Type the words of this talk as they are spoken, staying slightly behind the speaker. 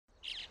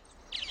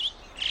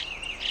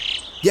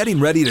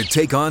Getting ready to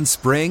take on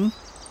spring?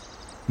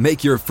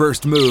 Make your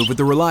first move with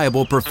the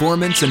reliable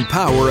performance and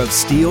power of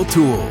Steel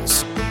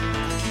tools.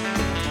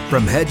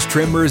 From hedge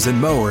trimmers and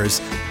mowers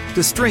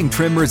to string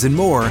trimmers and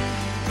more,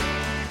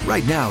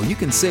 right now you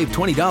can save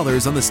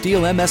 $20 on the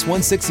Steel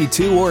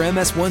MS-162 or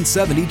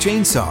MS-170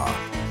 chainsaw.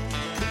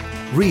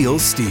 Real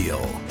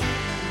Steel.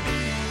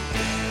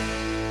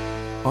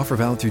 Offer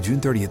valid through June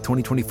 30th,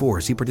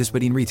 2024. See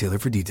participating retailer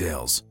for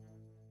details.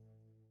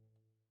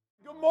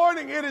 Good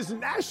morning. It is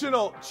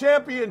National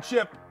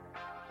Championship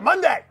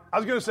Monday. I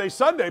was going to say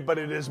Sunday, but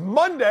it is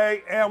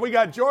Monday, and we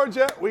got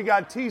Georgia, we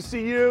got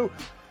TCU,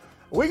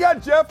 we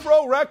got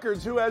Withrow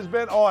Records, who has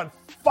been on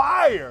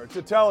fire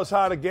to tell us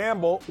how to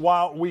gamble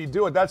while we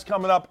do it. That's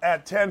coming up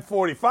at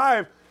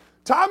 10:45.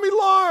 Tomi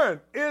Lahren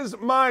is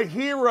my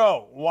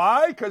hero.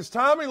 Why? Because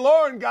Tomi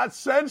Lahren got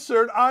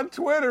censored on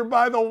Twitter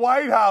by the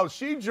White House.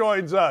 She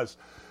joins us.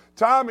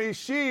 Tomi,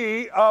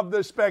 she of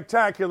the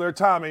spectacular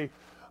Tomi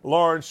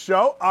Lahren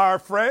Show. Our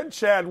friend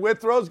Chad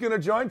Withrow is going to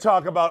join,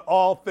 talk about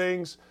all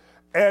things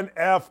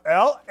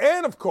NFL.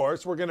 And, of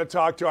course, we're going to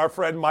talk to our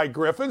friend Mike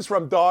Griffith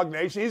from Dog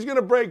Nation. He's going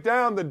to break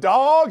down the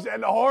dogs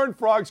and the Horned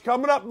Frogs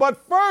coming up. But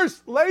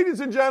first, ladies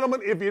and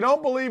gentlemen, if you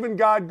don't believe in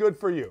God, good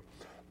for you.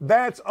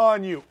 That's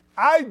on you.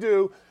 I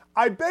do.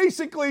 I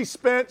basically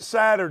spent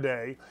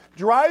Saturday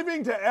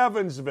driving to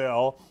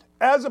Evansville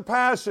as a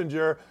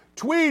passenger,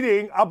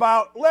 tweeting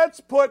about let's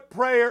put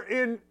prayer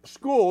in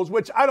schools,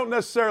 which I don't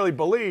necessarily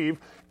believe,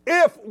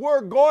 if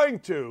we're going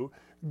to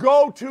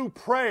go to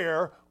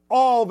prayer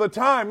all the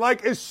time.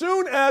 Like as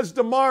soon as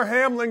DeMar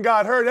Hamlin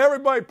got hurt,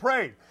 everybody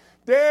prayed.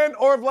 Dan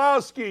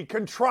Orlovsky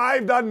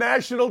contrived on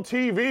national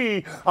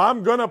TV,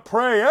 I'm going to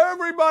pray.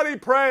 Everybody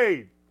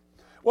prayed.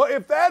 Well,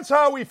 if that's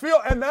how we feel,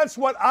 and that's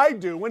what I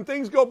do, when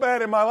things go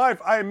bad in my life,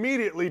 I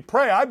immediately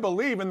pray. I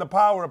believe in the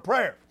power of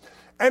prayer.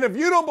 And if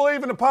you don't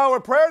believe in the power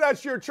of prayer,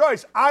 that's your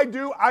choice. I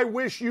do. I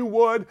wish you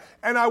would.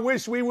 And I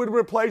wish we would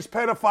replace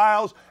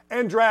pedophiles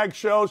and drag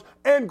shows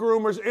and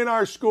groomers in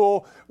our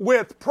school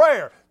with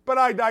prayer. But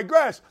I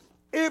digress.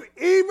 If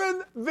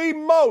even the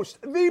most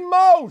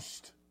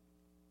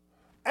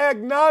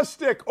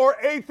agnostic or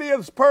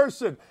atheist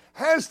person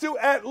has to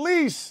at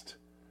least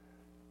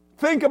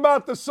think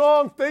about the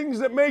song, things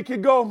that make you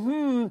go,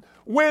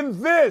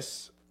 when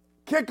this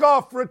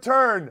kickoff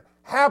return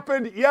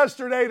happened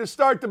yesterday to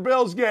start the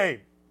Bills game.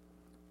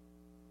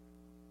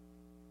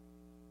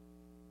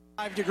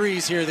 5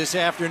 degrees here this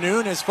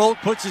afternoon as Folk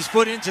puts his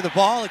foot into the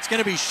ball. It's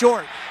going to be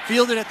short.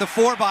 Fielded at the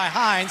 4 by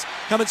Hines.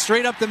 Coming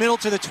straight up the middle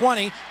to the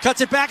 20.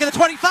 Cuts it back at the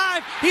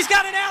 25. He's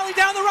got an alley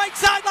down the right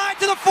sideline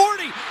to the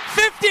 40.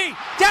 50.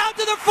 Down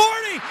to the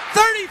 40.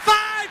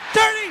 35.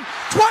 30.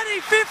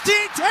 20.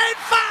 15. 10.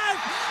 5.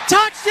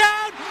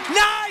 Touchdown.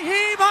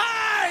 Nyheim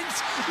Hines.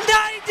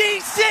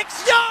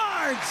 96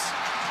 yards.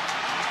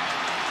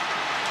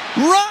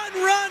 Run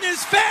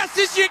as fast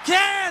as you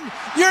can.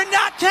 You're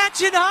not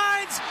catching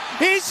Hines.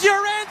 He's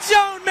your end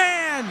zone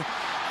man.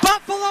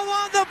 Buffalo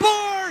on the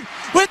board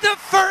with the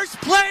first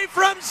play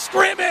from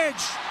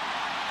scrimmage.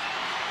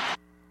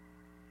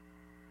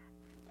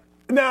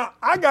 Now,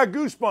 I got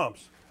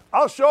goosebumps.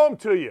 I'll show them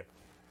to you.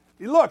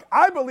 Look,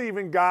 I believe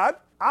in God.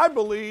 I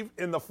believe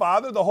in the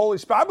Father, the Holy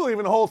Spirit. I believe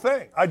in the whole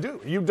thing. I do.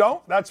 You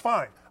don't? That's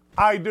fine.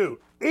 I do.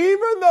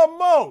 Even the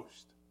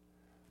most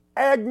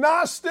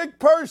agnostic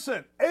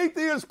person,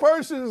 atheist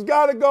person has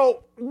got to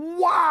go,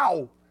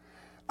 wow.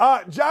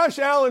 Josh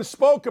Allen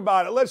spoke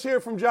about it. Let's hear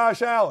from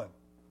Josh Allen.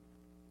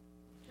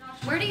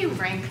 Josh, where do you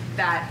rank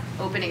that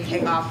opening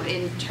kickoff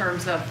in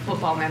terms of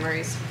football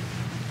memories?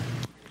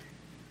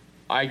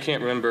 I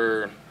can't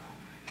remember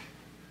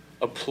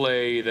a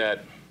play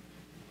that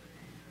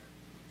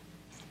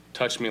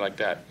touched me like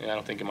that, I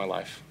don't think, in my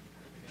life.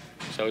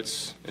 So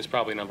it's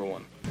probably number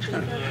one.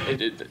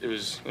 It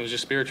was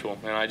just spiritual,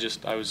 and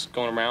I was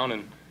going around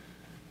and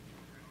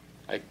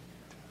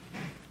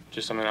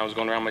I was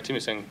going around my team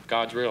saying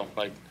God's real.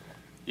 Like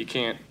you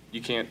can't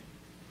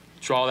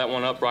draw that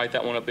one up, write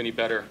that one up any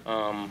better.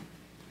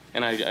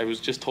 And I was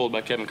just told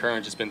by Kevin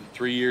Curran, it's been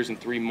 3 years and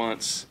 3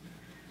 months.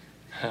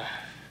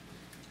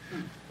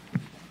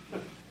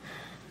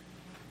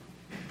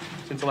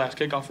 Since the last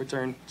kickoff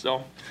return,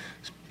 so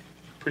it's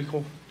pretty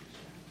cool.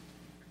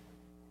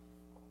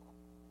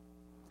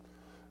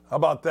 How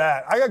about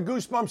that? I got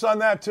goosebumps on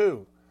that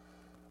too.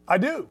 I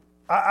do.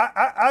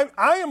 I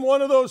am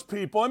one of those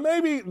people, and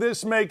maybe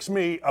this makes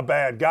me a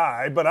bad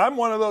guy, but I'm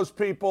one of those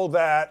people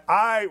that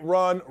I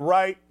run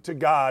right to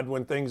God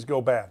when things go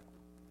bad.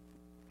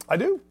 I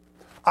do.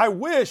 I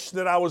wish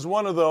that I was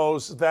one of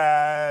those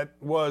that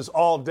was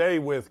all day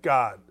with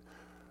God.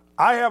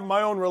 I have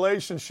my own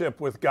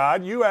relationship with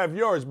God. You have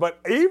yours. But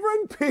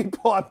even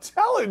people, I'm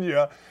telling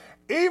you,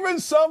 even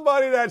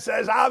somebody that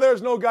says,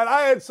 there's no God.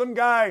 I had some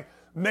guy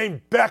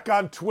named Beck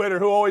on Twitter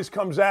who always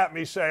comes at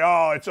me say,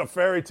 it's a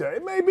fairy tale.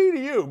 It may be to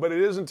you, but it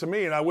isn't to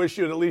me, and I wish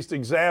you'd at least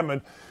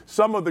examine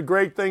some of the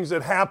great things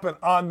that happen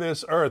on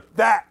this earth.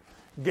 That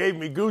gave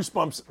me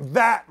goosebumps.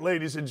 That,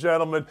 ladies and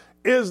gentlemen,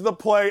 is the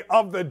play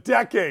of the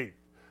decade.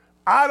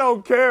 I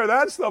don't care.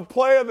 That's the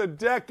play of the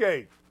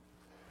decade.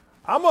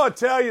 I'm going to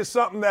tell you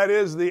something that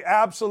is the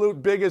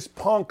absolute biggest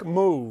punk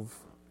move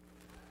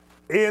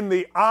in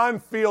the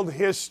on-field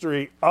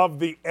history of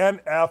the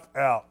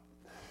NFL.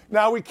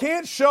 Now, we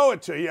can't show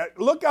it to you.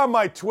 Look on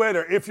my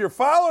Twitter. If you're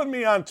following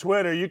me on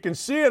Twitter, you can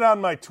see it on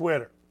my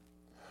Twitter.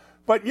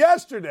 But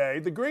yesterday,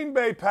 the Green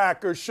Bay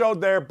Packers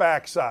showed their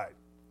backside.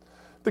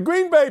 The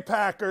Green Bay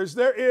Packers,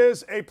 there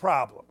is a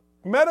problem.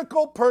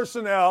 Medical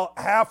personnel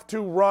have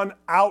to run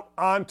out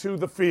onto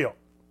the field.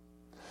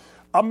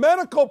 A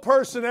medical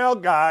personnel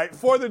guy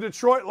for the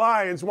Detroit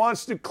Lions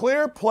wants to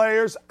clear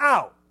players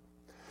out.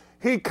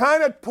 He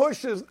kind of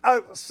pushes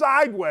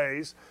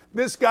sideways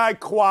this guy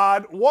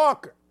Quay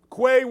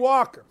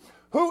Walker,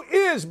 who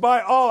is,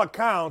 by all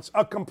accounts,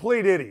 a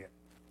complete idiot.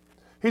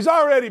 He's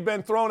already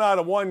been thrown out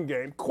of one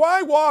game.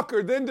 Quay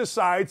Walker then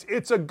decides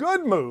it's a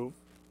good move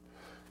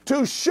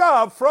to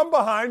shove from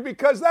behind,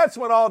 because that's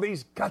what all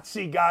these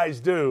gutsy guys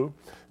do.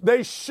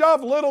 They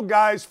shove little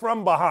guys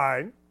from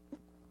behind,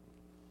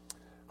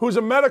 who's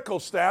a medical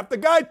staff. The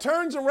guy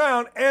turns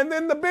around, and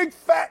then the big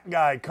fat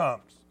guy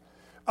comes.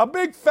 A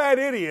big fat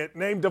idiot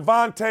named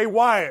Devontae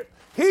Wyatt.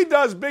 He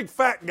does big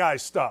fat guy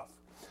stuff.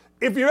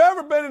 If you've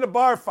ever been in a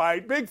bar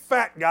fight, big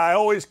fat guy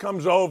always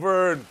comes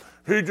over and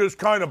he just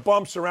kind of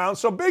bumps around.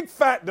 So big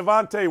fat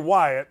Devontae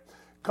Wyatt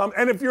comes,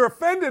 and if you're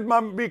offended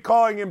by me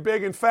calling him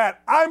big and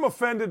fat, I'm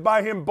offended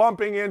by him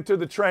bumping into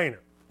the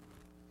trainer.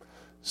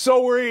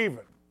 So we're even.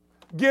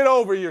 Get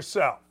over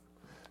yourself.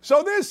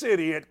 So this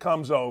idiot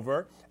comes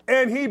over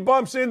and he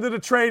bumps into the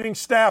training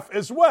staff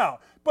as well.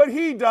 But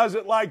he does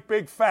it like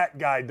big fat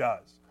guy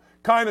does.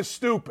 Kind of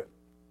stupid.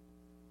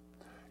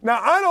 Now,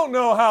 I don't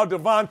know how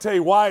Devontae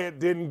Wyatt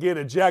didn't get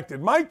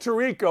ejected. Mike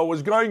Tirico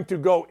was going to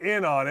go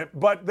in on it,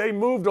 but they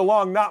moved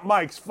along, not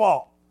Mike's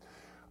fault.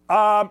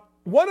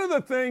 One of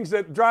the things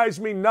that drives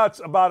me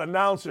nuts about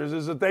announcers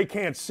is that they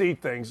can't see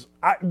things.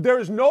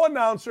 There's no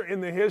announcer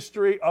in the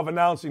history of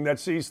announcing that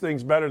sees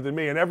things better than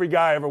me, and every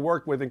guy I ever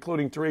worked with,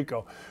 including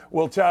Tirico,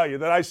 will tell you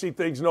that I see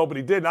things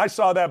nobody did. And I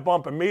saw that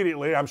bump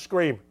immediately. I'm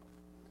screaming.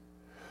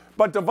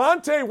 But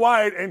Devontae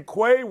Wyatt and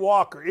Quay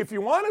Walker, if you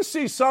want to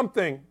see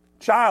something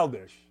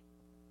childish,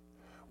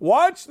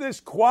 watch this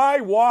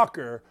Quay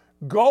Walker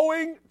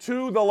going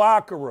to the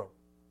locker room.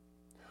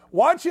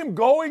 Watch him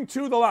going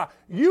to the locker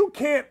room. You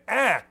can't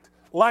act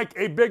like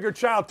a bigger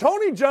child.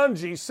 Tony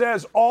Dungy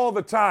says all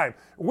the time,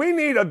 we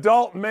need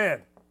adult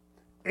men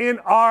in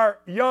our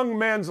young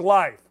men's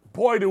life.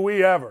 Boy, do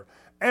we ever.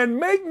 And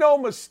make no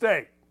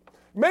mistake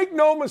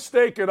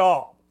at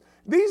all.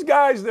 These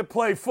guys that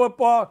play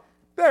football,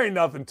 there ain't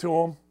nothing to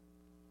them.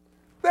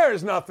 There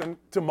is nothing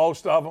to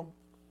most of them.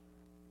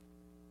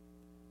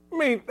 I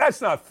mean,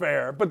 that's not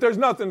fair, but there's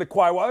nothing to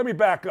Quay Walker. Let me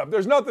back up.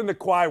 There's nothing to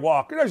Quay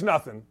Walker. There's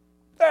nothing.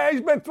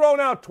 He's been thrown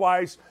out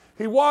twice.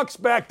 He walks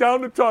back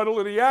down the tunnel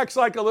and he acts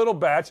like a little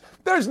batch.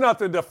 There's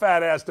nothing to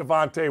fat-ass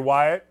Devontae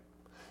Wyatt.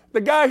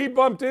 The guy he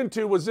bumped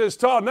into was this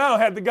tall. Now,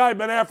 had the guy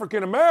been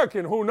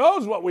African-American, who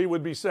knows what we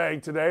would be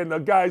saying today, and the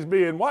guy's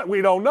being what?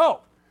 We don't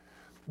know.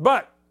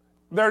 But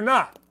they're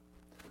not.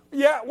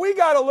 Yeah, we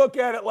got to look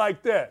at it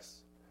like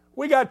this.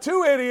 We got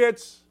two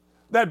idiots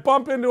that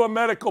bump into a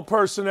medical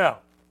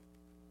personnel.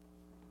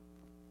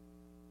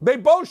 They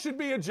both should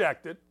be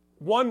ejected.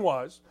 One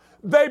was.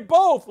 They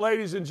both,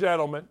 ladies and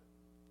gentlemen,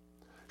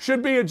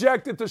 should be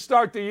ejected to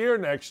start the year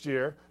next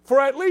year for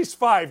at least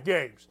 5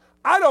 games.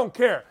 I don't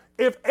care.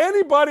 If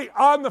anybody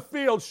on the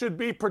field should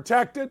be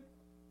protected,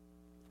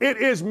 it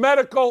is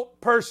medical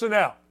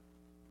personnel.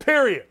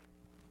 Period.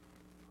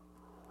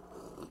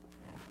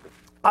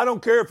 I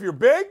don't care if you're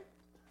big.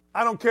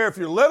 I don't care if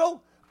you're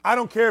little. I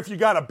don't care if you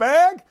got a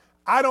bag.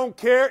 I don't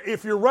care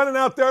if you're running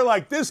out there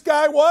like this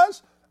guy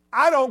was.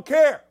 I don't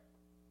care.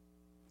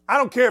 I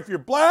don't care if you're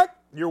black,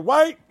 you're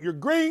white, you're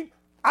green.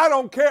 I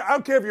don't care. I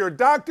don't care if you're a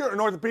doctor, an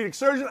orthopedic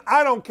surgeon.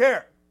 I don't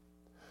care.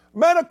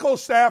 Medical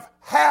staff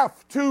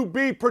have to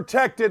be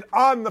protected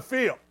on the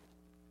field.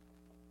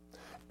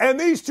 And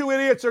these two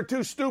idiots are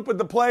too stupid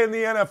to play in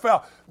the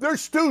NFL. They're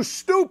too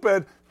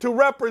stupid to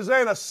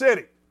represent a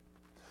city.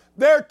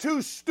 They're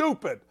too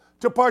stupid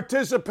to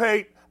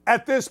participate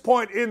at this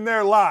point in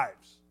their lives.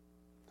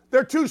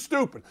 They're too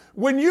stupid.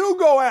 When you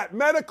go at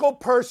medical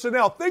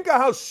personnel, think of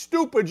how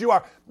stupid you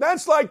are.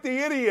 That's like the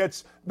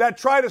idiots that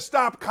try to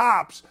stop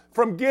cops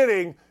from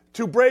getting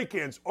to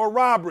break-ins or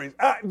robberies.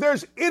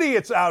 There's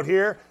idiots out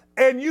here,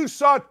 and you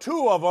saw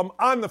 2 of them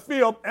on the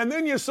field, and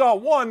then you saw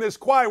one, this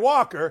Quay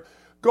Walker,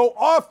 go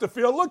off the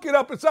field. Look it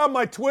up. It's on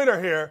my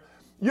Twitter here.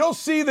 You'll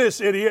see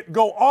this idiot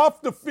go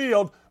off the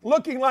field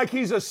looking like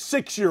he's a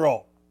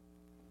 6-year-old.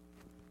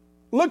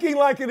 Looking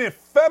like an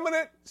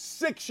effeminate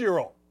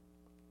 6-year-old.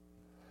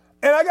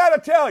 And I got to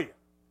tell you,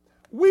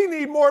 we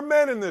need more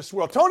men in this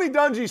world. Tony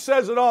Dungy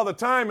says it all the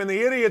time, and the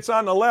idiots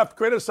on the left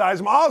criticize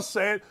him. I'll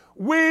say it.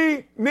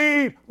 We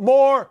need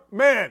more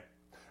men.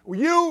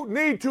 You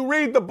need to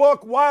read the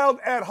book Wild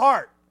at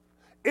Heart.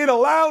 It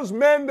allows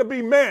men to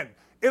be men.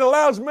 It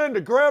allows men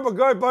to grab a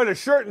guy by the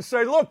shirt and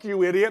say, look,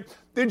 you idiot,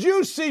 did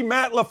you see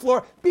Matt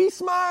LaFleur? Be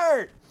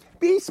smart.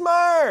 Be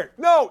smart.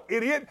 No,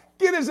 idiot.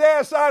 get his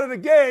ass out of the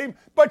game,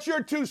 but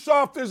you're too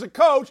soft as a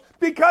coach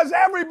because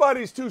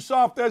everybody's too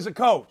soft as a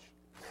coach.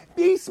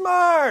 Be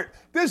smart.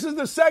 This is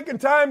the second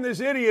time this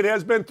idiot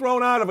has been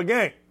thrown out of a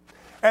game.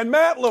 And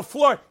Matt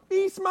LaFleur,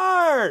 be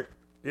smart.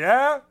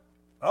 Yeah?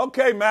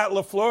 Okay, Matt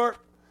LaFleur.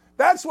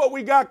 That's what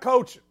we got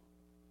coaching.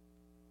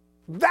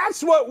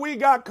 That's what we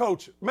got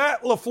coaching.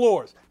 Matt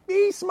LaFleur's.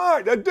 Be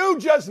smart. The dude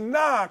just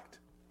knocked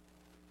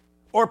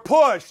or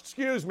pushed,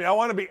 excuse me, I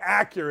want to be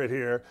accurate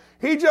here.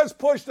 He just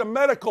pushed a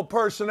medical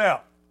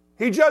personnel.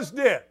 He just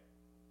did.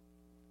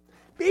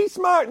 Be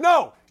smart.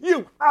 No,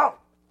 you out.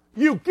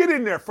 You get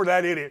in there for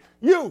that idiot.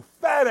 You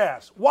fat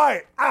ass.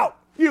 Wyatt out.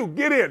 You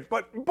get in.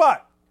 But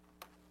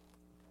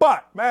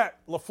Matt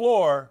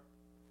LaFleur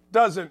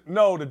doesn't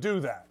know to do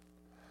that.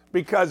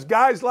 Because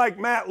guys like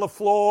Matt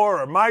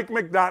LaFleur or Mike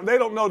McDonald, they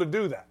don't know to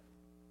do that.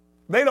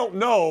 They don't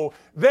know.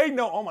 They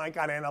know, oh my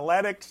God,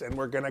 analytics, and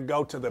we're going to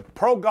go to the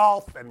pro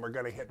golf, and we're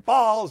going to hit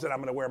balls, and I'm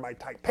going to wear my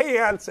tight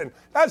pants, and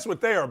that's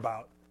what they're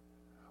about.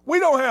 We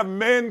don't have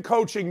men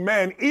coaching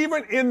men,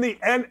 even in the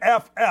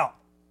NFL.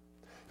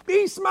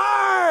 Be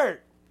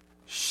smart.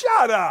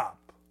 Shut up.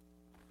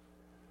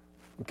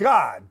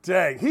 God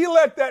dang. He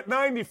let that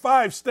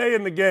 95 stay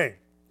in the game.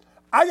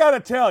 I got to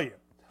tell you,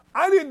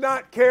 I did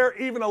not care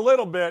even a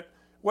little bit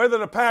whether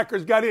the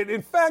Packers got in.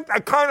 In fact, I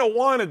kind of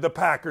wanted the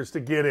Packers to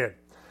get in.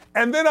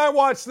 And then I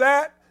watched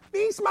that.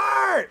 Be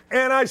smart.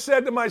 And I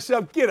said to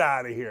myself, get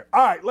out of here.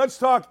 All right, let's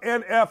talk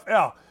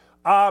NFL.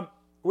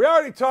 We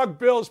already talked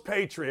Bills,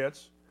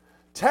 Patriots.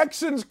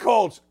 Texans,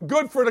 Colts.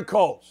 Good for the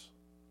Colts.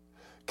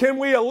 Can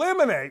we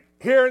eliminate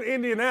here in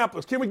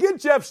Indianapolis? Can we get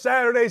Jeff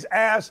Saturday's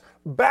ass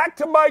back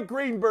to Mike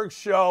Greenberg's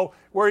show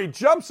where he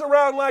jumps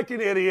around like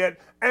an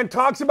idiot and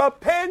talks about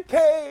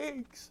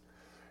pancakes?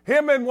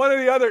 Him and one of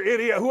the other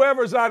idiot,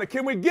 whoever's on it.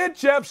 Can we get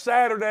Jeff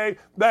Saturday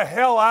the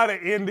hell out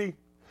of Indy?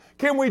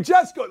 Can we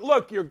just go,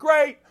 look, you're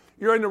great.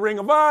 You're in the Ring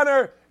of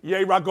Honor.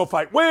 Yay, rock, go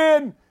fight,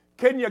 win.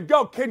 Can you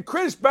go? Can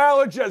Chris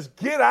Ballard just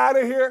get out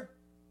of here?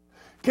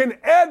 Can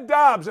Ed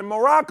Dobbs and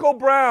Morocco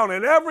Brown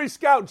and every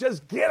scout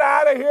just get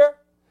out of here?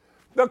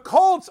 The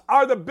Colts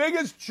are the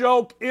biggest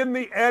joke in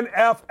the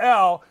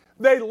NFL.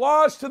 They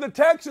lost to the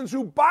Texans,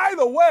 who, by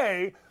the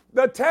way,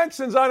 the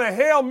Texans on a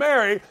Hail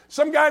Mary,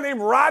 some guy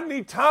named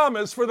Rodney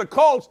Thomas for the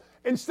Colts,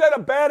 instead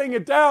of batting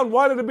it down,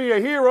 wanted to be a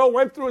hero,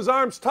 went through his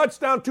arms,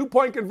 touchdown,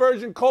 2-point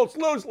conversion, Colts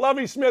lose,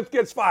 Lovie Smith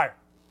gets fired.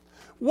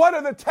 What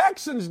are the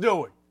Texans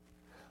doing?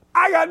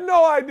 I got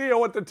no idea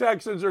what the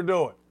Texans are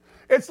doing.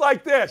 It's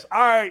like this. All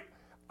right,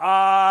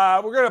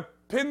 we're going to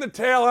pin the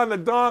tail on the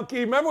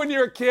donkey. Remember when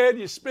you're a kid,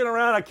 you spin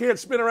around, I can't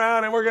spin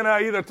around, and we're going to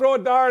either throw a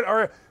dart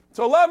or...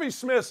 So Lovie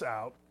Smith's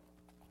out.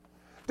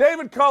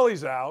 David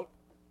Culley's out.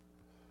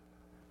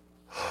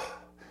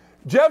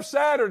 Jeff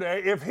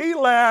Saturday, if he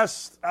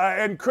lasts,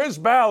 and Chris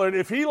Ballard,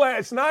 if he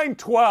lasts, it's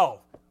 9-12.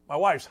 My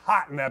wife's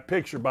hot in that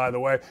picture, by the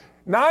way.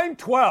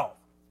 9-12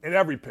 in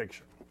every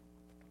picture.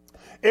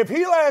 If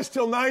he lasts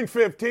till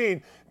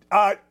 9-15,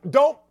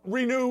 don't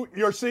renew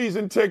your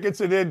season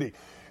tickets at Indy.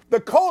 The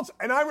Colts,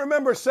 and I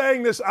remember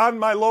saying this on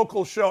my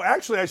local show.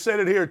 Actually, I said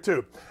it here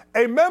too.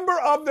 A member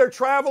of their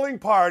traveling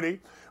party,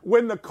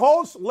 when the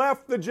Colts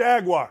left the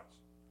Jaguars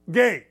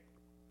game,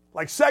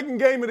 like second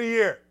game of the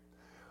year,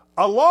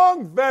 a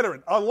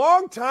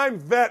long-time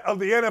vet of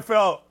the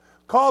NFL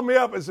called me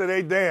up and said,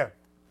 hey, Dan,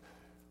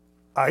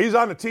 he's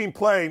on the team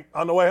plane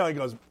on the way home. He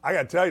goes, I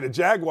got to tell you, the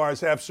Jaguars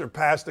have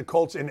surpassed the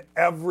Colts in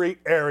every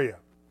area.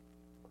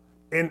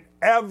 In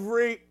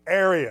every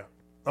area.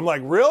 I'm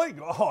like, really?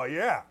 Oh,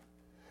 yeah.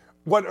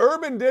 What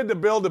Urban did to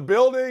build a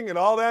building and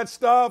all that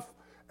stuff,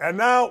 and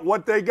now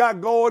what they got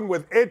going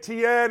with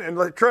Etienne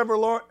and Trevor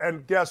Lawrence,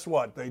 and guess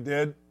what they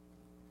did?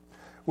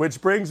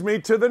 Which brings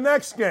me to the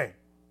next game.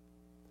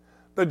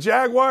 The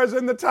Jaguars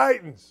and the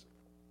Titans.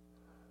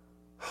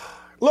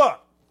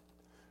 Look,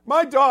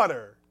 my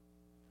daughter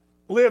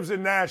lives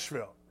in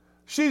Nashville.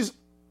 She's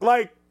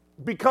like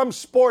become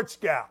sports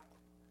gal.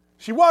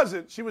 She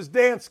wasn't. She was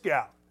dance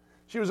gal.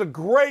 She was a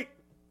great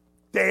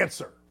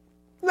dancer.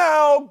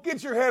 Now,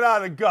 get your head out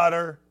of the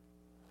gutter.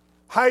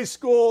 High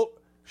school,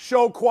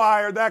 show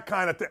choir, that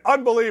kind of thing.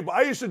 Unbelievable.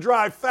 I used to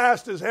drive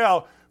fast as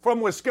hell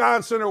from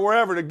Wisconsin or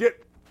wherever to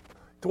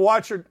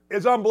watch her.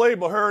 It's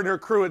unbelievable, her and her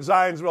crew at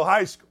Zionsville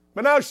High School.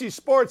 But now she's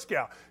sports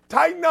gal.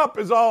 Tighten up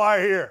is all I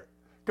hear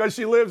because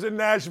she lives in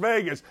Nash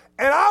Vegas.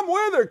 And I'm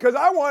with her because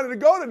I wanted to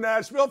go to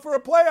Nashville for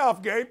a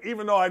playoff game,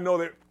 even though I know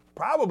they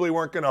probably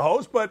weren't going to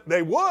host, but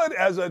they would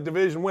as a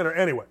division winner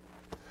anyway.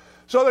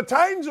 So the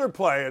Titans are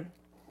playing.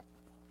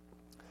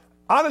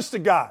 Honest to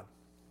God,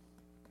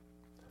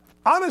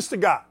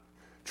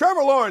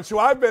 Trevor Lawrence, who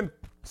I've been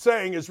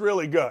saying is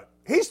really good,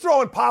 he's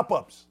throwing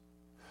pop-ups.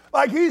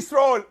 Like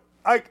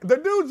the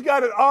dude's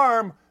got an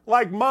arm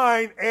like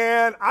mine,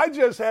 and I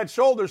just had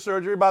shoulder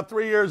surgery about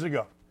 3 years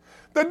ago.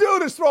 The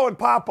dude is throwing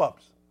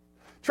pop-ups.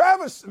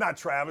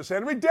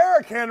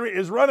 Derrick Henry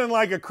is running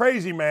like a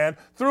crazy man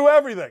through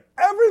everything.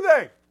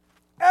 Everything.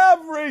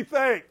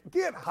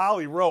 Get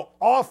Holly Rowe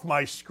off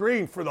my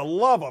screen, for the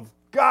love of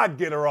God,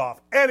 get her off.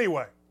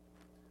 Anyway,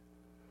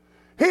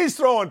 He's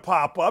throwing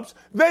pop-ups.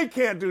 They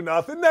can't do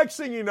nothing. Next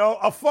thing you know,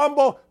 a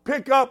fumble,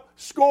 pick up,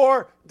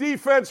 score,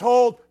 defense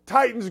hold,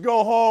 Titans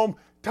go home.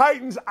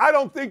 Titans, I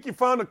don't think you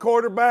found a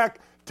quarterback.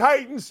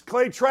 Titans,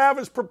 Clay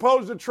Travis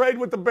proposed a trade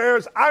with the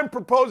Bears. I'm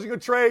proposing a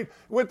trade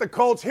with the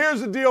Colts.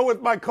 Here's the deal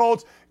with my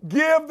Colts.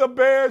 Give the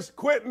Bears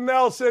Quentin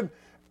Nelson,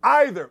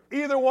 either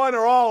one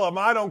or all of them,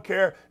 I don't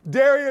care.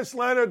 Darius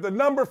Leonard, the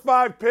number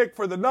 5 pick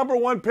for the number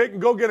 1 pick,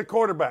 and go get a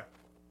quarterback.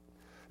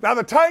 Now,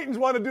 the Titans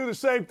want to do the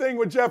same thing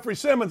with Jeffrey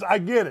Simmons. I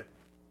get it.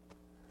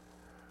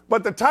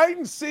 But the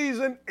Titans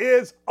season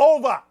is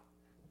over.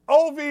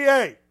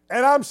 OVA.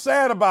 And I'm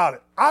sad about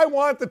it. I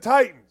want the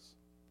Titans.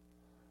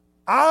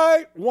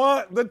 I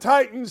want the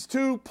Titans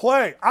to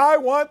play. I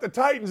want the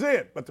Titans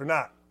in, but they're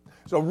not.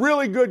 It's a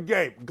really good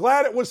game.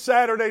 Glad it was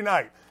Saturday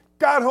night.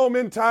 Got home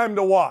in time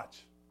to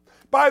watch.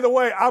 By the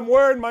way, I'm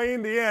wearing my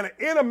Indiana.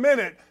 In a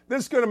minute,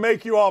 this is going to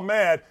make you all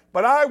mad,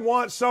 but I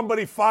want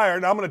somebody fired,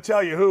 and I'm going to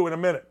tell you who in a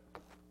minute.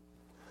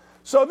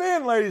 So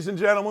then, ladies and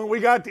gentlemen,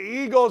 we got the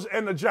Eagles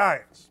and the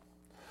Giants.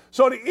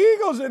 So the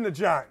Eagles and the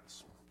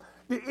Giants.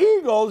 The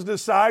Eagles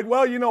decide,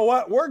 well, you know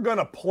what? We're going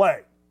to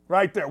play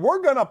right there.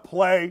 We're going to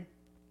play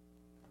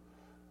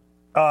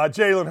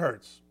Jalen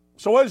Hurts.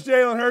 So what does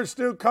Jalen Hurts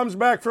do? Comes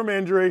back from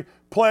injury,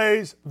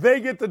 plays,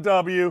 they get the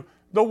W.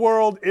 The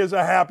world is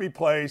a happy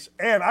place.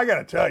 And I got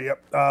to tell you,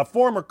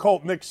 former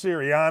Colt Nick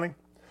Sirianni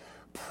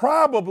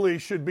probably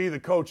should be the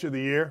coach of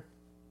the year.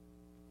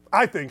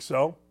 I think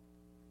so.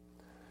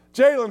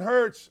 Jalen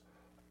Hurts,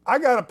 I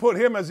got to put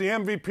him as the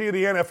MVP of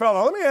the NFL.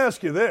 Now, let me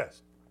ask you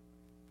this.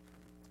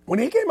 When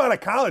he came out of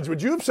college,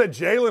 would you have said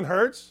Jalen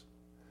Hurts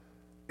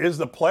is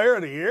the player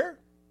of the year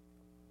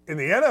in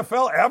the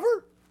NFL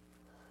ever?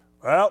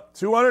 Well,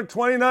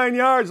 229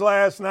 yards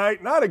last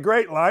night. Not a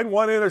great line.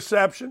 1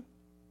 interception.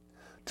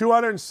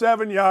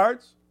 207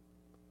 yards.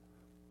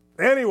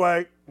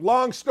 Anyway,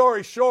 long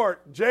story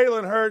short,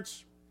 Jalen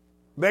Hurts,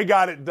 they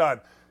got it done.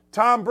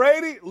 Tom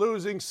Brady,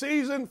 losing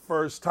season,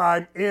 first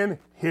time in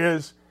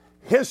his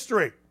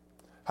history.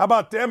 How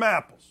about them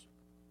apples?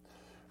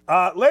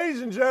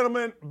 Ladies and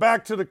gentlemen,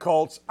 back to the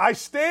Colts. I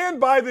stand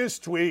by this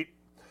tweet.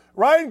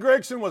 Ryan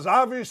Grigson was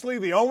obviously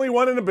the only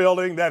one in the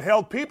building that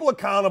held people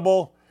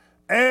accountable,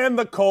 and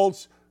the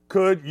Colts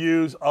could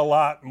use a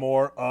lot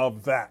more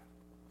of that.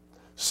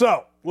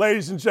 So,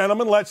 ladies and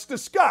gentlemen, let's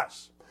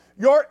discuss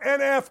your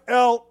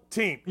NFL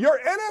team. Your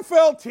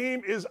NFL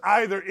team is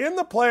either in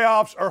the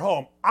playoffs or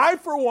home. I,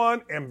 for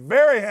one, am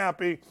very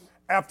happy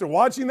after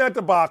watching that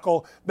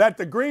debacle that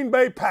the Green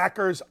Bay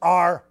Packers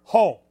are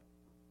home.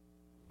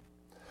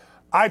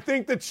 I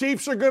think the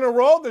Chiefs are going to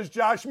roll. There's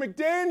Josh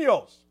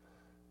McDaniels.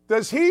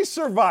 Does he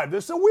survive?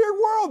 This is a weird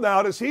world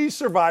now. Does he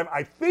survive?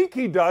 I think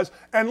he does.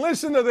 And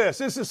listen to this.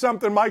 This is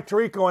something Mike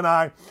Tirico and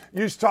I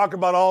used to talk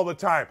about all the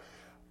time.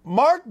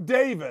 Mark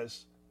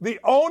Davis, the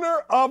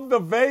owner of the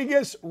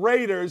Vegas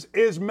Raiders,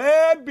 is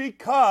mad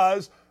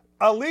because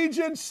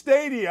Allegiant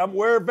Stadium,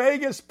 where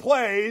Vegas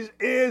plays,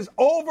 is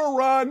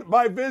overrun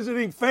by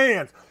visiting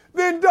fans.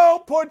 Then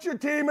don't put your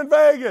team in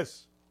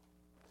Vegas.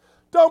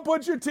 Don't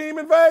put your team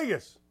in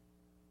Vegas.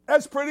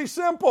 That's pretty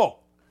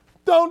simple.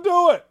 Don't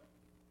do it.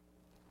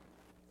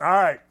 All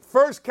right,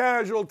 first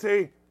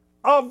casualty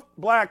of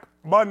Black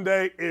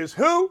Monday is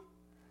who?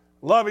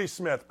 Lovie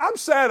Smith. I'm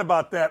sad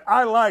about that.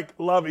 I like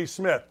Lovie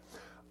Smith.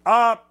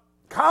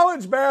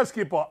 College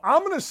basketball. I'm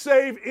going to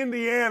save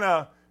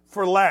Indiana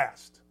for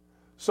last.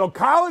 So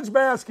college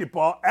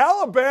basketball,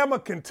 Alabama,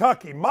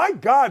 Kentucky. My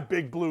God,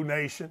 Big Blue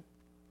Nation.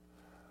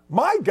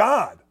 My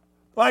God.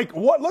 Like,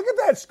 what? Look at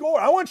that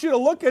score. I want you to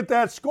look at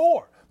that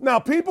score. Now,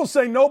 people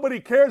say nobody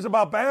cares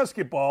about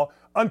basketball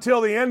until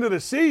the end of the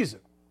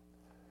season.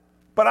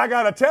 But I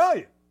got to tell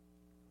you,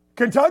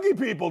 Kentucky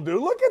people do.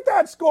 Look at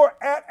that score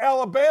at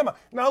Alabama.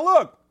 Now,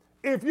 look,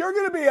 if you're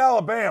going to be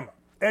Alabama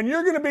and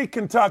you're going to be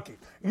Kentucky,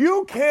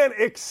 you can't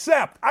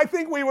accept, I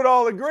think we would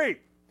all agree,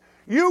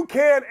 you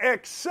can't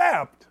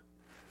accept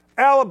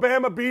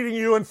Alabama beating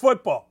you in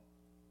football.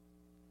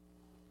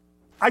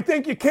 I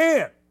think you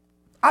can.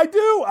 I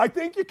do. I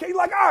think you can.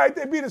 Like, all right,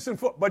 they beat us in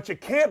football, but you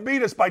can't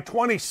beat us by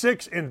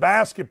 26 in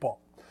basketball.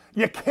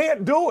 You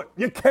can't do it.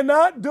 You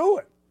cannot do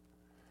it.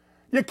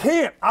 You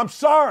can't. I'm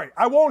sorry.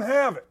 I won't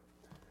have it.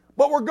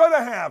 But we're going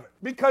to have it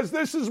because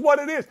this is what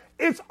it is.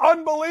 It's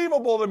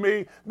unbelievable to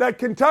me that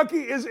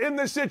Kentucky is in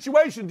this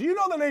situation. Do you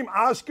know the name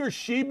Oscar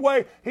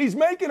Tshiebwe? He's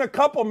making a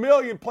couple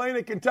million playing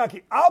at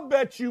Kentucky. I'll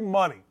bet you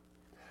money.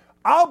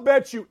 I'll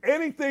bet you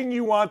anything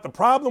you want. The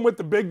problem with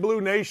the Big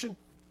Blue Nation,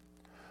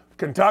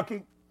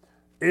 Kentucky,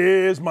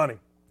 is money.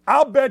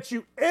 I'll bet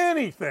you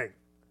anything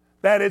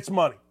that it's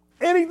money.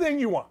 Anything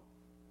you want.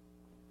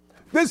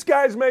 This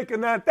guy's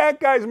making that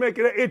guy's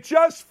making it. It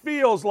just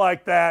feels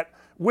like that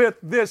with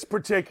this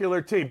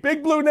particular team.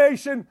 Big Blue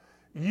Nation,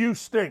 you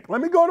stink.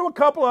 Let me go to a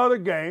couple other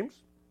games.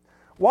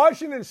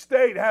 Washington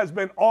State has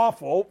been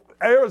awful.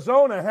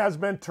 Arizona has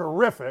been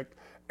terrific.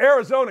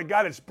 Arizona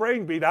got its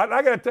brain beat out. And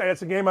I got to tell you,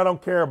 it's a game I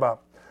don't care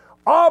about.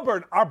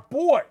 Auburn, our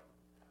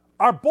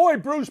boy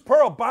Bruce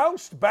Pearl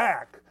bounced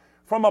back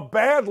from a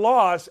bad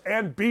loss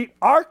and beat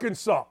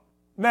Arkansas.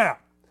 Now,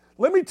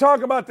 let me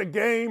talk about the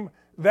game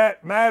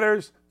that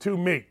matters to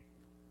me.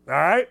 All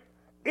right?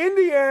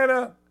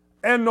 Indiana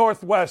and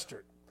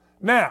Northwestern.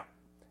 Now,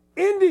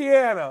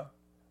 Indiana,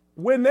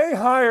 when they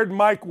hired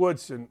Mike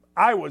Woodson,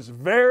 I was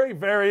very,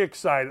 very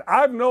excited.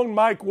 I've known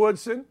Mike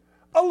Woodson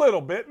a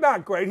little bit,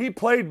 not great. He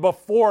played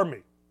before me.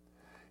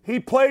 He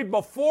played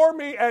before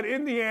me at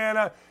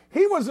Indiana.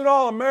 He was an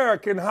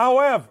All-American.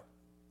 However,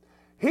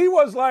 he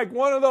was like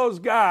one of those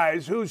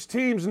guys whose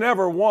teams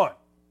never won.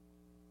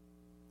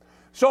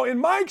 So in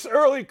Mike's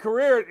early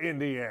career at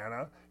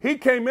Indiana, he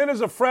came in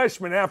as a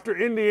freshman after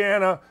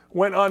Indiana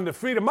went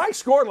undefeated. Mike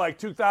scored like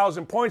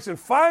 2,000 points, and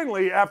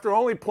finally, after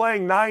only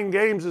playing 9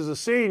 games as a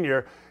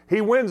senior, he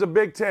wins a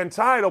Big Ten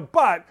title,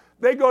 but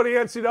they go to the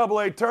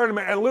NCAA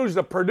tournament and lose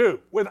to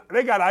Purdue.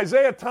 They got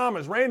Isaiah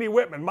Thomas, Randy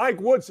Whitman,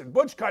 Mike Woodson,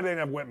 Butch Carter, they didn't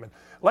have Whitman,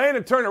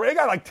 Landon Turner. They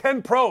got like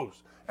 10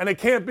 pros, and they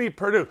can't beat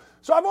Purdue.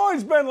 So I've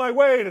always been like,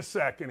 wait a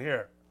second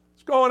here.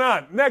 What's going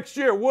on? Next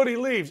year, Woody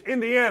leaves,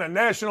 Indiana,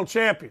 national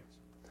champions.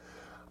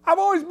 I've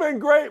always been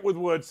great with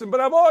Woodson, but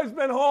I've always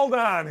been, hold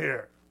on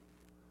here.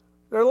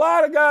 There are a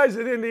lot of guys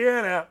at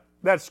Indiana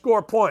that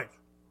score points.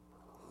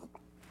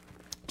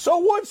 So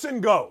Woodson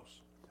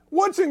goes.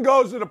 Woodson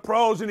goes to the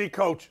pros and he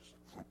coaches.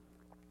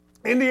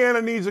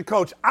 Indiana needs a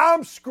coach.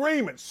 I'm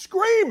screaming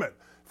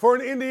for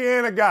an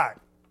Indiana guy.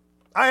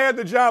 I had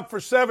the job for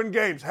 7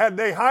 games. Had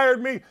they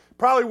hired me,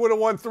 probably would have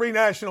won 3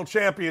 national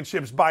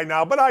championships by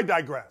now, but I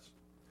digress.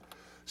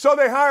 So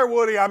they hire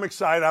Woody. I'm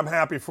excited. I'm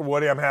happy for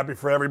Woody. I'm happy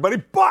for everybody.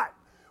 But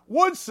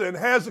Woodson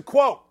has a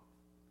quote.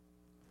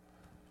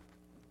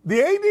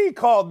 The AD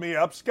called me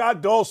up,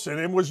 Scott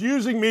Dolson, and was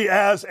using me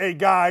as a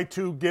guy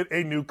to get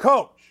a new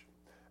coach.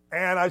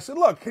 And I said,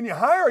 look, can you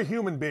hire a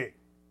human being?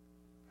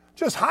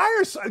 Just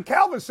hire.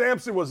 Calvin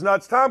Sampson was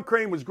nuts. Tom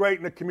Crane was great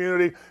in the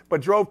community,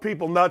 but drove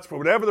people nuts for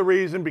whatever the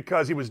reason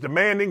because he was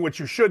demanding, which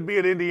you should be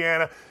at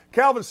Indiana.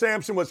 Calvin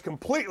Sampson was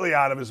completely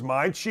out of his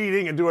mind,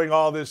 cheating and doing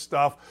all this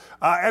stuff.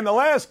 And the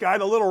last guy,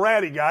 the little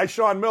ratty guy,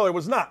 Sean Miller,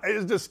 was not. It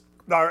was just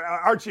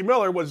Archie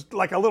Miller was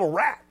like a little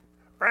rat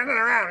running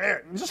around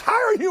here. Just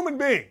hire a human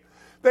being.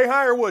 They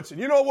hire Woodson.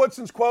 You know what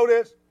Woodson's quote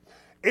is?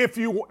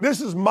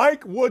 This is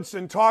Mike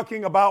Woodson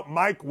talking about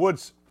Mike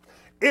Woodson.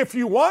 If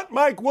you want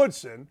Mike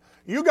Woodson,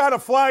 you got to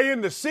fly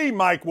in to see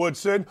Mike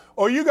Woodson,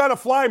 or you got to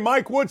fly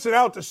Mike Woodson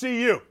out to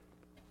see you.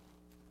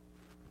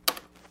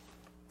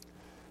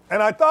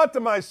 And I thought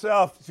to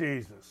myself,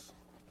 Jesus.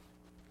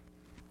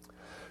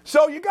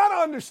 So you got to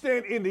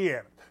understand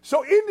Indiana.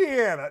 So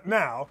Indiana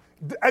now,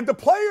 and the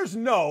players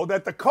know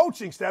that the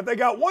coaching staff, they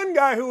got one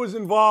guy who was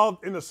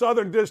involved in the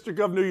Southern District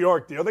of New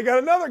York deal. They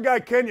got another guy,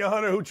 Kenya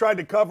Hunter, who tried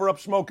to cover up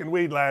smoking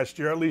weed last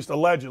year, at least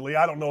allegedly.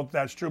 I don't know if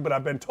that's true, but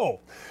I've been told.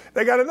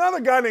 They got another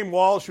guy named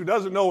Walsh who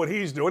doesn't know what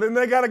he's doing. And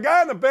they got a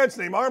guy on the bench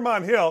named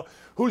Armand Hill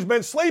who's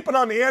been sleeping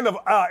on the end of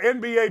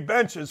NBA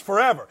benches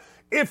forever.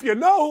 If you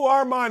know who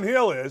Armand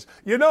Hill is,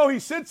 you know he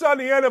sits on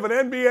the end of an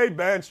NBA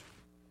bench.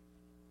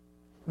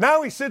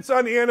 Now he sits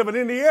on the end of an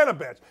Indiana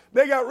bench.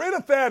 They got rid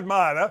of Thad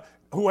Matta,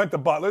 who went to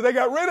Butler. They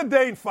got rid of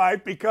Dane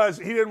Fife because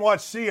he didn't watch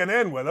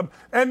CNN with him.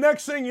 And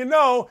next thing you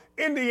know,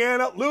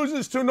 Indiana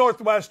loses to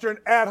Northwestern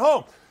at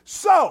home.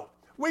 So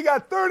we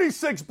got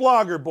 36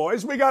 blogger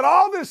boys. We got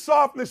all this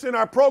softness in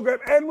our program.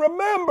 And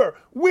remember,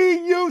 we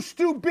used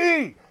to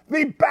be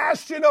the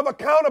bastion of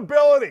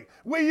accountability.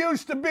 We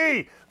used to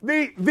be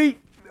the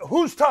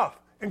who's tough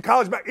in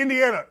college basketball.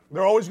 Indiana,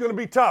 they're always going to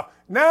be tough.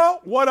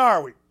 Now, what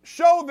are we?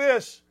 Show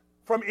this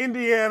from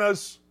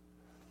Indiana's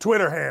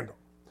Twitter handle.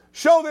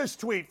 Show this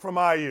tweet from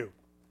IU.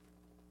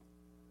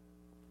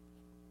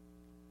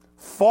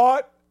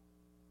 Fought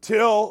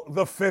till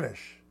the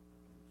finish.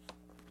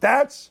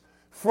 That's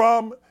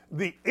from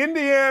the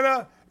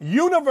Indiana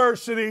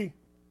University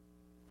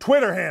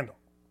Twitter handle.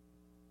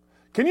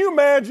 Can you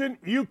imagine,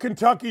 you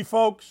Kentucky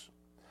folks?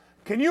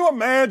 Can you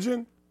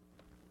imagine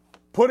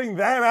putting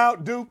that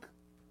out, Duke,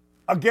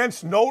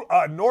 against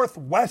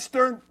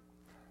Northwestern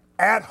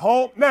at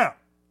home? Now,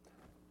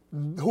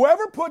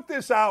 whoever put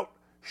this out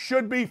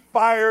should be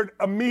fired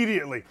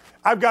immediately.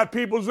 I've got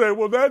people say,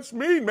 well, that's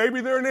mean.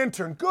 Maybe they're an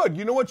intern. Good.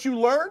 You know what you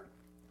learn?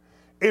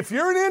 If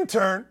you're an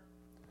intern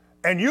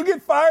and you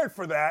get fired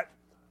for that,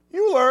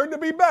 you learn to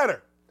be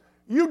better.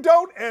 You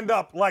don't end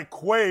up like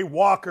Quay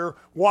Walker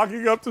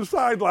walking up the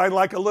sideline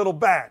like a little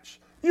batch.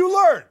 You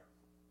learn.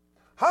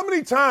 How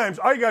many times,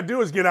 all you got to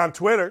do is get on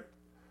Twitter,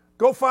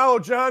 go follow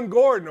John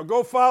Gordon or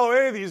go follow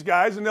any of these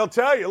guys, and they'll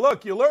tell you,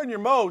 look, you learn your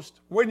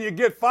most when you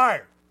get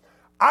fired.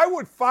 I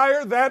would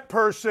fire that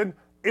person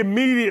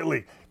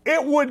immediately.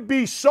 It would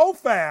be so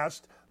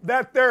fast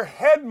that their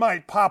head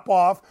might pop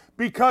off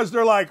because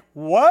they're like,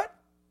 what?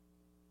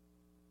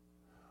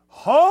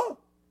 Huh?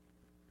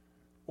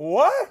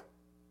 What?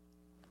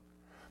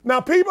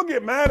 Now, people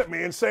get mad at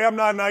me and say I'm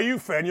not an IU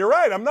fan. You're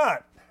right, I'm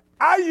not.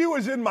 IU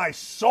is in my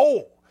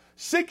soul.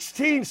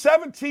 16,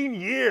 17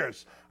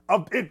 years.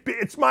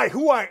 It's my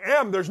who I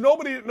am. There's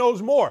nobody that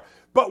knows more.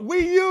 But we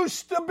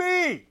used to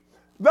be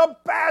the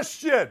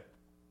bastion.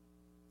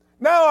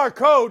 Now our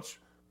coach,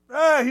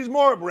 he's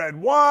more of red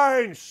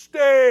wine,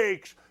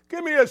 steaks,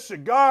 give me a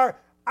cigar.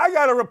 I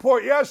got a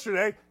report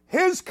yesterday.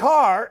 His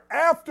car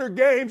after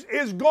games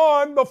is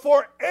gone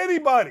before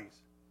anybody's.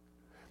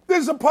 This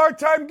is a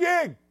part-time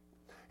gig.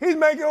 He's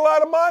making a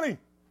lot of money.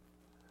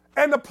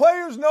 And the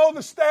players know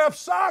the staff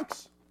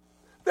sucks.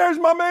 There's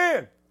my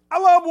man. I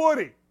love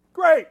Woody.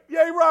 Great.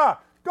 Yay, rah.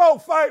 Go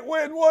fight,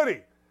 win,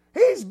 Woody.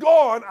 He's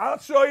gone. I'll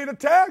show you the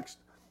text.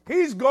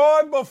 He's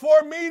gone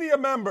before media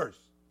members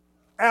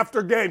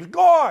after games.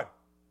 Gone.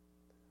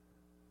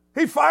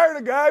 He fired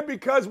a guy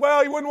because,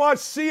 well, he wouldn't watch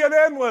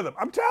CNN with him.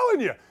 I'm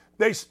telling you,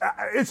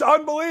 it's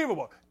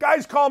unbelievable.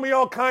 Guys call me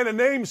all kind of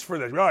names for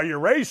this. Oh, you're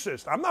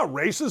racist. I'm not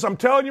racist. I'm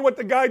telling you what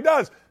the guy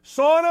does.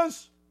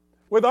 Saunas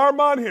with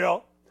Armand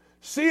Hill,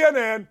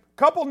 CNN,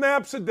 couple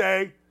naps a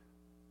day,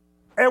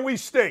 and we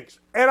stinks.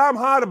 And I'm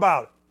hot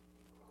about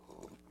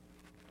it.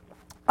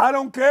 I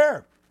don't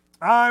care.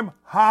 I'm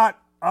hot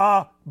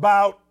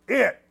about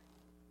it.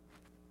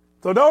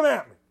 So don't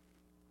at me.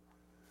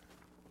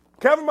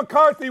 Kevin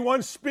McCarthy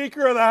won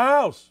Speaker of the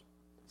House.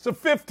 It's the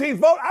 15th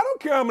vote. I don't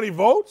care how many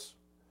votes.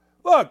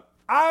 Look,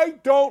 I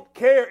don't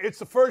care. It's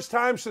the first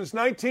time since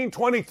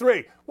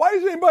 1923. Why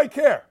does anybody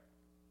care?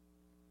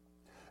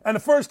 And the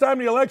first time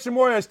the election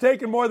board has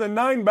taken more than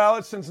 9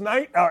 ballots since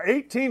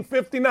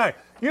 1859.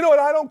 You know what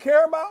I don't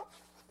care about?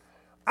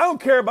 I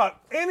don't care about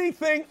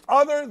anything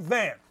other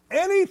than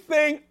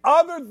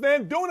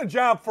doing a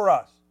job for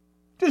us.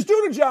 Just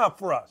do the job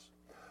for us.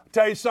 I'll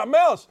tell you something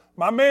else.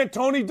 My man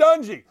Tony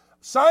Dungy,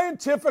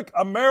 Scientific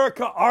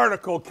America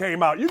article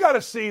came out. You got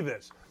to see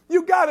this.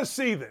 You got to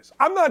see this.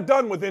 I'm not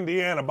done with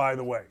Indiana, by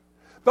the way.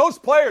 Those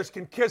players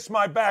can kiss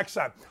my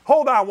backside.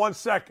 Hold on one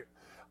second.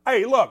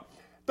 Hey, look,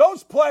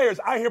 those players,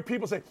 I hear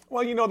people say,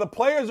 well, you know, the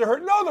players are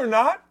hurt. No, they're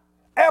not.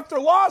 After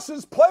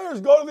losses,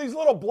 players go to these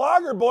little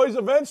blogger boys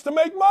events to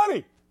make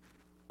money.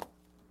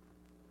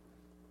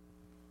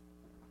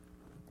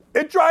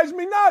 It drives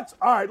me nuts.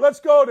 All right,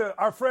 let's go to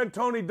our friend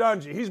Tony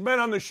Dungy. He's been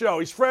on the show.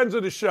 He's friends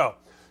of the show.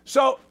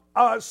 So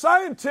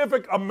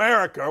Scientific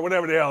America, or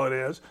whatever the hell it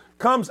is,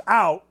 comes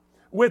out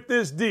with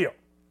this deal.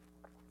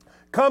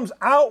 Comes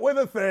out with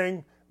a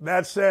thing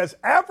that says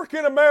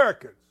African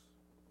Americans,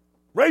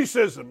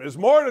 racism is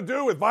more to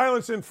do with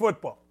violence in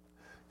football.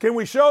 Can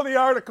we show the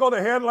article,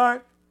 the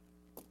headline?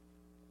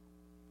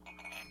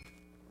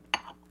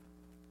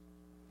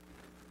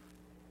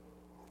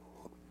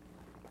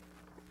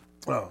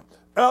 Oh.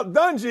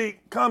 Dungy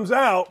comes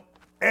out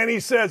and he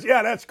says,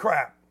 yeah, that's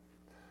crap.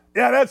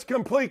 Yeah, that's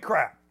complete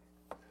crap.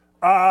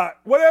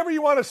 Whatever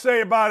you want to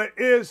say about it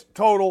is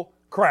total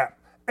crap.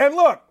 And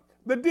look,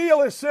 the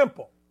deal is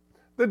simple.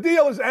 The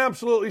deal is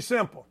absolutely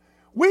simple.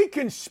 We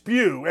can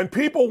spew, and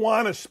people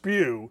want to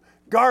spew,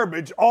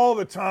 garbage all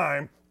the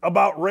time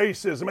about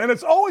racism. And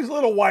it's always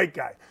little white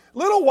guy.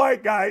 Little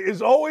white guy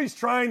is always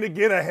trying to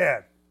get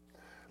ahead.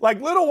 Like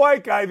little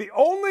white guy, the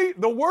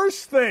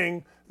worst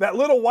thing that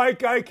little white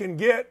guy can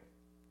get,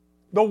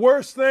 the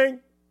worst thing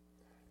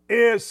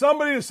is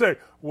somebody to say,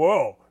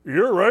 whoa,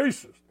 you're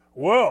racist.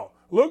 Whoa,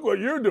 look what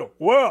you're doing.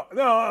 Well,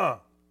 no.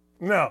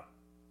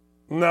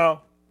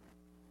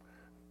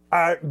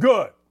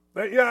 Good.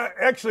 Yeah,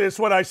 actually, it's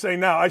what I say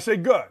now. I say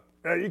good.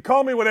 You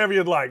call me whatever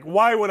you'd like.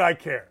 Why would I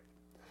care?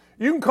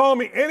 You can call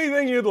me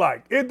anything you'd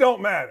like. It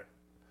don't matter.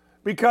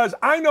 Because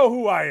I know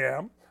who I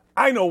am.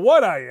 I know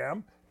what I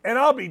am. And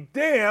I'll be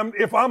damned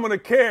if I'm going to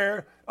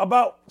care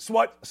about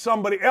what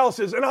somebody else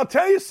is. And I'll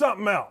tell you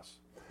something else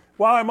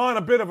while I'm on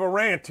a bit of a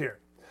rant here.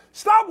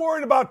 Stop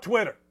worrying about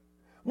Twitter.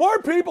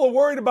 More people are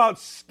worried about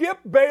Skip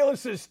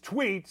Bayless's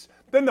tweets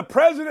than the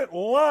president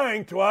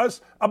lying to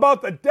us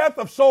about the death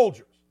of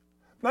soldiers.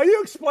 Now,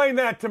 you explain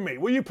that to me,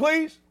 will you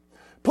please?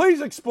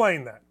 Please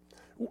explain that.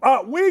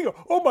 We go,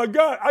 oh my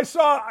God,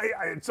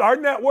 it's our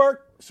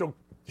network, so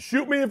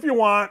shoot me if you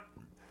want.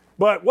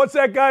 But what's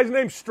that guy's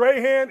name,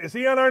 Strahan? Is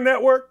he on our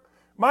network?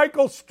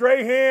 Michael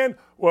Strahan.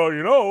 Well,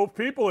 you know,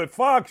 people at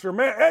Fox are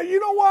mad. Hey, you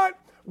know what?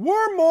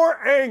 We're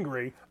more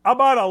angry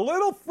about a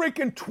little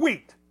freaking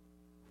tweet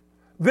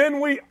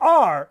than we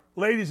are,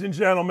 ladies and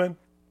gentlemen,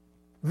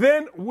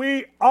 than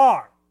we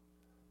are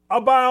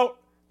about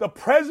the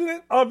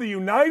President of the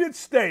United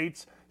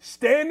States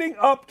standing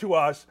up to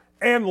us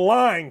and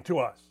lying to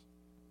us.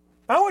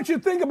 I want you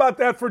to think about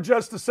that for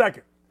just a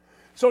second.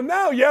 So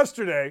now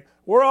yesterday,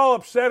 we're all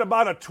upset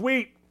about a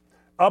tweet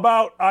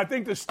about, I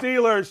think the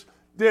Steelers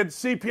did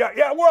CPI.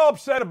 Yeah, we're all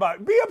upset about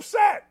it. Be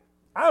upset.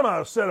 I'm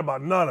not upset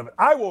about none of it.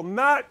 I will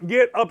not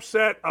get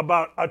upset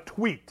about a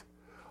tweet.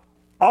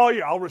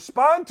 I'll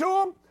respond to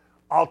them.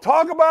 I'll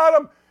talk about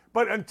them.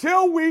 But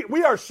until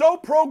we are so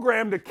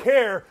programmed to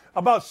care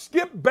about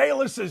Skip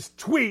Bayless's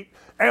tweet,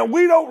 and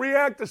we don't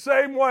react the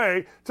same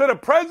way to the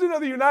President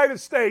of the United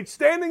States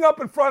standing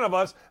up in front of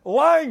us,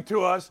 lying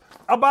to us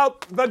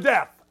about the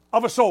death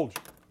of a soldier.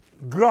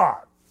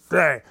 God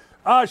dang.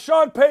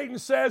 Sean Payton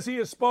says he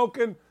has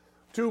spoken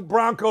to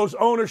Broncos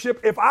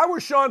ownership. If I were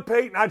Sean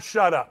Payton, I'd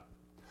shut up.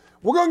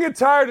 We're going to get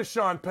tired of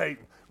Sean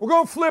Payton. We're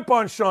going to flip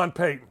on Sean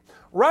Payton.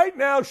 Right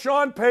now,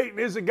 Sean Payton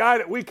is a guy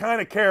that we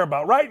kind of care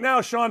about. Right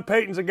now, Sean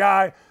Payton's a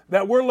guy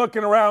that we're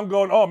looking around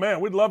going, oh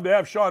man, we'd love to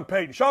have Sean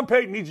Payton. Sean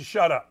Payton needs to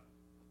shut up.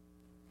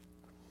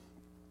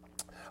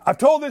 I've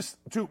told this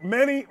to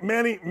many,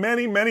 many,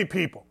 many, many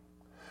people.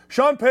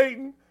 Sean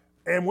Payton,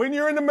 and when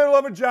you're in the middle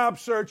of a job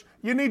search,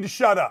 you need to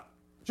shut up.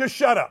 Just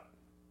shut up.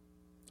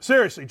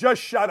 Seriously,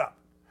 just shut up.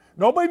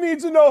 Nobody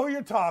needs to know who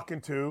you're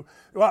talking to.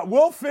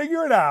 We'll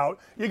figure it out.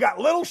 You got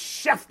little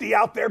Shefty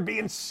out there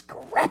being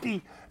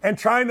scrappy and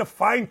trying to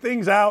find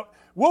things out.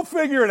 We'll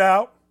figure it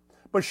out.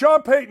 But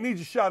Sean Payton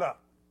needs to shut up.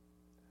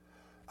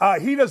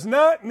 He does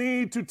not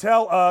need to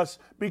tell us,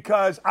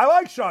 because I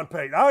like Sean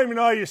Payton. I don't even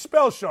know how you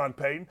spell Sean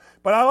Payton,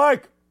 but I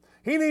like him.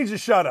 He needs to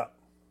shut up.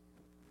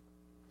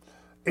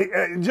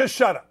 Just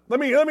shut up. Let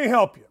me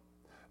help you.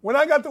 When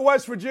I got the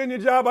West Virginia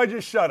job, I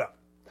just shut up.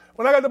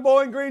 When I got the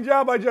Bowling Green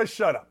job, I just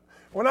shut up.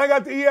 When I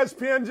got the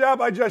ESPN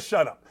job, I just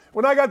shut up.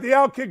 When I got the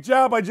Outkick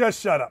job, I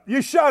just shut up.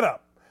 You shut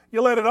up.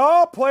 You let it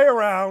all play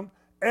around,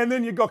 and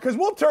then you go, because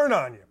we'll turn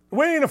on you.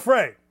 We ain't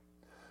afraid.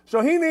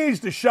 So he needs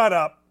to shut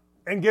up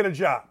and get a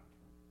job,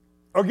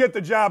 or get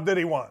the job that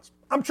he wants.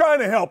 I'm trying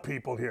to help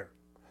people here.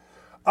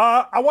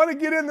 I want to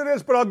get into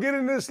this, but I'll get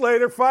into this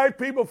later. 5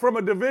 people from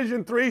a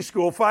Division III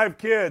school, 5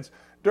 kids,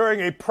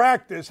 during a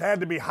practice had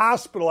to be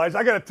hospitalized.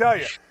 I got to tell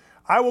you,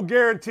 I will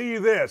guarantee you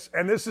this,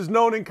 and this is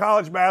known in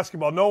college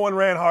basketball, no one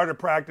ran harder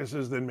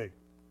practices than me.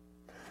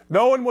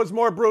 No one was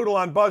more brutal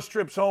on bus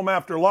trips home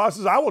after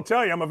losses. I will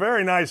tell you, I'm a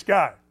very nice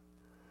guy.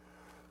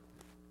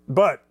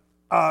 But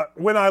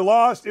when I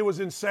lost, it was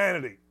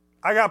insanity.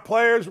 I got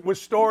players with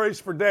stories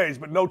for days,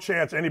 but no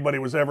chance anybody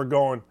was ever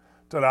going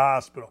to the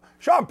hospital.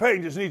 Sean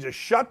Payton just needs to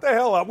shut the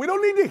hell up. We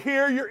don't need to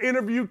hear your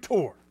interview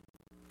tour.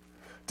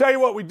 Tell you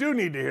what we do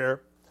need to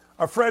hear,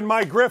 our friend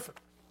Mike Griffith.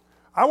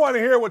 I want to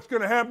hear what's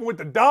going to happen with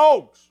the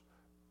Dogs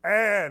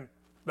and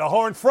the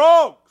Horned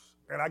Frogs.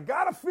 And I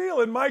got a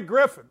feeling Mike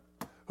Griffith,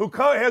 who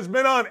has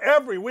been on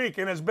every week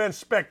and has been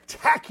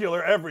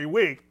spectacular every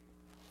week,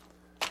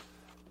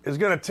 is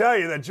going to tell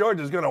you that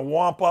Georgia's going to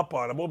womp up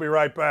on him. We'll be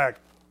right back.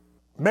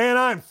 Man,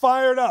 I'm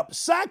fired up.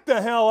 Sack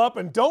the hell up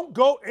and don't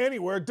go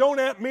anywhere. Don't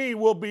at me.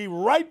 We'll be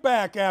right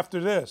back after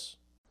this.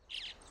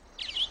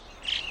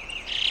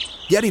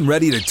 Getting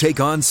ready to take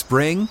on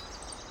spring?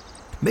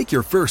 Make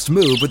your first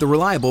move with the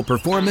reliable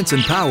performance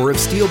and power of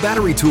Steel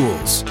battery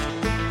tools.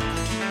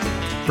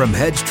 From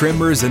hedge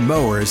trimmers and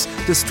mowers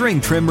to string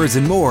trimmers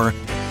and more,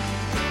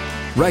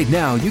 right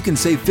now you can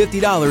save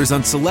 $50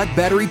 on select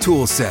battery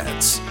tool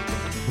sets.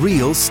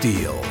 Real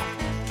Steel.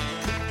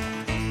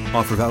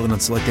 Offer valid on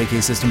select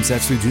AK system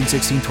sets through June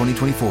 16,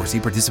 2024. See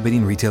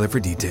participating retailer for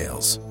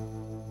details.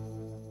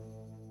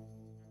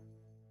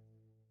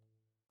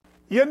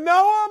 You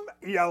know him,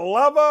 you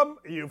love him,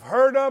 you've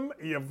heard him,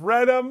 you've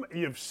read him,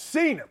 you've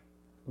seen him.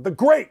 The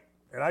great,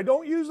 and I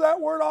don't use that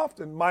word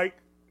often, Mike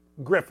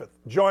Griffith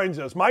joins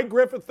us. Mike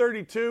Griffith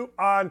 32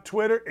 on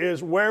Twitter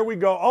is where we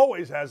go.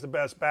 Always has the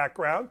best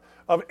background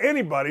of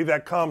anybody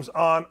that comes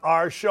on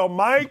our show.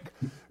 Mike,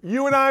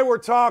 you and I were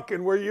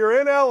talking where you're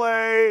in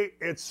LA,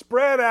 it's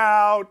spread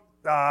out,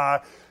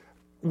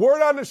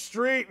 word on the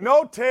street,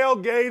 no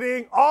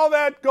tailgating, all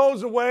that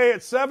goes away at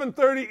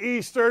 7:30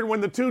 Eastern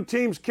when the 2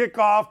 teams kick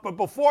off. But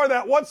before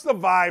that, what's the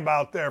vibe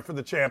out there for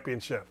the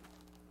championship?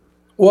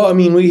 Well, I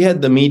mean, we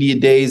had the media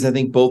days. I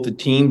think both the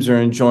teams are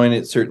enjoying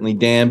it, certainly,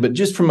 Dan. But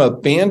just from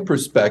a fan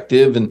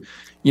perspective, and,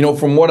 you know,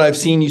 from what I've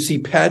seen, you see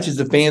patches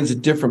of fans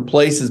at different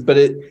places. But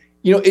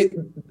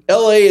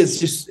LA is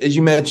just, as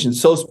you mentioned,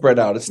 so spread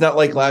out. It's not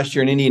like last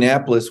year in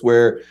Indianapolis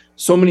where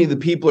so many of the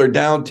people are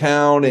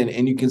downtown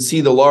and you can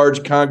see the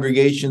large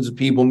congregations of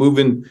people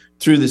moving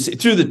through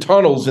the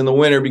tunnels in the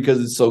winter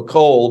because it's so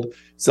cold.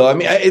 So, I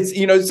mean, it's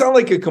sound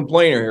like a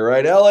complainer here,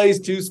 right? LA's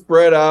too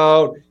spread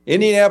out.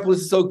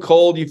 Indianapolis is so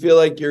cold. You feel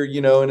like you're,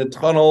 in a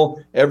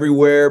tunnel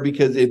everywhere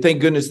because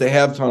thank goodness they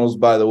have tunnels,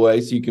 by the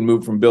way, so you can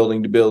move from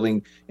building to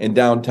building in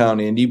downtown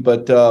Indy.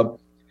 But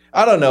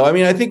I don't know. I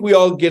mean, I think we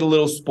all get a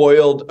little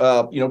spoiled,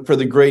 for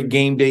the great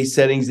game day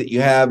settings that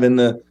you have in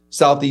the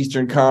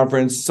Southeastern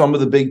Conference. Some of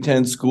the Big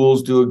Ten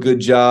schools do a good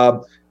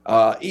job.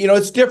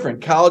 It's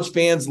different. College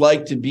fans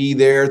like to be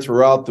there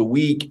throughout the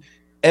week.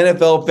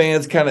 NFL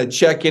fans kind of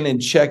check in and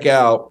check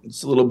out.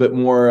 It's a little bit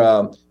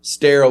more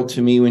sterile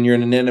to me when you're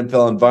in an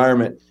NFL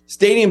environment.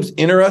 Stadium's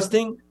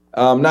interesting.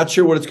 I'm not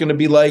sure what it's going to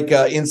be like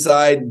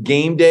inside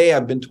game day.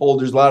 I've been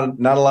told there's not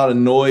a lot of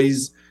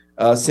noise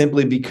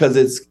simply because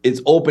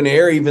it's open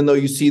air, even though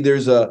you see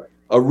there's a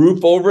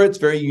roof over it. It's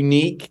very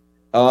unique.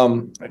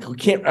 Could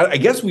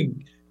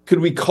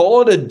we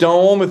call it a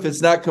dome if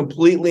it's not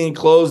completely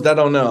enclosed? I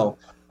don't know.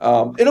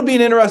 It'll be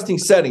an interesting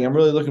setting. I'm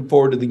really looking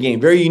forward to the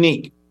game. Very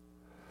unique.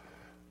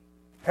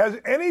 Has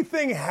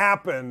anything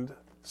happened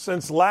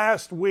since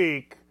last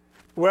week,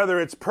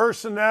 whether it's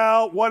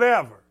personnel,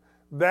 whatever,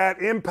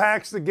 that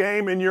impacts the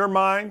game in your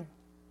mind?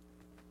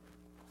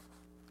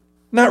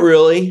 Not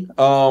really.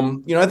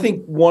 I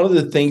think one of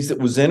the things that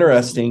was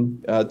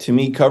interesting to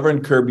me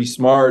covering Kirby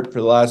Smart for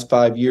the last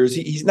 5 years,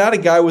 he's not a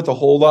guy with a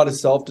whole lot of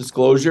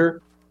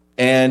self-disclosure,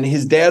 and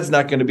his dad's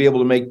not going to be able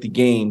to make the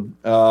game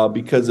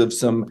because of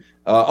some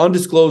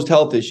undisclosed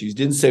health issues.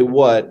 Didn't say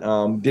what.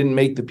 Didn't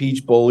make the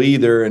Peach Bowl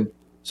either, and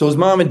so his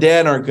mom and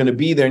dad aren't going to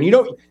be there. And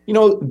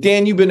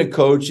Dan, you've been a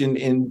coach,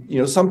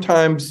 and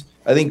sometimes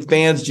I think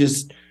fans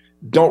just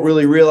don't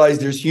really realize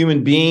there's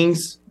human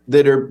beings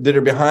that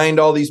are behind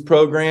all these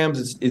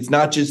programs. It's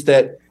not just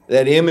that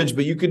image,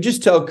 but you could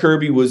just tell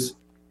Kirby was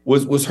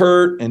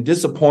hurt and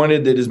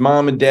disappointed that his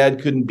mom and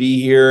dad couldn't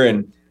be here.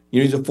 And,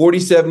 he's a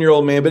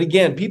 47-year-old man. But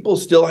again, people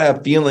still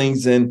have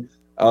feelings. And,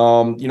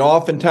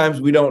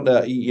 oftentimes we don't,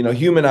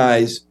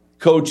 humanize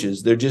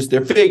coaches. They're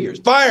figures.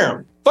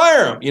 Fire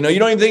them. You don't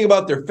even think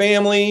about their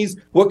families,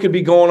 what could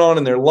be going on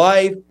in their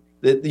life.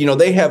 That,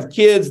 they have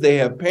kids, they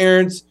have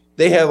parents.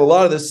 They have a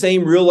lot of the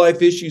same real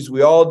life issues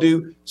we all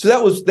do. So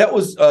that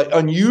was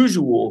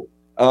unusual.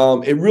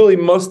 It really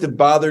must have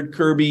bothered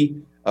Kirby.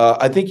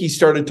 I think he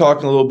started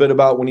talking a little bit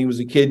about when he was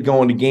a kid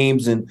going to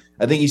games, and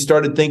I think he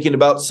started thinking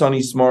about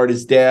Sonny Smart,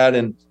 his dad,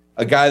 and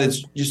a guy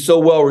that's just so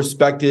well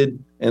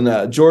respected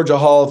and Georgia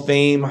Hall of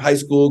Fame high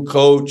school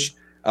coach,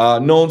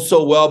 known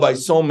so well by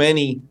so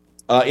many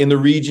in the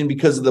region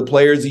because of the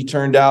players he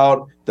turned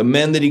out, the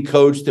men that he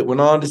coached that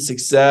went on to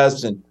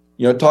success. And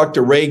I talked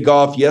to Ray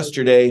Goff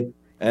yesterday.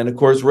 And, of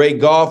course, Ray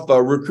Goff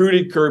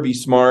recruited Kirby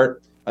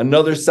Smart,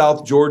 another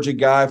South Georgia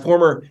guy,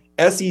 former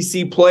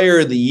SEC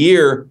Player of the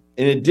Year,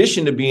 in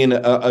addition to being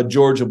a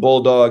Georgia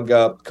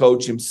Bulldog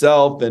coach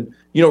himself. And,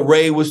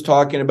 Ray was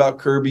talking about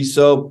Kirby.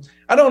 So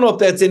I don't know if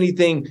that's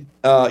anything,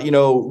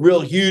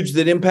 real huge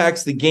that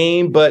impacts the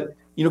game, but,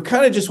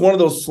 kind of just one of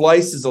those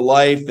slices of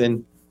life.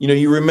 And,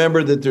 you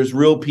remember that there's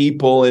real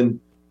people and,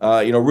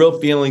 real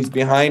feelings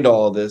behind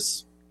all of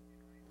this.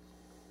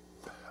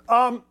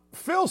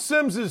 Phil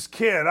Sims's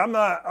kid.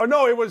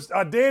 It was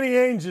Danny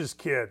Ainge's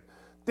kid.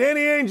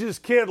 Danny Ainge's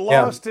kid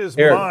lost his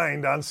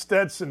mind on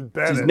Stetson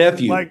Bennett. His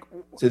nephew.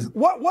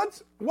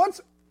 What's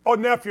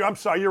nephew. I'm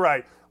sorry, you're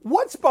right.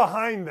 What's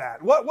behind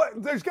that?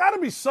 What there's got to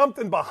be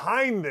something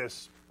behind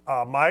this,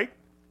 Mike.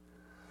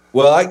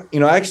 Well, I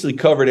actually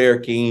covered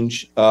Eric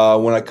Ainge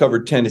when I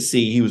covered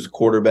Tennessee. He was a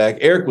quarterback.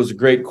 Eric was a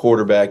great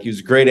quarterback. He was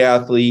a great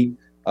athlete.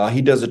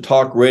 He does a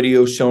talk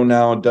radio show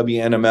now on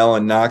WNML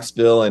in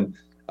Knoxville, and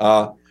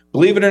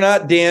believe it or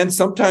not, Dan,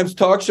 sometimes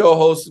talk show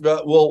hosts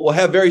will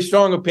have very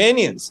strong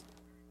opinions.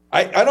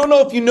 I don't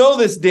know if you know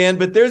this, Dan,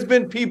 but there's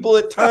been people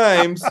at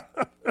times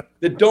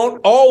that don't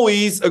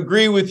always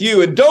agree with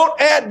you. And don't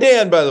at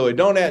Dan, by the way.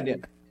 Don't at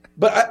Dan.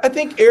 But I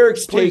think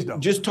Eric's take,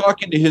 just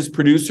talking to his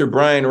producer,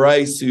 Brian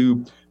Rice,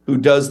 who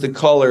does the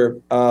color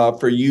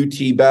for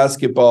UT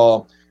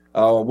basketball,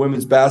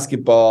 women's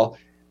basketball,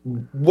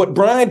 what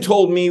Brian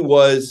told me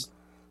was,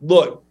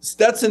 look,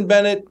 Stetson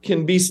Bennett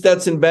can be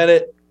Stetson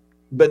Bennett,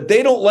 but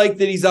they don't like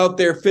that he's out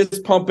there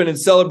fist pumping and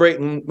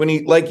celebrating when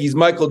he's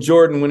Michael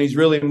Jordan when he's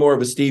really more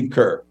of a Steve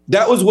Kerr.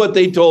 That was what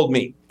they told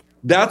me.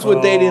 That's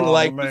what they didn't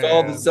like, was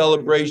all the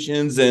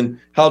celebrations and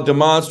how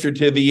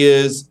demonstrative he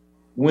is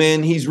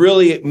when he's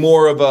really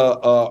more of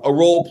a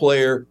role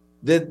player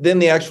than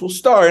the actual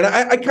star. And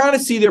I kind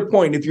of see their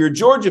point. If you're a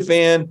Georgia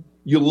fan,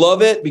 you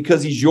love it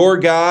because he's your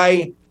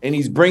guy and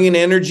he's bringing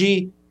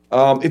energy.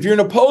 If you're an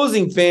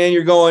opposing fan,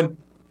 you're going,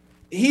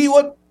 he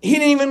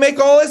didn't even make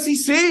all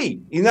SEC.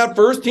 He's not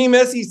first team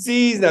SEC.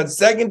 He's not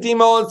second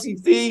team all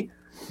SEC.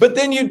 But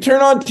then you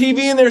turn on TV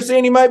and they're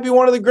saying he might be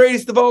one of the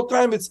greatest of all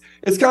time. It's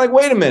kind of like,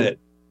 wait a minute.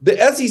 The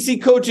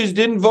SEC coaches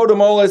didn't vote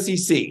him all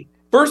SEC,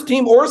 first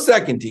team or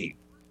second team.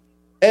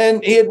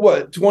 And he had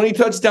 20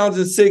 touchdowns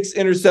and 6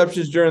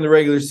 interceptions during the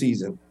regular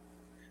season.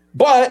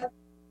 But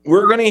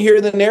we're going to hear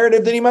the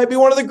narrative that he might be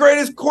one of the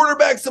greatest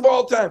quarterbacks of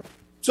all time.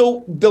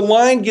 So the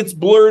line gets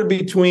blurred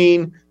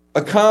between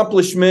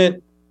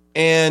accomplishment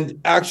and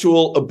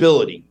actual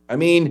ability. I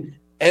mean,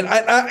 and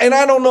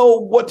I don't know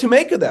what to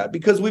make of that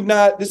because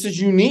this is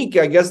unique.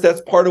 I guess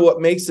that's part of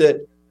what makes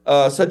it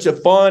such a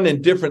fun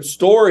and different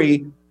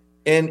story.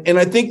 And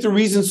I think the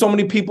reason so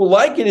many people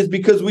like it is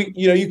because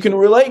you can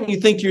relate and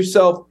you think to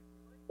yourself,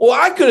 well,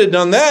 I could have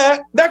done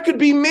that. That could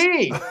be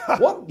me.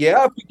 Well,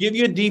 yeah, if we give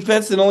you a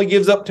defense that only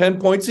gives up 10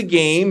 points a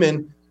game,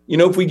 and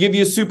if we give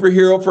you a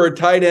superhero for a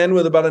tight end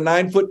with about a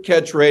 9-foot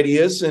catch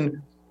radius,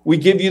 and we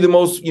give you the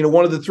most,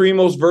 one of the 3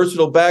 most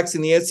versatile backs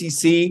in the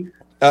SEC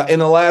in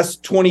the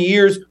last 20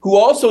 years, who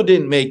also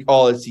didn't make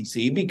all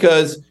SEC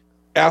because,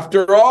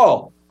 after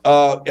all,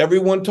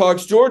 everyone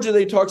talks Georgia,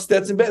 they talk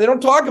Stetson Bennett. They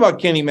don't talk about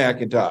Kenny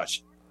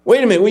McIntosh.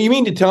 Wait a minute, what you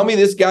mean to tell me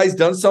this guy's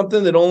done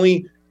something that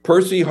only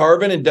Percy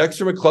Harvin and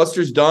Dexter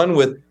McCluster's done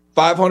with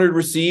 500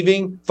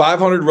 receiving,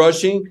 500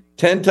 rushing,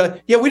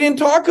 10 Yeah, we didn't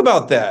talk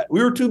about that.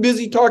 We were too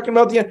busy talking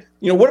about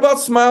what about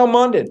Smile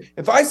Munden?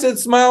 If I said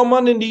Smile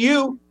Munden to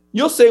you,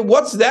 you'll say,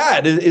 what's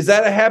that? Is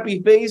that a happy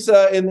face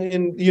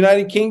in the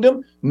United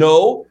Kingdom?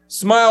 No.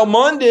 Smile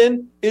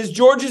Munden is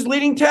Georgia's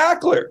leading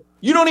tackler.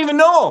 You don't even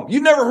know him.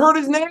 You've never heard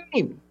his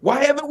name.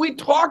 Why haven't we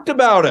talked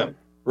about him?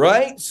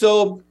 Right?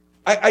 So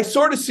I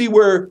sort of see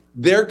where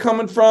they're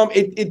coming from.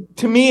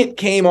 To me, it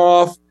came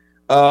off,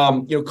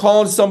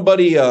 calling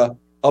somebody a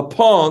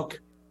punk.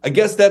 I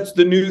guess that's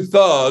the new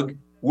thug,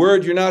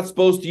 word you're not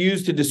supposed to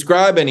use to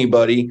describe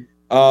anybody.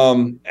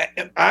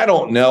 I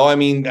don't know. I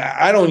mean,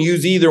 I don't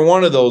use either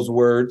one of those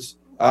words.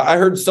 I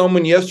heard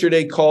someone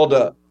yesterday called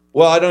I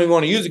don't even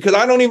want to use it because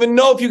I don't even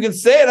know if you can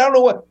say it. I don't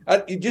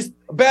know just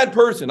a bad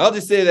person. I'll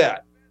just say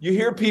that. you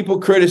hear people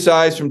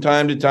criticize from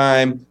time to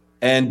time,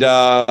 and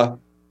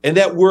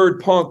that word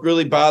punk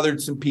really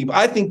bothered some people.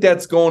 I think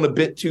that's going a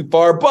bit too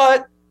far.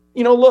 But,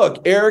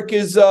 look, Eric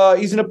is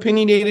he's an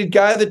opinionated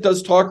guy that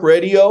does talk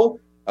radio.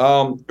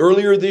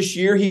 Earlier this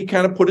year, he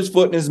kind of put his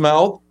foot in his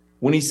mouth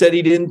when he said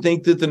he didn't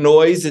think that the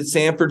noise at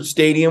Sanford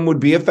Stadium would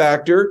be a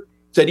factor.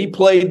 Said he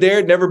played there,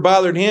 it never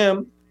bothered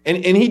him.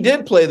 And he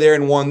did play there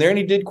and won there, and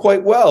he did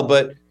quite well.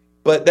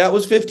 But that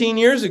was 15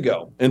 years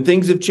ago, and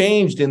things have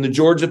changed, and the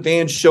Georgia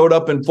fans showed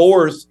up in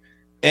force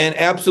and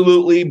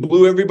absolutely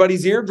blew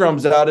everybody's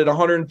eardrums out at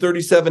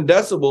 137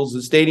 decibels,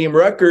 the stadium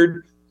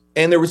record.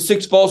 And there were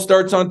 6 false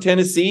starts on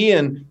Tennessee,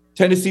 and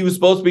Tennessee was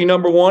supposed to be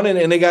number 1,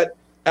 and they got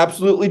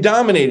absolutely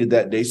dominated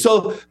that day.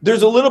 So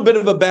there's a little bit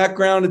of a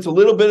background. It's a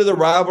little bit of the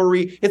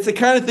rivalry. It's the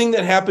kind of thing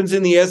that happens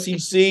in the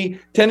SEC.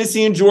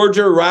 Tennessee and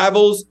Georgia are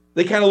rivals.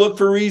 They kind of look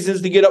for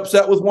reasons to get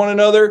upset with one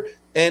another.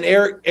 And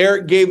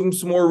Eric gave him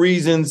some more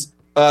reasons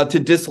to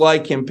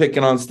dislike him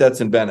picking on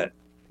Stetson Bennett.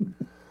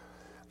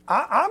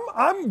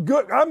 I'm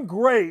good. I'm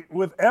great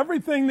with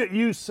everything that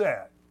you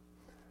said.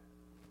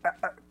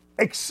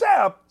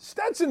 Except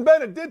Stetson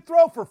Bennett did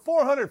throw for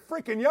 400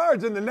 freaking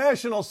yards in the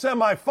national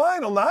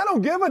semifinal. Now, I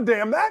don't give a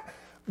damn.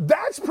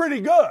 That's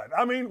pretty good.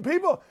 I mean,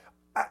 people,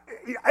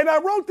 and I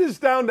wrote this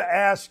down to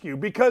ask you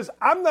because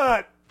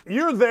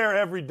you're there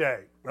every day,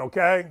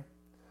 okay?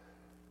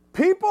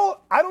 People,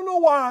 I don't know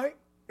why,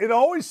 it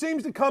always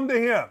seems to come to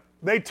him.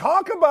 They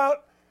talk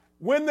about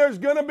when there's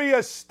going to be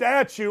a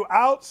statue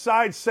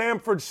outside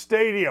Sanford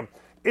Stadium.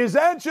 Is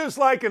that just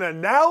like an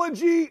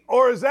analogy,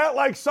 or is that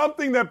like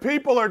something that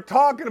people are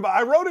talking about?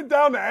 I wrote it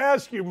down to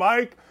ask you,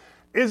 Mike.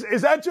 Is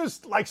that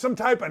just like some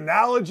type of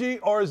analogy,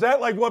 or is that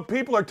like what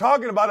people are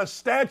talking about, a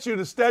statue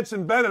to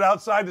Stetson Bennett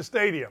outside the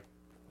stadium?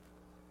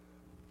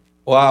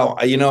 Wow,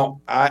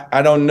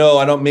 I don't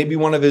know. Maybe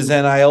one of his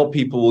NIL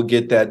people will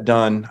get that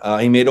done.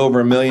 He made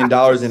over $1 million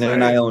in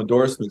NIL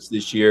endorsements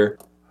this year.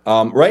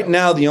 Right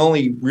now, the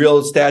only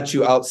real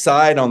statue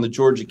outside on the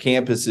Georgia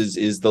campus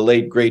is the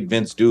late, great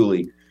Vince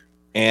Dooley.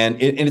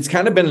 And it's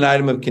kind of been an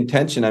item of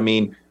contention. I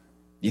mean,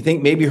 you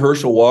think maybe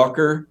Herschel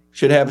Walker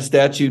should have a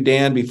statue,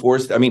 Dan,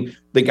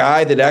 the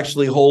guy that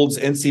actually holds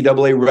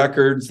NCAA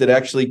records, that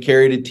actually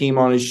carried a team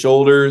on his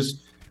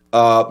shoulders.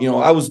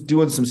 I was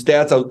doing some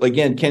stats.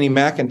 Kenny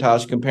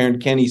McIntosh, comparing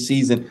Kenny's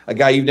season, a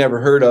guy you've never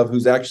heard of,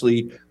 who's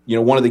actually,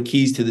 one of the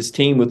keys to this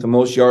team with the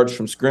most yards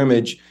from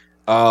scrimmage,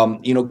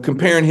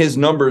 comparing his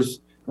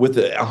numbers with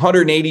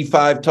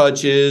 185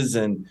 touches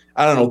and,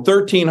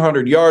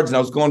 1,300 yards. And I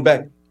was going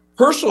back.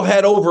 Herschel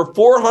had over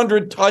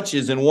 400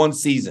 touches in one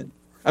season.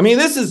 I mean,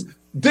 this is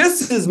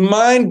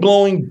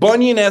mind-blowing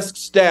Bunyan-esque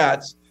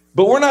stats,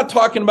 but we're not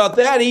talking about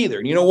that either.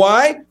 You know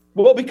why?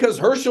 Well, because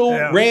Herschel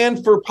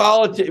ran for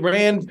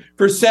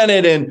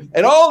Senate,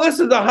 and all this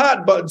is a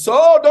hot button.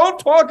 So don't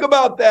talk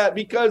about that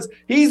because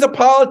he's a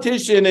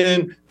politician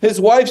and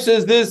his wife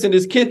says this and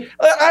his kid.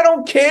 I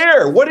don't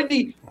care. What did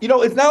he?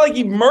 It's not like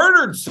he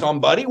murdered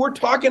somebody. We're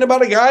talking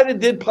about a guy that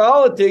did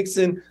politics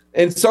and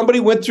somebody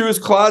went through his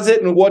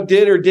closet and what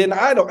did or didn't.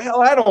 I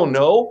don't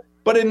know.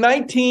 But in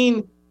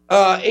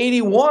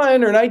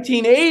 1981 or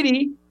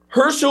 1980,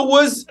 Herschel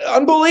was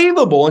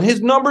unbelievable, and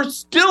his numbers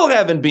still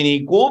haven't been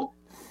equaled.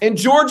 And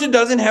Georgia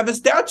doesn't have a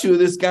statue of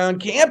this guy on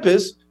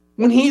campus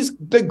when he's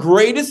the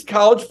greatest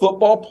college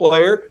football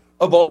player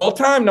of all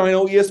time. Now, I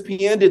know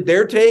ESPN did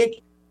their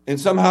take, and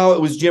somehow it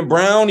was Jim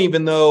Brown,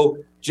 even though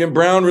Jim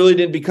Brown really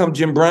didn't become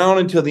Jim Brown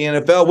until the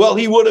NFL. Well,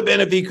 he would have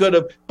been if he could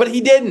have, but he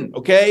didn't,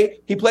 okay?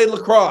 He played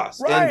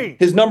lacrosse, right. And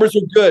his numbers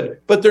are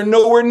good, but they're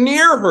nowhere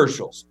near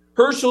Herschel's.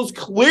 Herschel's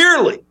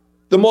clearly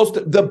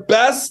the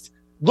best.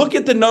 Look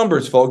at the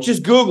numbers, folks.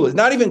 Just Google it.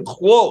 Not even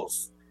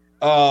close.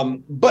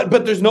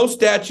 But there's no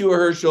statue of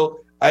Herschel.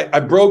 I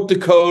broke the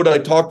code. I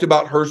talked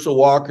about Herschel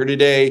Walker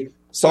today.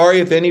 Sorry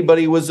if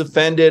anybody was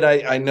offended.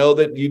 I know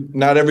that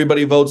not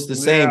everybody votes the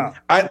same.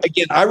 Yeah.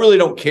 I really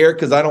don't care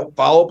because I don't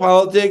follow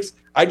politics.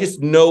 I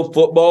just know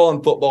football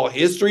and football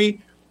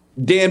history.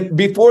 Dan,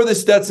 before the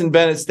Stetson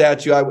Bennett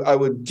statue, I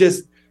would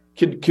just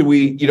could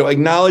we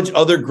acknowledge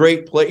other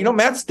great players.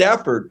 Matt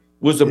Stafford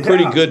was a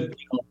pretty good.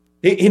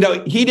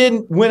 He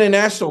didn't win a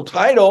national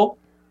title.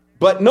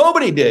 But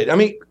nobody did. I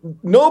mean,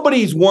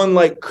 nobody's won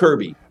like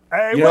Kirby.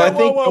 Hey,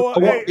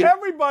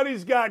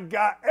 everybody's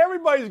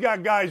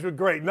got guys with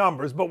great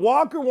numbers. But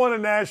Walker won a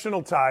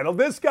national title.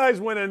 This guy's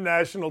winning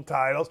national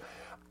titles.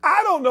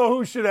 I don't know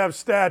who should have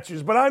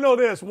statues, but I know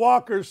this.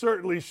 Walker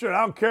certainly should. I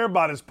don't care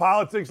about his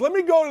politics. Let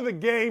me go to the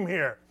game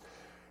here.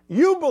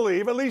 You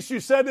believe, at least you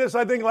said this,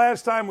 I think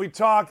last time we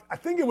talked, I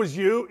think it was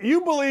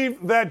you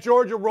believe that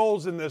Georgia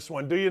rolls in this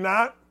one, do you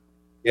not?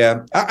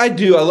 Yeah, I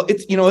do.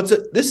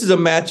 This is a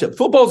matchup.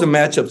 Football's a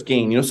matchups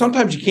game.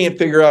 Sometimes you can't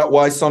figure out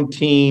why some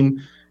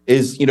team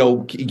is,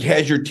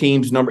 has your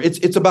team's number.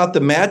 It's about the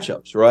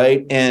matchups,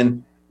 right?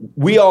 And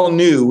we all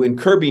knew, and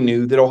Kirby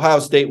knew, that Ohio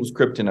State was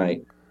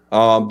kryptonite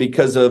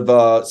because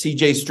of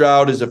C.J.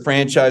 Stroud as a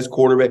franchise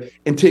quarterback.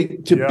 And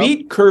to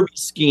beat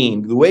Kirby's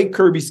scheme, the way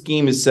Kirby's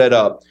scheme is set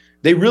up,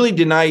 they really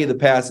deny you the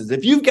passes.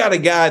 If you've got a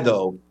guy,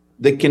 though,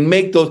 that can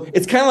make those.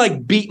 It's kind of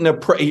like beating a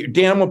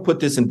Dan, I'm going to put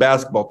this in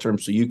basketball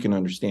terms so you can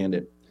understand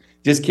it.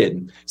 Just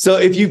kidding. So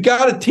if you've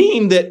got a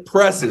team that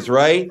presses,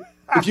 right?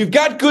 If you've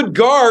got good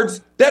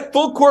guards, that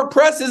full court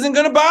press isn't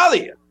going to bother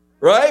you,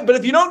 right? But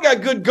if you don't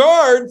got good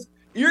guards,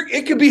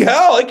 it could be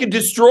hell. It could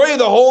destroy you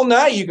the whole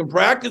night. You can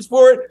practice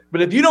for it.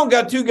 But if you don't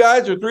got 2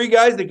 guys or 3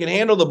 guys that can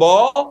handle the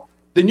ball,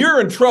 then you're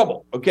in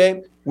trouble,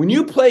 okay? When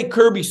you play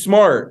Kirby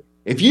Smart,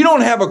 if you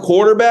don't have a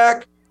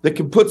quarterback that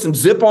can put some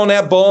zip on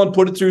that ball and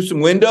put it through some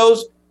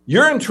windows,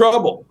 you're in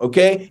trouble,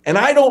 okay? And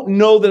I don't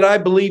know that I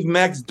believe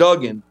Max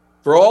Duggan,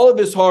 for all of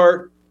his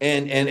heart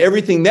and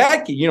everything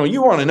that,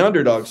 you want an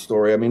underdog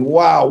story. I mean,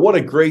 wow, what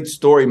a great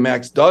story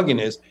Max Duggan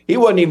is. He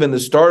wasn't even the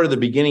start of the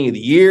beginning of the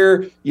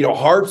year,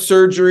 heart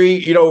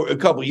surgery, a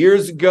couple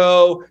years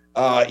ago,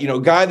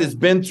 guy that's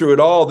been through it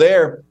all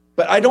there.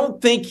 But I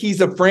don't think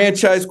he's a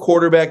franchise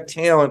quarterback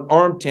talent,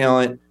 arm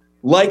talent,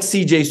 like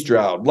C.J.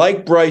 Stroud,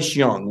 like Bryce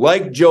Young,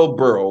 like Joe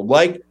Burrow,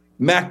 like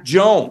Mac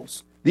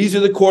Jones. These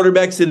are the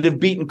quarterbacks that have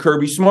beaten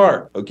Kirby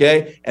Smart,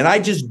 okay? And I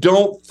just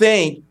don't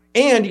think,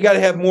 and you got to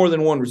have more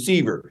than one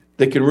receiver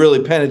that can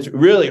really penetrate,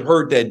 really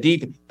hurt that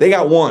defense. They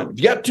got one. If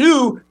you got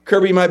 2,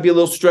 Kirby might be a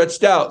little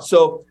stretched out.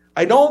 So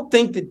I don't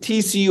think that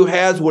TCU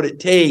has what it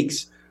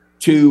takes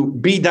to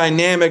be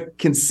dynamic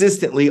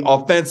consistently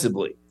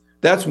offensively.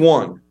 That's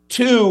 1.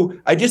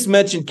 2, I just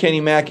mentioned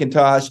Kenny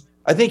McIntosh.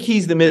 I think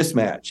he's the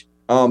mismatch.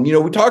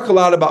 We talk a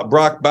lot about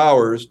Brock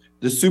Bowers,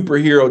 the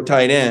superhero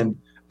tight end,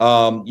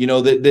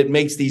 that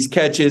makes these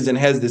catches and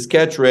has this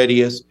catch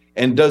radius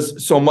and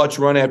does so much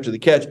run after the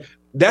catch.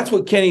 That's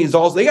what Kenny is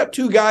also. They got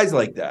 2 guys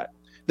like that.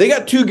 They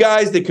got 2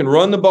 guys that can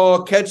run the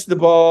ball, catch the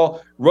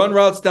ball, run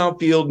routes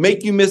downfield,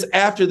 make you miss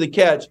after the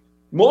catch.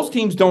 Most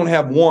teams don't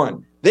have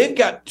 1. They've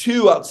got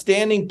 2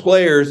 outstanding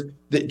players,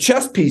 that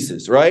chess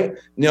pieces, right?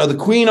 The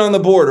queen on the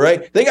board,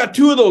 right? They got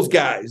 2 of those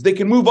guys. They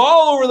can move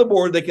all over the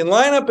board. They can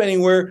line up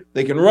anywhere.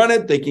 They can run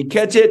it. They can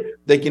catch it.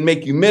 They can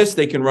make you miss.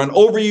 They can run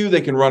over you.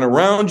 They can run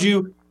around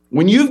you.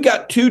 When you've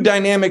got 2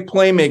 dynamic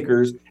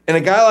playmakers and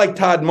a guy like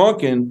Todd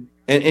Monken,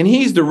 and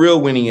he's the real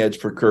winning edge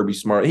for Kirby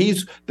Smart.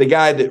 He's the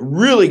guy that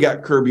really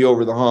got Kirby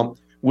over the hump,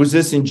 was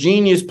this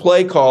ingenious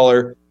play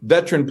caller,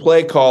 veteran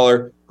play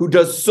caller who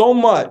does so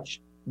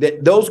much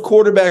that those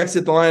quarterbacks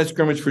at the line of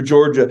scrimmage for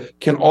Georgia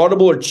can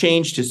audible or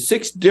change to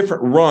 6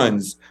 different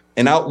runs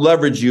and out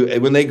leverage you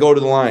when they go to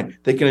the line.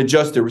 They can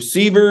adjust the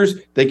receivers.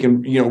 They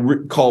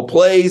can, call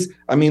plays.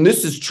 I mean,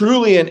 this is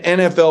truly an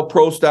NFL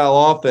pro style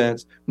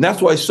offense. And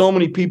that's why so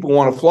many people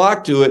want to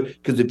flock to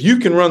it, because if you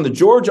can run the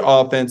Georgia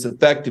offense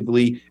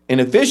effectively and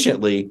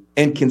efficiently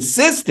and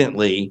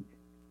consistently,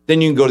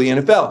 then you can go to the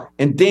NFL.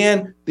 And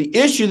Dan, the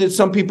issue that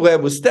some people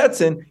have with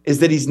Stetson is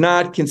that he's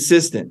not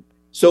consistent.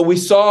 So we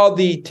saw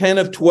the 10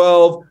 of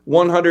 12,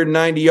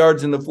 190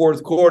 yards in the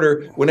fourth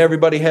quarter when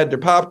everybody had their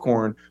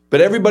popcorn.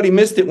 But everybody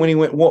missed it when he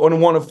went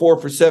 1 of 4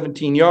 for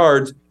 17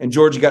 yards and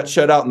Georgia got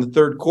shut out in the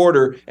third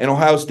quarter and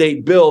Ohio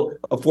State built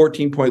a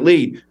 14-point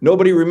lead.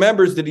 Nobody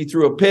remembers that he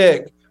threw a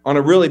pick on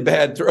a really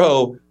bad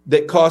throw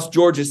that cost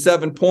Georgia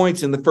 7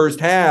 points in the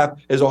first half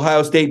as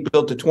Ohio State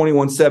built a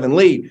 21-7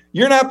 lead.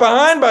 You're not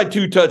behind by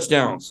 2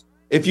 touchdowns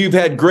if you've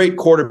had great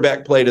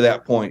quarterback play to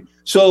that point.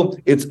 So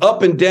it's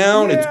up and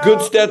down. Yeah. It's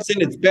good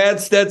Stetson. It's bad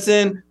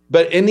Stetson.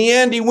 But in the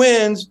end, he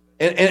wins.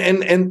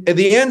 And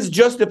the ends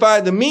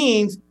justify the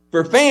means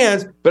for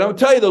fans. But I'll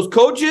tell you, those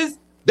coaches,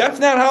 that's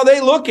not how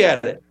they look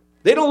at it.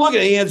 They don't look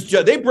at the ends.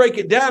 They break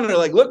it down and they're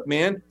like, look,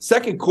 man,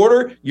 second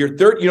quarter, you're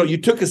third. You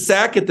took a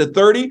sack at the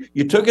 30.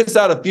 You took us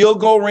out of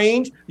field goal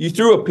range. You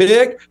threw a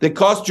pick that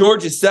cost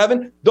Georgia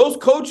 7. Those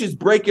coaches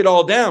break it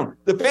all down.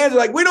 The fans are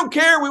like, we don't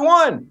care. We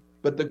won.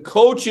 But the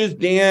coaches,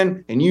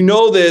 Dan, and you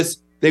know this,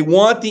 they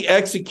want the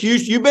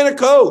execution. You've been a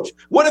coach.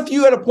 What if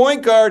you had a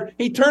point guard?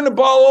 He turned the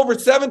ball over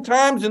 7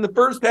 times in the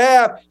first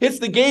half, hits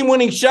the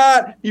game-winning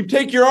shot. You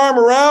take your arm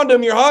around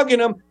him, you're hugging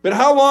him. But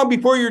how long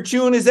before you're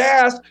chewing his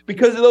ass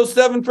because of those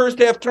 7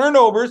 first-half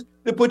turnovers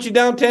that put you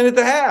down 10 at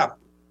the half?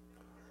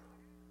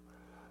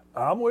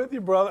 I'm with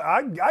you, brother.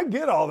 I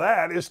get all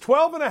that. Is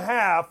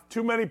 12.5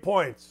 too many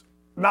points?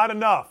 Not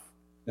enough.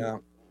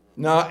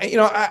 No,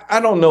 I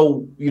don't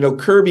know.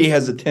 Kirby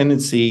has a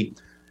tendency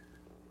 –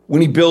 when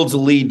he builds a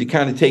lead to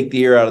kind of take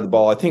the air out of the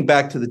ball. I think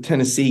back to the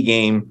Tennessee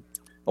game.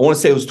 I want to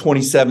say it was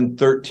 27-13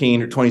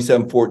 or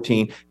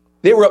 27-14.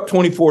 They were up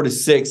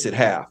 24-6 at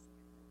half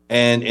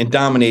and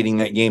dominating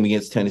that game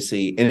against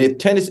Tennessee. And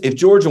if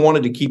Georgia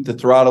wanted to keep the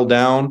throttle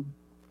down,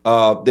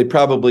 they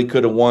probably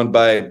could have won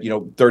by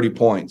 30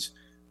 points.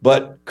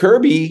 But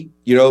Kirby,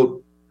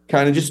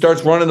 kind of just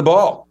starts running the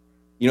ball.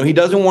 He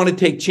doesn't want to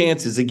take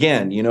chances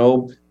again.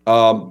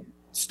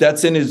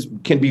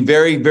 Stetson can be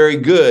very, very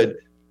good.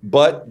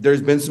 But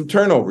there's been some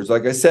turnovers.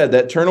 Like I said,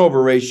 that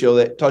turnover ratio,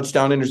 that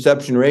touchdown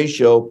interception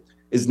ratio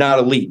is not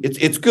elite.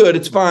 It's good.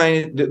 It's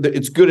fine.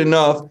 It's good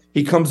enough.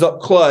 He comes up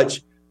clutch.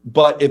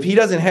 But if he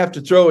doesn't have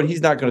to throw it, he's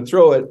not going to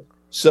throw it.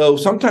 So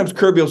sometimes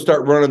Kirby will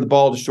start running the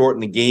ball to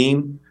shorten the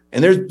game.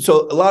 And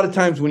so a lot of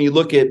times when you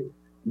look at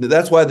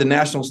that's why the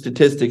national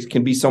statistics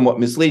can be somewhat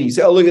misleading. You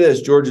say, oh, look at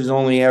this. Georgia's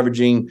only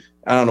averaging,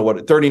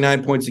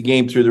 39 points a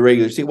game through the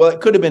regular season. Well, it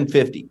could have been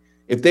 50.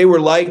 If they were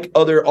like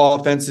other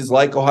offenses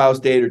like Ohio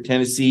State or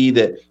Tennessee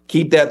that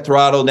keep that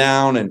throttle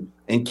down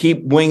and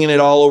keep winging it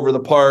all over the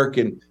park,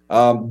 and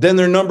then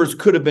their numbers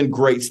could have been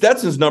great.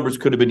 Stetson's numbers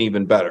could have been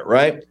even better,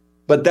 right?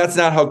 But that's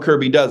not how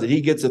Kirby does it.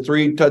 He gets a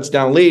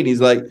 3-touchdown lead. He's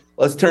like,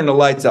 let's turn the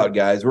lights out,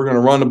 guys. We're going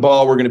to run the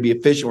ball. We're going to be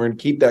efficient. We're going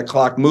to keep that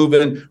clock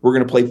moving. We're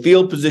going to play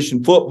field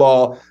position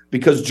football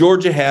because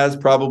Georgia has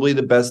probably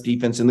the best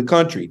defense in the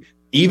country.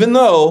 Even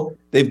though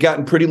they've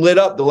gotten pretty lit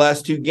up the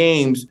last two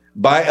games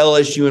by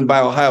LSU and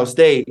by Ohio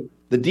State,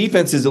 the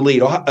defense is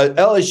elite.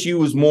 LSU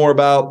was more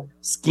about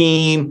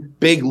scheme,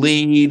 big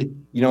lead,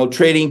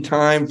 trading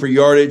time for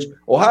yardage.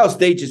 Ohio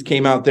State just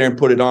came out there and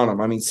put it on them.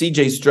 I mean,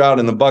 C.J. Stroud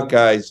and the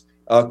Buckeyes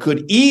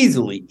could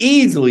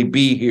easily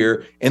be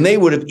here, and they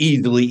would have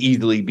easily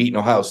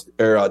beaten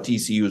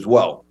TCU as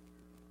well.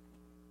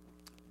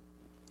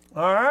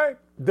 All right,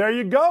 there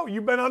you go.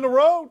 You've been on the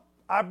road.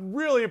 I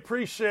really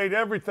appreciate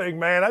everything,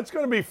 man. That's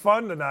going to be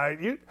fun tonight.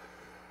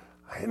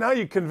 Now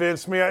you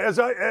convinced me.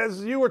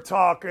 As you were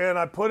talking,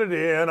 I put it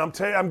in.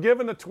 I'm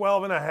giving the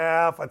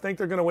 12.5. I think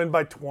they're going to win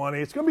by 20.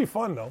 It's going to be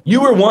fun, though.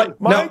 You were one.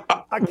 Mike,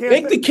 now, I can't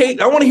make the case.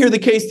 I want to hear the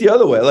case the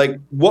other way. Like,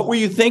 what were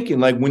you thinking?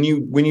 Like when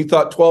you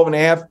thought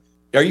 12.5.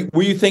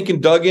 Were you thinking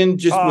Duggan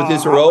just with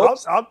his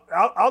heroics?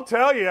 I'll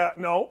tell you.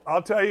 No,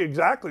 I'll tell you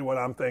exactly what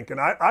I'm thinking.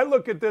 I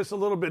look at this a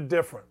little bit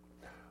different.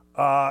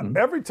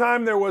 Every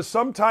time there was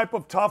some type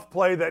of tough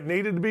play that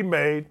needed to be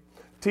made,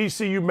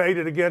 TCU made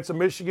it against a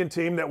Michigan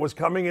team that was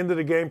coming into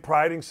the game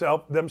priding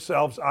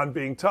themselves on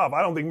being tough.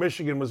 I don't think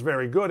Michigan was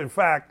very good. In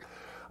fact,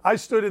 I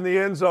stood in the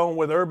end zone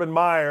with Urban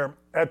Meyer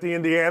at the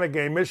Indiana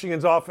game.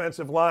 Michigan's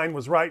offensive line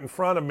was right in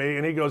front of me,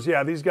 and he goes,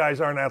 yeah, these guys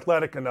aren't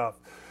athletic enough.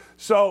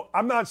 So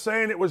I'm not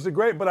saying it was the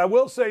great, but I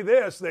will say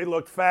this. They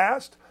looked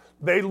fast.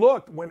 They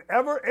looked,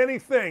 whenever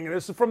anything, and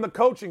this is from the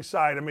coaching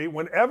side of me,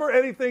 whenever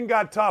anything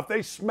got tough,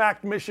 they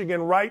smacked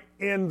Michigan right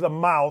in the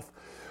mouth,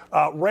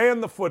 ran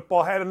the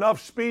football, had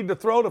enough speed to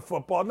throw the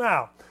football.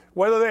 Now,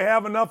 whether they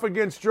have enough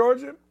against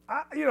Georgia,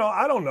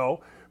 I don't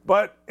know.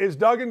 But is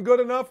Duggan good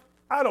enough?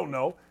 I don't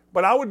know.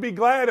 But I would be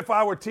glad if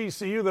I were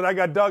TCU that I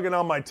got Duggan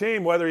on my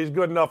team. Whether he's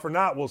good enough or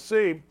not, we'll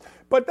see.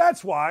 But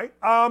that's why.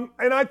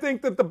 And I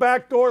think that the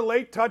backdoor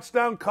late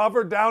touchdown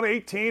cover down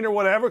 18 or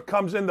whatever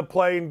comes into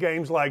play in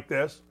games like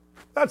this.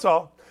 That's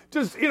all.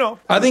 Just,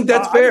 I think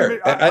that's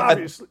fair.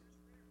 Obviously.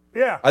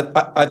 Yeah.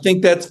 I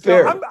think that's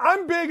fair.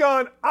 I'm big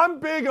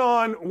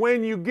on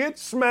when you get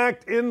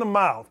smacked in the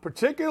mouth,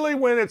 particularly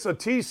when it's a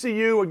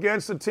TCU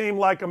against a team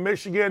like a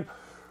Michigan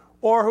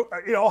or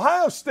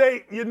Ohio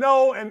State,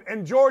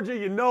 and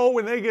Georgia,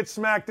 when they get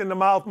smacked in the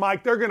mouth,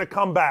 Mike, they're going to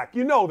come back.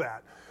 You know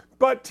that.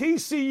 But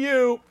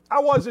TCU, I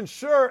wasn't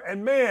sure.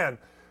 And, man,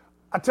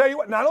 I tell you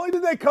what, not only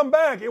did they come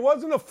back, it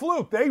wasn't a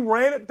fluke. They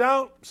ran it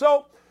down.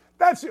 So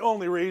that's the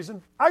only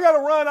reason. I got to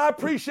run. I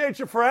appreciate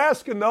you for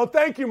asking, though.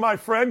 Thank you, my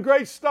friend.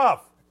 Great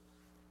stuff.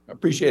 I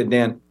appreciate it,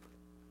 Dan.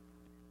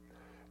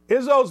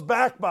 Izzo's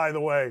back, by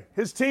the way.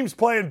 His team's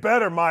playing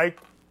better, Mike.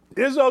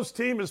 Izzo's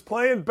team is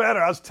playing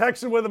better. I was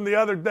texting with him the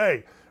other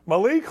day.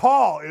 Malik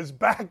Hall is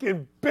back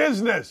in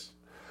business.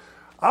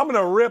 I'm going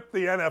to rip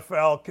the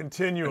NFL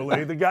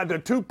continually.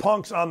 The two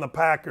punks on the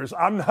Packers.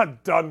 I'm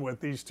not done with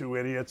these two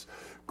idiots.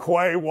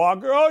 Quay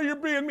Walker, oh, you're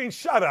being mean.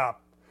 Shut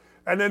up.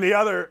 And then the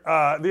other,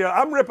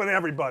 I'm ripping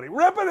everybody.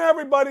 Ripping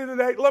everybody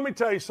today. Let me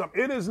tell you something.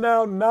 It is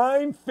now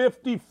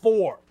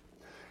 9:54.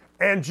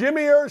 And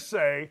Jimmy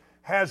Irsay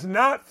has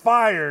not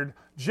fired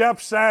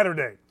Jeff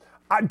Saturday.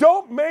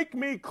 Don't make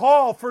me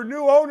call for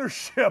new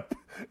ownership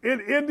in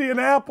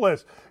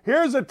Indianapolis.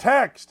 Here's a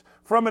text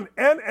from an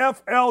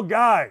NFL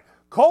guy.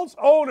 Colts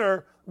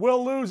owner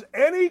will lose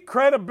any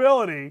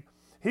credibility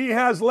he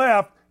has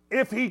left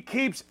if he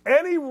keeps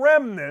any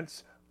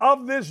remnants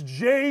of this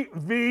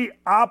JV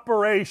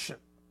operation.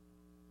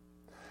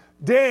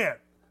 Dan,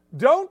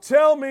 don't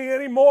tell me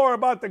any more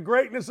about the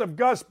greatness of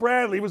Gus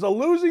Bradley. He was a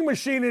losing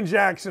machine in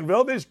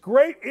Jacksonville. This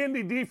great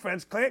Indy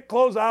defense can't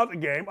close out the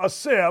game. A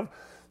sieve.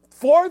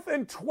 4th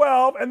and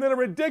 12, and then a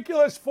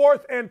ridiculous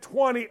 4th and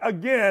 20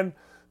 again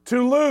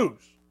to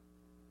lose.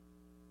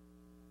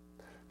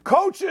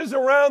 Coaches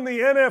around the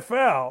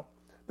NFL,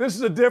 this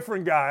is a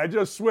different guy. I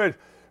just switched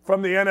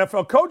from the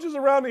NFL. Coaches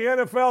around the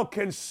NFL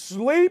can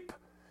sleep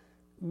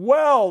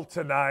well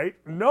tonight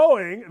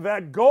knowing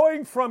that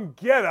going from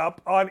Get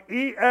Up on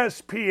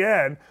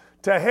ESPN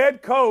to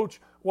head coach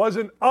was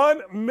an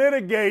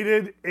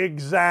unmitigated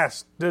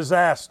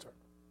disaster.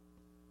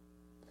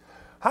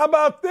 How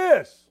about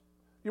this?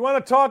 You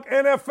want to talk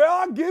NFL?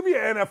 I'll give you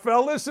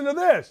NFL. Listen to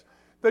this.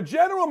 The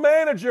general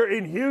manager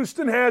in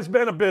Houston has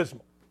been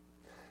abysmal.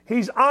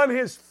 He's on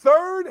his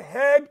 3rd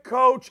head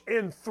coach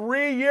in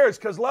 3 years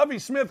because Lovie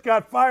Smith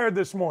got fired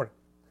this morning.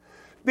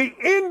 The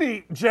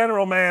Indy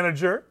general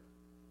manager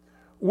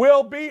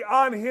will be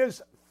on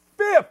his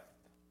 5th,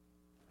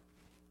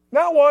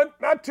 not 1,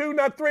 not 2,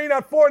 not 3,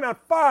 not 4,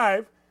 not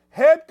 5,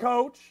 head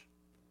coach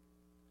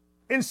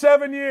in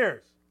 7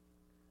 years.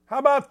 How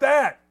about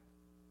that?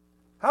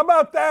 How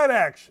about that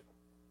action?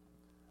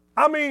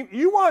 I mean,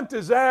 you want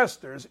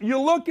disasters. You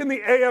look in the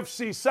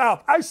AFC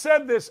South. I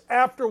said this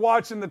after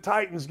watching the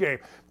Titans game.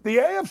 The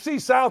AFC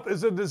South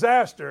is a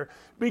disaster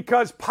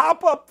because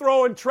pop-up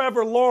throwing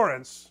Trevor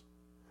Lawrence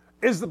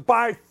is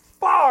by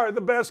far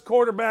the best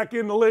quarterback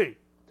in the league.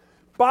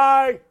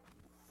 By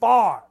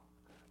far.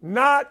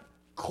 Not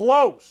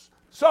close.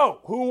 So,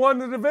 who won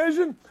the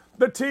division?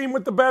 The team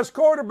with the best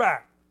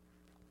quarterback.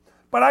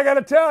 But I got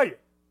to tell you,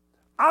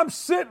 I'm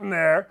sitting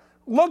there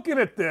looking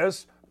at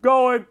this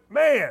going,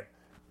 man,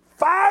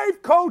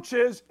 5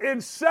 coaches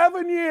in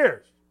 7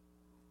 years.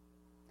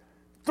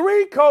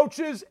 3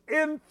 coaches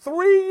in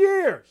 3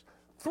 years.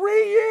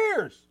 3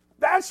 years.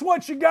 That's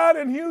what you got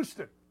in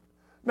Houston.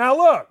 Now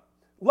look,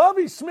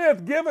 Lovie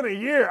Smith given a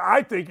year,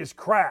 I think is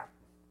crap.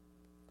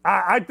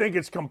 I think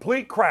it's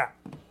complete crap.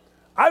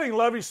 I think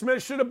Lovie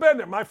Smith should have been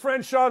there. My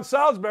friend Sean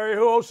Salisbury,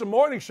 who hosts a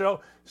morning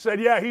show,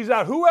 said, yeah, he's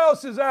out. Who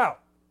else is out?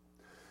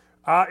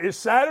 Is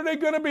Saturday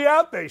going to be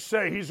out? They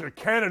say he's a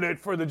candidate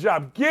for the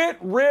job. Get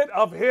rid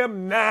of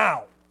him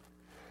now.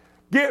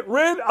 Get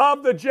rid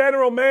of the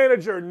general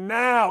manager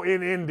now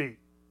in Indy.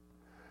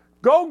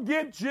 Go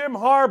get Jim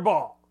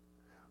Harbaugh.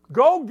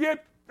 Go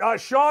get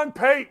Sean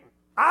Payton.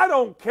 I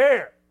don't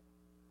care.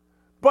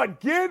 But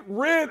get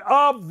rid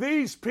of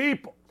these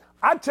people.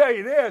 I tell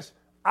you this,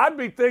 I'd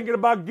be thinking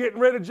about getting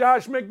rid of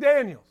Josh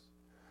McDaniels.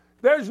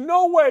 There's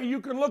no way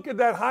you can look at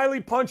that highly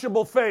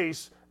punchable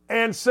face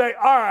and say,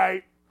 all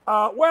right,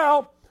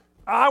 well,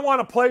 I want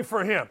to play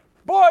for him.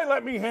 Boy,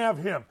 let me have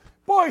him.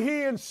 Boy,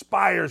 he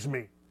inspires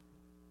me.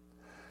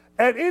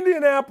 At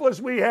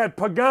Indianapolis, we had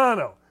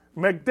Pagano,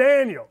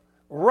 McDaniel,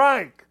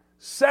 Reich,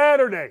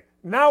 Saturday.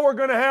 Now we're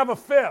going to have a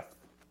 5th.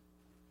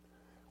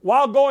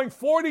 While going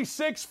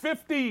 46,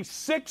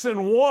 56,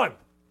 and 1.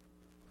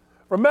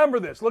 Remember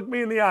this. Look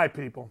me in the eye,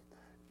 people.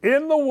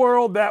 In the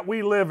world that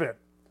we live in,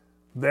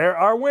 there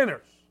are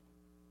winners.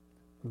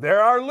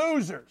 There are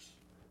losers.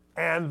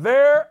 And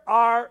there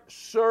are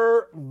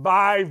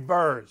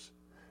survivors.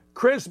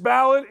 Chris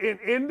Ballard in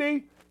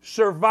Indy,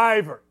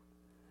 survivor.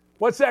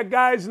 What's that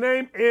guy's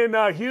name in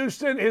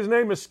Houston? His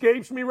name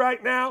escapes me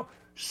right now.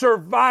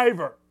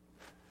 Survivor.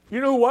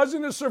 You know who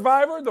wasn't a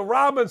survivor? The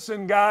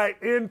Robinson guy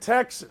in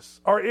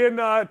Texas or in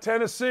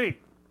Tennessee.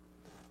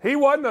 He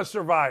wasn't a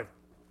survivor.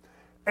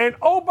 And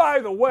oh, by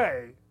the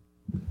way,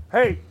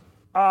 hey,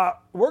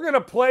 we're going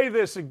to play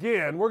this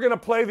again. We're going to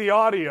play the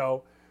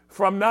audio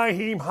from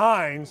Nyheim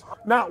Hines.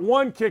 Not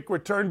 1 kick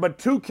return, but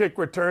 2 kick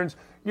returns.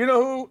 You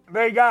know who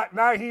they got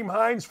Nyheim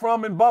Hines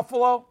from in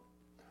Buffalo?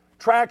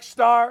 Track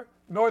star,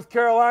 North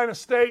Carolina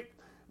State,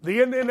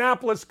 the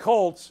Indianapolis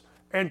Colts,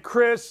 and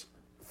Chris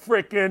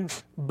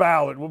frickin'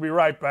 Ballard. We'll be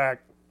right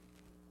back.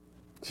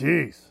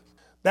 Jeez.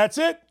 That's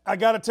it. I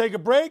got to take a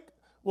break.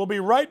 We'll be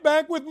right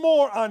back with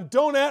more on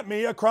Don't At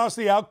Me across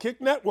the Outkick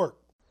Network.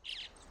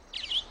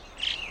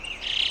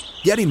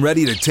 Getting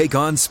ready to take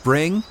on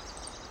spring?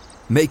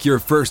 Make your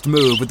first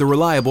move with the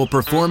reliable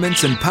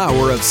performance and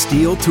power of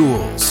Steel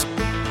tools.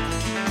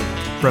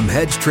 From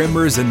hedge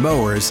trimmers and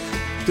mowers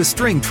to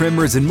string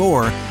trimmers and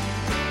more,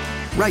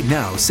 right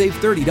now save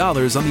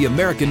 $30 on the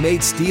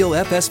American-made Steel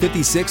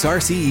FS56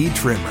 RCE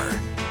trimmer.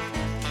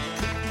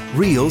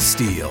 Real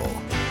Steel.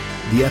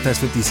 The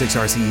FS56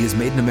 RCE is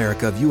made in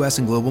America of U.S.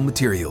 and global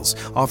materials.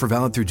 Offer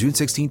valid through June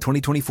 16,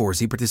 2024.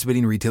 See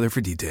participating retailer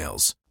for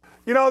details.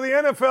 You know, the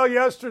NFL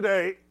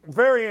yesterday,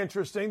 very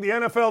interesting. The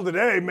NFL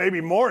today,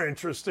 maybe more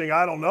interesting.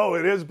 I don't know.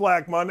 It is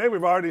Black Monday.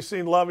 We've already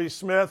seen Lovie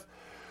Smith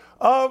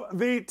of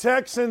the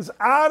Texans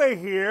out of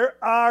here.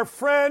 Our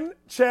friend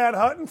Chad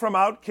Hutton from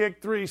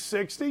Outkick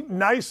 360,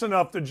 nice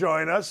enough to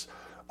join us.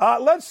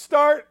 Let's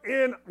start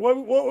in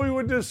what we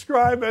would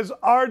describe as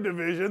our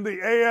division, the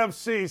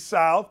AFC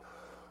South.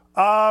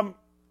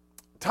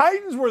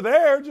 Titans were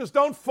there. Just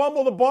don't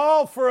fumble the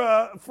ball for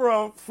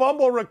a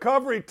fumble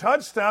recovery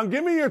touchdown.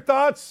 Give me your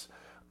thoughts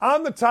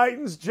on the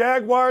Titans,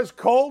 Jaguars,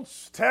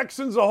 Colts,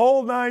 Texans, a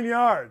whole 9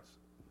 yards.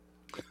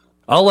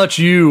 I'll let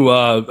you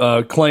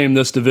claim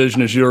this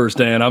division as yours,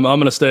 Dan. I'm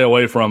going to stay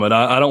away from it.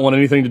 I don't want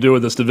anything to do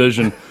with this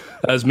division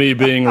as me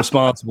being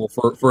responsible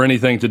for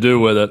anything to do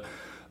with it.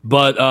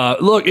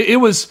 But look,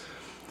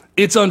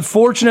 it's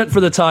unfortunate for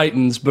the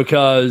Titans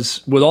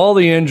because with all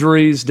the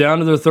injuries down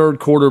to their 3rd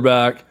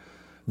quarterback,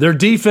 their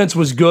defense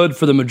was good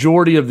for the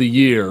majority of the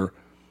year.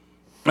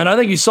 And I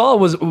think you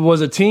saw it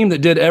was a team that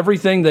did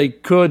everything they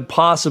could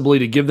possibly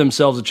to give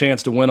themselves a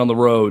chance to win on the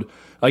road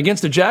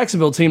against a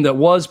Jacksonville team that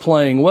was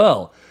playing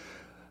well.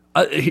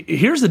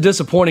 Here's the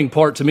disappointing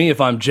part to me if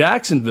I'm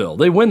Jacksonville.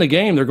 They win the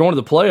game, they're going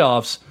to the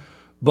playoffs,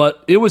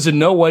 but it was in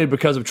no way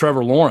because of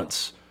Trevor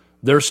Lawrence,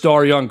 their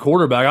star young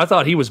quarterback. I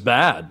thought he was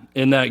bad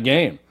in that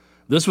game.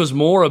 This was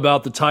more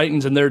about the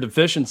Titans and their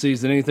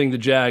deficiencies than anything the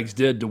Jags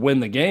did to win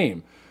the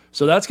game.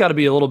 So that's got to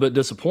be a little bit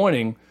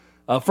disappointing.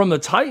 From the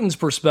Titans'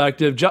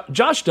 perspective,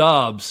 Josh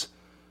Dobbs,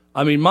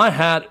 I mean, my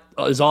hat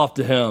is off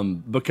to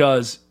him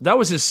because that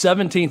was his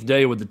 17th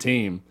day with the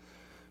team.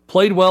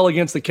 Played well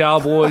against the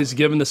Cowboys,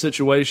 given the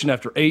situation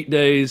after 8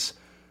 days.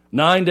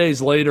 9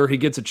 days later, he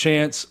gets a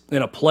chance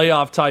in a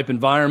playoff-type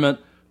environment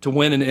to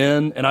win and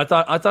in. And I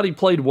thought he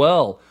played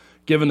well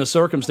given the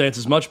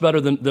circumstances, much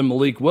better than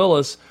Malik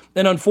Willis.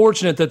 And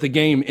unfortunate that the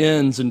game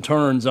ends and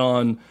turns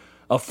on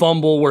a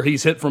fumble where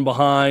he's hit from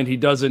behind.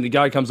 The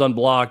guy comes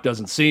unblocked,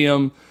 doesn't see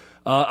him.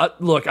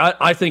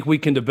 I think we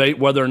can debate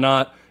whether or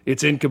not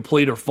it's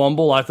incomplete or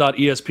fumble. I thought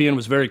ESPN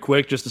was very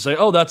quick just to say,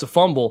 oh, that's a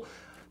fumble.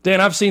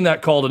 Dan, I've seen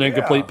that called an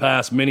incomplete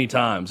pass many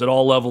times at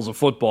all levels of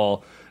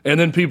football. And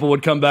then people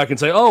would come back and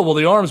say, oh, well,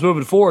 the arm's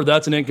moving forward.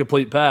 That's an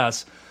incomplete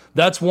pass.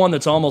 That's one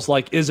that's almost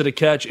like, is it a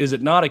catch? Is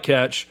it not a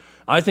catch?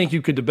 I think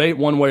you could debate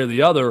one way or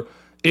the other.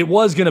 It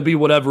was going to be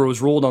whatever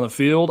was ruled on the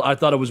field. I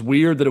thought it was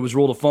weird that it was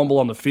ruled a fumble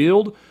on the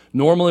field.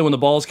 Normally, when the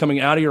ball's coming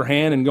out of your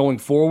hand and going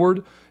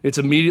forward, it's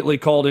immediately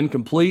called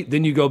incomplete.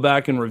 Then you go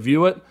back and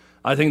review it.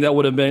 I think that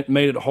would have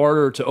made it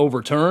harder to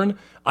overturn.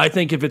 I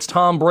think if it's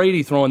Tom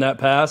Brady throwing that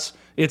pass,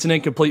 it's an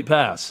incomplete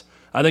pass.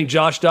 I think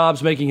Josh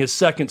Dobbs making his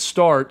second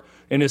start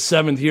in his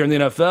 7th year in the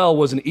NFL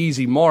was an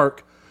easy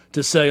mark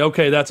to say,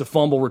 okay, that's a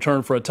fumble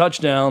return for a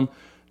touchdown.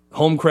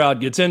 Home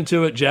crowd gets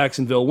into it.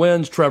 Jacksonville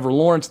wins. Trevor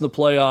Lawrence in the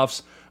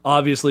playoffs,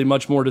 obviously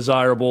much more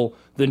desirable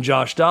than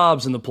Josh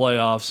Dobbs in the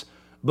playoffs.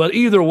 But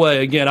either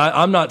way, again,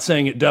 I'm not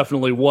saying it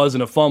definitely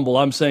wasn't a fumble.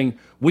 I'm saying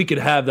we could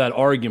have that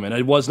argument.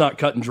 It was not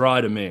cut and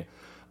dry to me.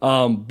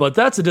 But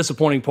that's the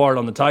disappointing part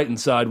on the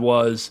Titans side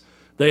was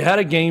they had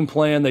a game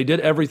plan. They did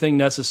everything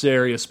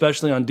necessary,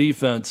 especially on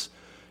defense,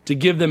 to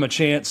give them a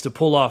chance to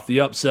pull off the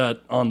upset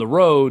on the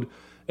road.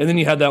 And then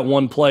you had that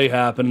one play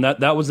happen,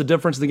 and that was the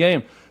difference of the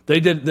game.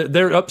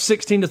 They're up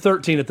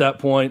 16-13 at that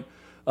point.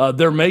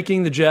 They're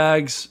making the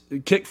Jags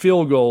kick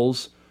field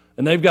goals,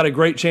 and they've got a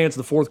great chance in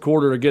the fourth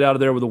quarter to get out of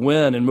there with a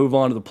win and move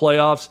on to the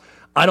playoffs.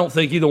 I don't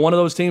think either one of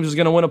those teams is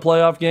going to win a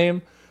playoff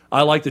game.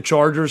 I like the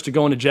Chargers to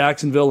go into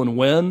Jacksonville and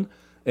win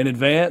in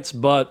advance,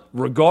 but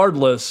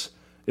regardless,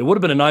 it would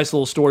have been a nice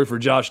little story for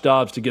Josh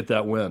Dobbs to get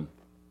that win.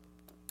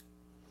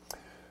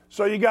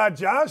 So you got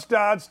Josh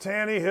Dobbs,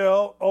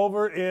 Tannehill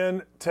over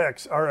in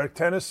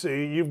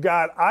Tennessee. You've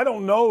got, I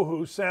don't know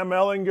who, Sam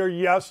Ehlinger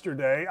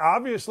yesterday.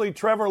 Obviously,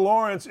 Trevor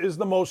Lawrence is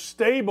the most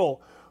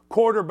stable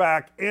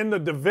quarterback in the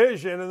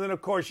division. And then,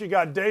 of course, you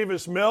got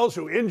Davis Mills,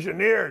 who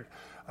engineered,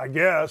 I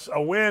guess, a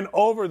win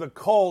over the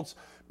Colts.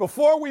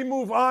 Before we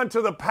move on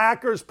to the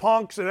Packers,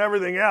 punks, and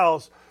everything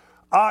else,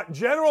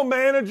 general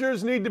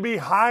managers need to be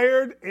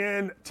hired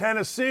in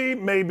Tennessee,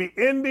 maybe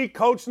Indy.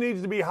 Coach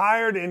needs to be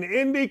hired in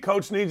Indy.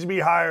 Coach needs to be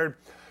hired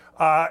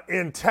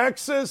in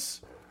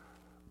Texas.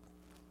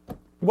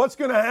 What's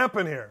going to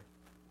happen here?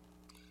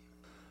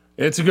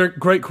 It's a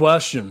great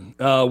question.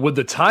 With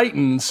the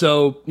Titans,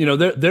 so,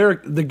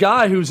 they're the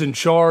guy who's in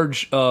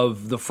charge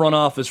of the front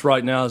office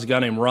right now is a guy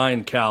named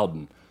Ryan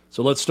Cowden.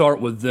 So let's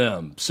start with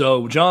them.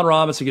 So John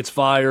Robinson gets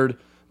fired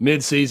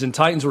midseason.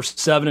 Titans were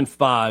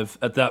 7-5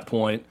 at that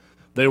point.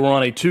 They were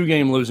on a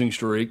 2-game losing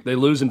streak. They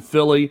lose in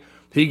Philly.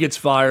 He gets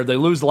fired. They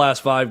lose the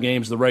last 5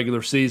 games of the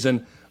regular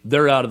season.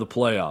 They're out of the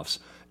playoffs.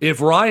 If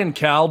Ryan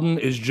Cowden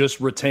is just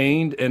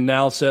retained and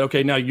now said,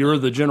 okay, now you're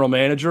the general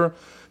manager,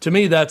 to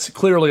me that's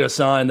clearly a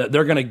sign that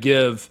they're going to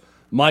give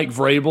Mike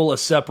Vrabel a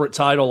separate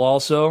title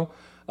also.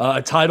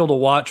 A title to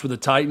watch with the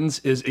Titans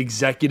is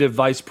executive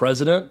vice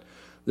president.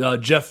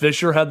 Jeff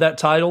Fisher had that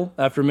title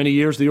after many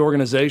years of the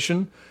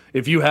organization.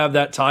 If you have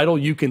that title,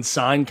 you can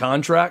sign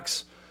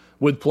contracts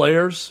with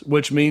players,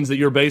 which means that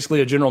you're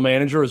basically a general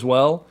manager as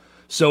well.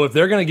 So if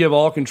they're going to give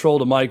all control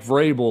to Mike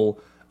Vrabel,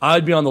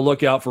 I'd be on the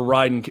lookout for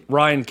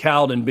Ryan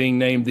Cowden being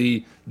named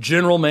the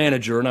general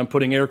manager, and I'm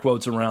putting air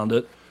quotes around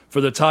it, for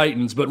the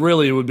Titans, but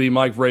really it would be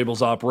Mike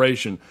Vrabel's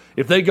operation.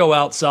 If they go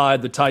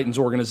outside the Titans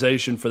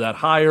organization for that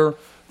hire,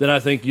 then I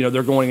think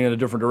they're going in a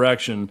different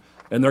direction,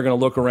 and they're going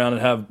to look around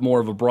and have more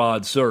of a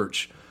broad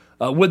search.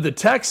 With the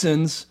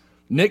Texans,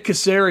 Nick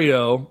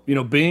Caserio,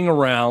 being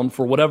around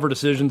for whatever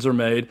decisions are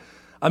made,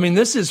 I mean,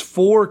 this is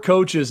 4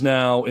 coaches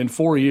now in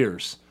 4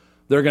 years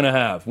they're going to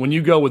have. When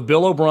you go with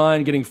Bill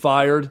O'Brien getting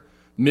fired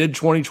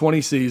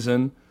mid-2020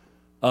 season,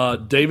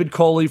 David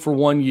Culley for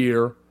 1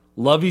 year,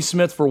 Lovie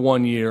Smith for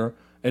 1 year,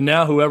 and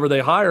now whoever they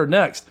hire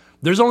next.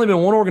 There's only been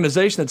one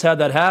organization that's had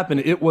that happen.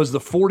 It was the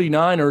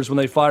 49ers when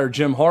they fired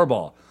Jim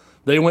Harbaugh.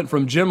 They went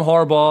from Jim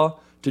Harbaugh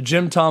to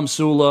Jim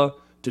Tomsula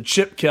to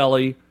Chip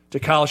Kelly to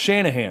Kyle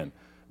Shanahan.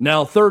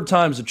 Now, third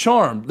time's a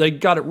charm. They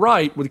got it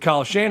right with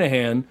Kyle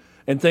Shanahan,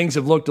 and things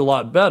have looked a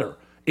lot better.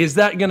 Is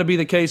that going to be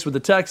the case with the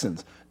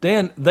Texans?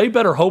 Dan, they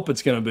better hope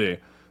it's going to be,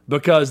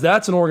 because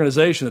that's an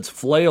organization that's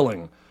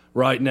flailing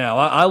right now.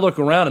 I look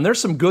around, and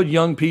there's some good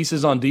young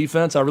pieces on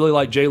defense. I really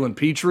like Jalen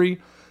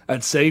Petrie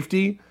at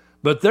safety,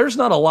 but there's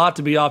not a lot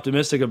to be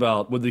optimistic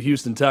about with the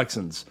Houston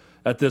Texans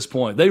at this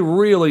point. They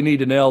really need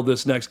to nail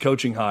this next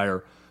coaching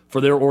hire for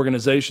their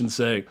organization's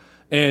sake.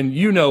 And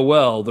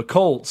well, the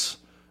Colts,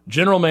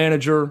 general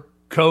manager,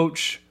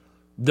 coach,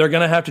 they're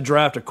going to have to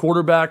draft a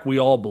quarterback, we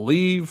all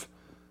believe.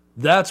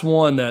 That's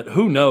one that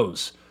who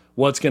knows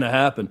what's going to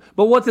happen.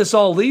 But what this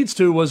all leads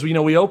to was,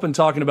 we opened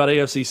talking about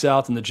AFC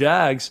South and the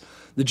Jags.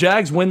 The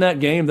Jags win that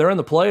game. They're in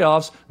the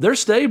playoffs. They're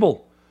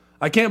stable.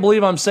 I can't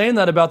believe I'm saying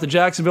that about the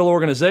Jacksonville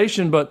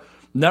organization, but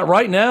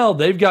right now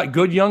they've got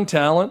good young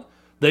talent.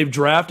 They've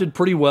drafted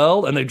pretty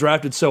well, and they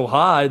drafted so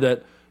high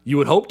that you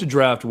would hope to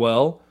draft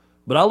well.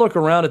 But I look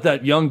around at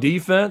that young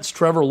defense,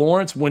 Trevor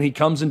Lawrence, when he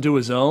comes into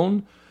his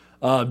own.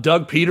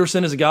 Doug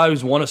Peterson is a guy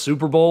who's won a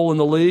Super Bowl in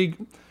the league.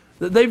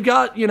 They've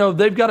got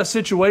a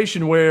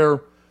situation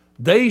where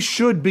they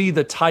should be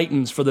the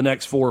Titans for the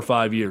next 4 or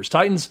 5 years.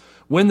 Titans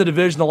win the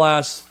division the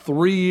last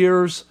 3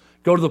 years,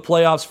 go to the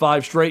playoffs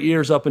 5 straight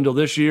years up until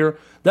this year.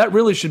 That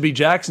really should be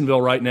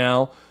Jacksonville right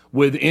now,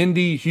 with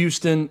Indy,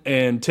 Houston,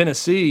 and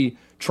Tennessee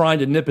trying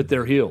to nip at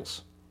their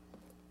heels.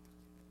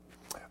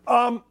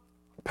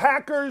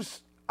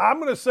 Packers, I'm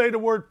going to say the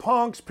word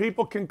punks.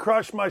 People can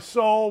crush my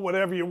soul,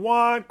 whatever you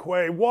want.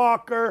 Quay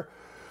Walker.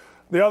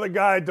 The other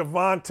guy,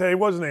 Devontae,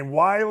 what's his name?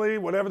 Wiley,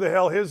 whatever the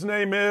hell his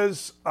name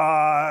is.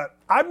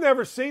 I've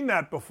never seen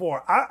that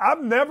before.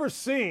 I've never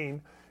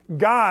seen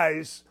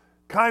guys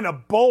kind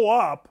of bow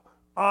up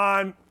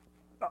on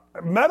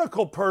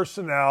medical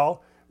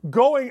personnel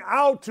going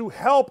out to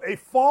help a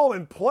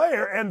fallen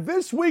player. And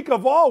this week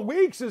of all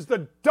weeks is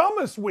the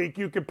dumbest week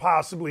you could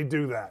possibly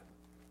do that.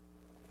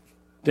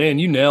 Dan,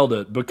 you nailed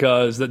it,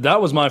 because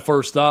that was my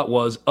first thought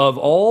was, of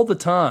all the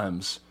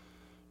times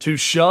to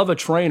shove a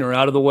trainer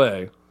out of the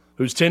way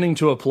who's tending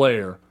to a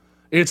player,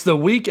 it's the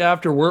week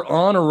after we're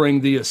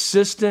honoring the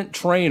assistant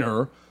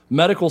trainer,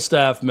 medical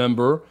staff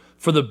member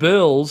for the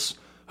Bills,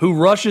 who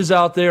rushes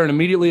out there and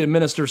immediately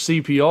administers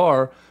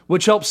CPR,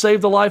 which helped save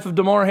the life of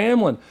Damar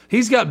Hamlin.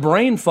 He's got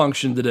brain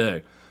function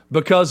today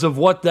because of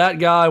what that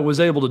guy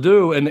was able to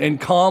do and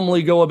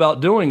calmly go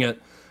about doing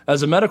it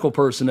as a medical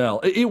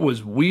personnel. It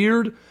was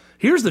weird.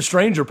 Here's the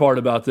stranger part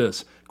about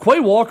this. Quay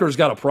Walker's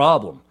got a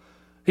problem.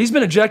 He's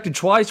been ejected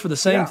twice for the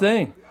same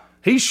thing.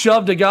 He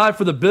shoved a guy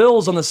for the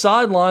Bills on the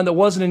sideline that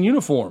wasn't in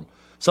uniform.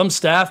 Some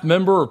staff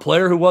member or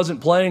player who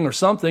wasn't playing or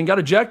something got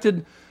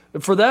ejected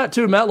for that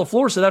too. Matt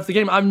LaFleur said after the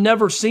game, I've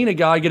never seen a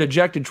guy get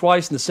ejected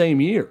twice in the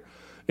same year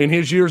in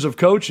his years of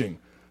coaching.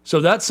 So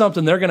that's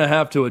something they're going to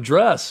have to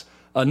address.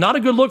 Not a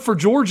good look for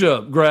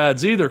Georgia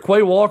grads either.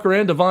 Quay Walker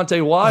and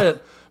Devontae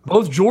Wyatt,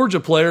 both Georgia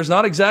players,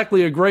 not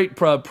exactly a great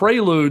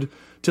prelude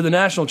to the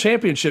national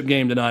championship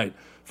game tonight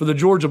for the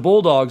Georgia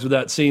Bulldogs with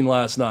that scene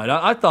last night.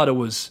 I thought it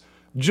was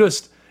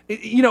just,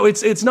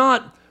 it's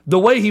not the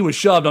way he was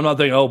shoved. I'm not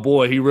thinking, oh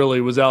boy, he really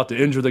was out to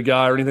injure the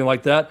guy or anything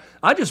like that.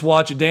 I just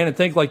watch it, Dan, and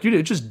think like you did.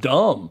 It's just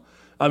dumb.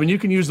 I mean, you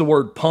can use the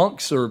word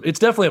punks, or it's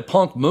definitely a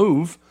punk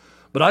move,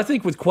 but I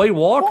think with Quay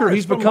Walker,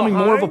 he's becoming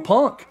more of a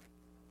punk,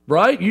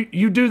 right?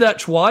 You do that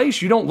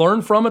twice. You don't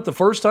learn from it the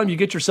first time. You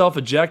get yourself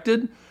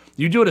ejected.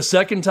 You do it a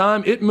second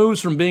time. It moves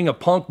from being a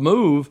punk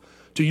move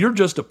to you're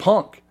just a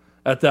punk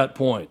at that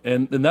point.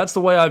 And that's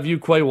the way I view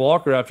Quay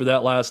Walker after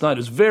that last night.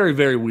 It's very,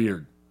 very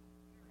weird.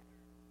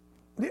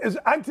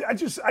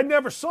 I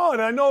never saw it.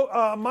 I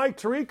know Mike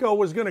Tirico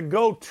was going to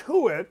go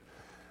to it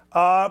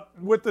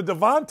with the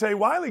Devontae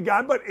Wiley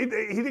guy, but he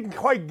didn't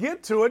quite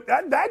get to it.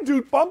 That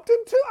dude bumped him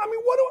too. I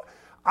mean,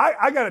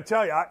 I got to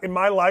tell you, in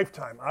my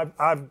lifetime,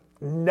 I've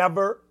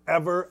never,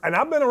 ever, and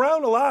I've been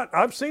around a lot.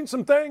 I've seen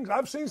some things.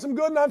 I've seen some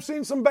good and I've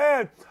seen some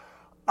bad.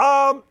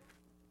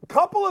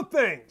 Couple of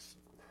things.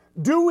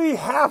 Do we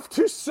have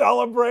to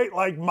celebrate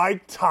like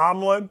Mike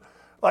Tomlin?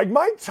 Like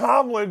Mike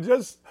Tomlin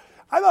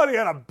I thought he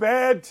had a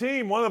bad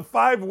team, one of the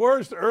 5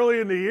 worst early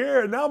in the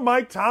year, and now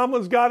Mike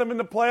Tomlin's got him in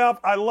the playoff.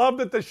 I love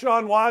that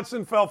Deshaun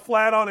Watson fell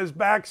flat on his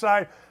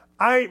backside.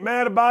 I ain't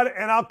mad about it,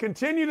 and I'll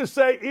continue to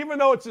say, even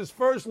though it's his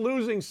first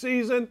losing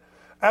season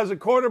as a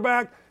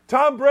quarterback,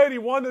 Tom Brady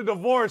won the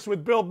divorce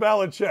with Bill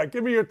Belichick.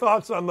 Give me your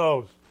thoughts on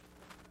those.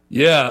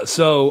 Yeah,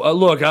 so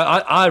look,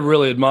 I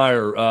really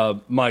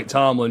admire Mike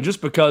Tomlin just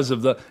because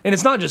of and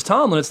it's not just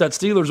Tomlin, it's that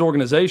Steelers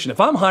organization.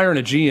 If I'm hiring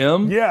a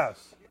GM,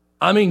 yes,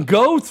 I mean,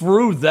 go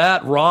through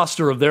that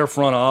roster of their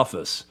front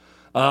office.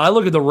 I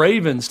look at the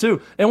Ravens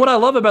too. And what I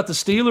love about the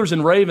Steelers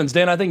and Ravens,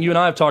 Dan, I think you and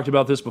I have talked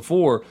about this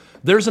before,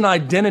 there's an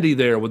identity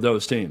there with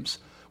those teams.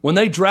 When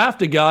they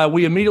draft a guy,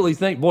 we immediately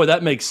think, boy,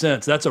 that makes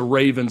sense. That's a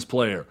Ravens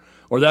player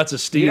or that's a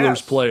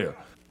Steelers player.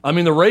 I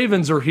mean, the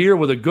Ravens are here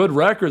with a good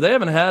record. They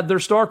haven't had their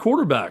star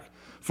quarterback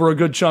for a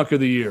good chunk of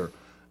the year.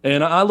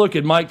 And I look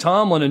at Mike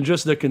Tomlin and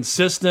just the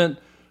consistent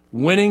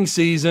winning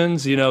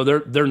seasons.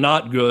 They're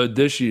not good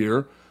this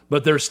year,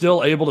 but they're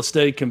still able to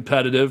stay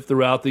competitive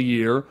throughout the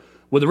year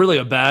with really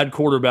a bad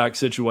quarterback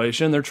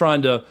situation. They're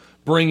trying to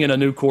bring in a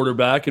new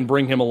quarterback and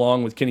bring him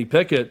along with Kenny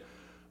Pickett.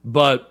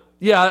 But,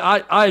 yeah,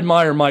 I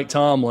admire Mike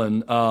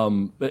Tomlin.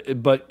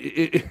 But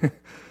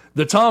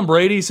the Tom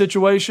Brady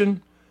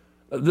situation,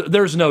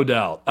 there's no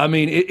doubt. I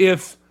mean,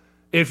 if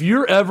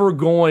you're ever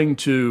going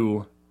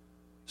to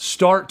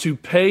start to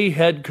pay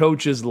head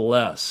coaches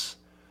less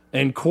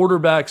and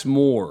quarterbacks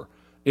more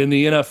in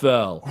the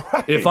NFL,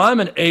 right. If I'm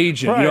an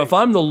agent, right. If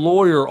I'm the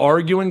lawyer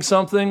arguing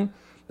something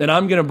and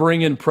I'm going to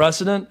bring in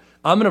precedent,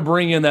 I'm going to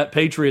bring in that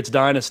Patriots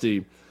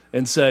dynasty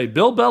and say,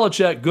 Bill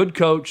Belichick, good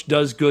coach,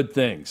 does good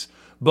things.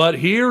 But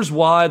here's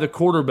why the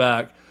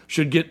quarterback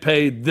should get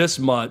paid this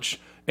much,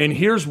 and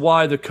here's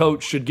why the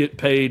coach should get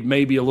paid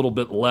maybe a little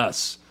bit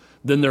less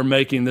than they're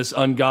making this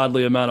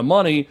ungodly amount of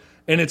money,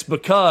 and it's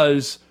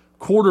because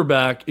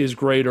quarterback is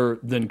greater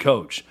than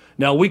coach.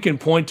 Now, we can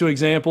point to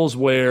examples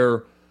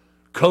where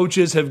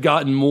coaches have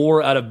gotten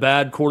more out of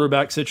bad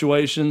quarterback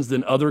situations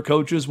than other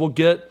coaches will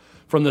get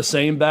from the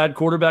same bad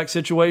quarterback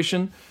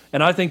situation.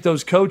 And I think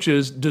those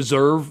coaches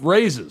deserve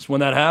raises when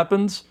that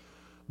happens.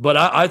 But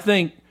I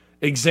think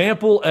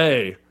example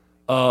A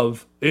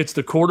of it's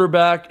the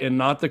quarterback and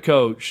not the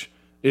coach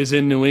is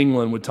in New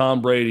England with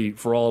Tom Brady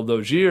for all of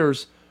those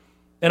years.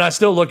 And I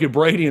still look at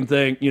Brady and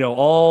think,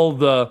 all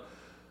the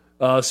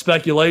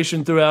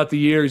speculation throughout the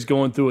year, he's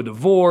going through a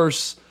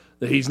divorce,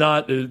 that he's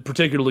not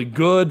particularly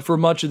good for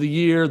much of the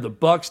year. The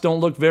Bucs don't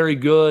look very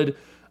good.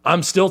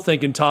 I'm still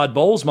thinking Todd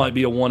Bowles might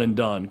be a one and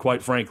done,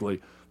 quite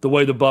frankly, the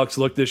way the Bucs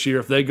look this year.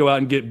 If they go out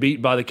and get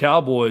beat by the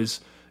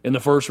Cowboys in the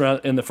first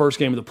round, in the first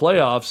game of the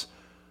playoffs.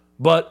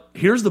 But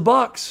here's the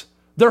Bucs.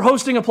 They're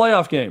hosting a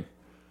playoff game.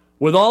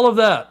 With all of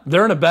that,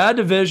 they're in a bad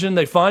division.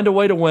 They find a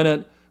way to win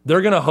it.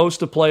 They're going to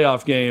host a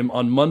playoff game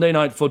on Monday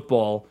Night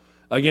Football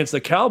against the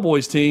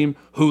Cowboys team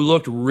who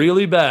looked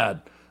really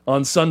bad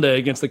on Sunday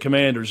against the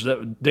Commanders.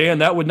 Dan,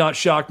 that would not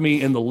shock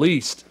me in the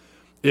least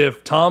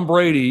if Tom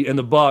Brady and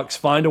the Bucs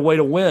find a way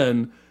to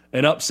win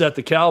and upset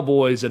the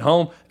Cowboys at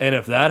home. And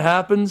if that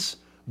happens,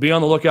 be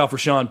on the lookout for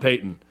Sean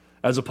Payton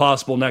as a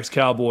possible next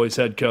Cowboys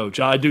head coach.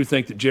 I do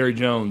think that Jerry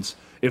Jones,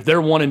 if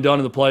they're one and done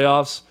in the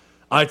playoffs,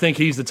 I think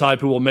he's the type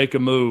who will make a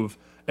move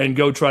and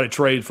go try to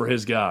trade for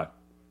his guy.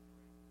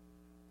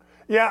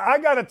 Yeah, I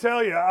got to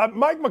tell you,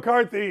 Mike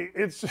McCarthy,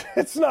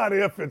 it's not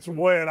if, it's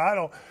when.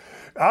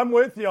 I'm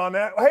with you on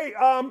that. Hey,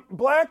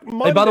 Black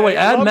Monday. Hey, by the way,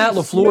 add Matt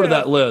LaFleur Smith to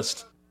that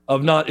list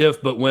of not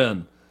if but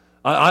when.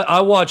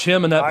 I watch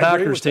him and that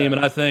Packers team,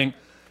 and I think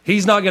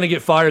he's not going to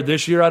get fired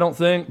this year, I don't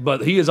think,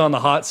 but he is on the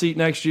hot seat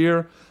next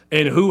year.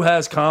 And who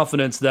has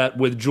confidence that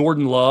with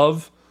Jordan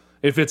Love,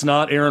 if it's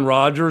not Aaron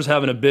Rodgers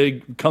having a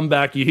big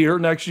comeback year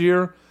next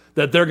year,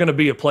 that they're going to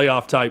be a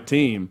playoff-type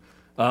team?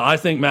 I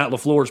think Matt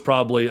LaFleur is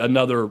probably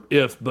another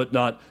if, but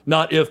not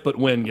if, but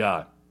when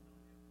guy.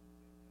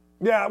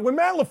 Yeah, when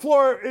Matt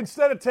LaFleur,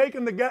 instead of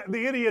taking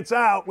the idiots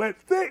out,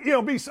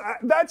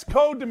 that's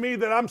code to me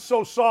that I'm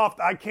so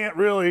soft I can't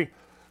really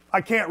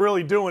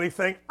do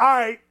anything.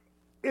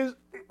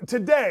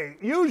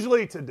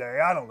 Usually today,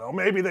 I don't know,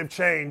 maybe they've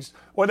changed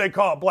what they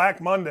call it,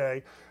 Black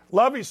Monday.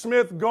 Lovie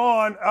Smith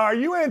gone. Are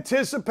you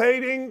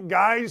anticipating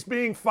guys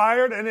being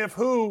fired, and if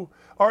who,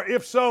 or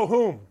if so,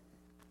 whom?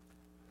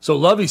 So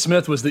Lovie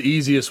Smith was the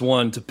easiest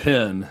one to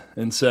pin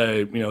and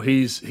say,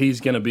 he's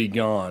going to be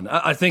gone.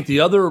 I think the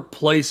other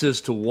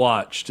places to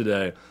watch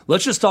today,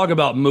 let's just talk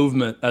about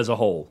movement as a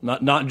whole,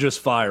 not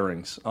just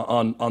firings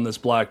on this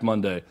Black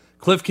Monday.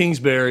 Cliff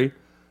Kingsbury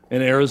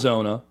in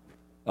Arizona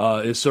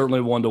is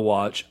certainly one to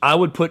watch. I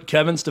would put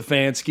Kevin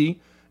Stefanski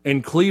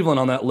in Cleveland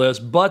on that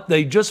list, but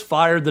they just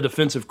fired the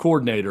defensive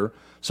coordinator,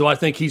 so I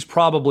think he's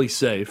probably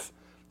safe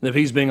if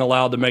he's being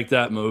allowed to make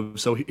that move,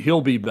 so he'll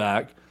be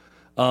back.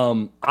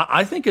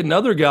 I think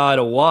another guy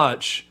to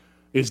watch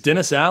is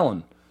Dennis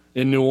Allen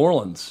in New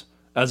Orleans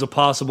as a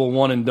possible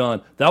one and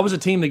done. That was a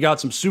team that got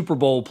some Super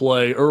Bowl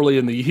play early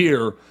in the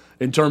year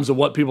in terms of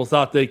what people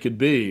thought they could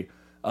be.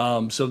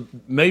 So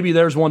maybe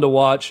there's one to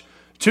watch.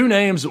 Two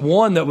names,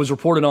 one that was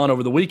reported on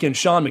over the weekend,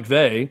 Sean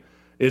McVay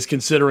is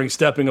considering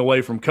stepping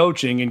away from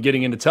coaching and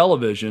getting into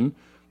television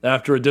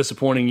after a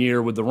disappointing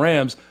year with the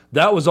Rams.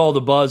 That was all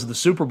the buzz of the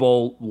Super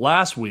Bowl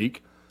last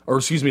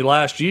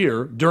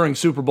year during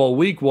Super Bowl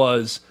week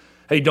was,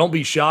 hey, don't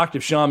be shocked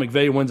if Sean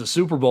McVay wins a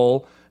Super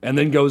Bowl and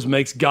then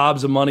makes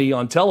gobs of money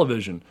on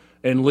television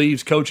and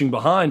leaves coaching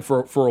behind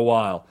for a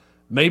while.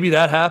 Maybe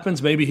that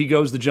happens. Maybe he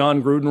goes the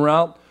John Gruden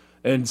route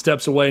and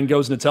steps away and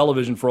goes into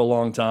television for a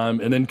long time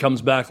and then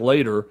comes back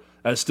later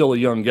as still a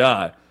young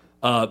guy.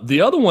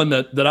 The other one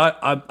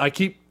that I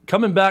keep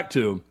coming back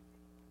to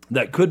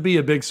that could be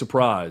a big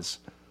surprise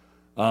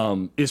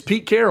is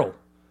Pete Carroll.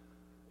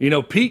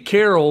 Pete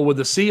Carroll with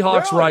the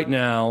Seahawks right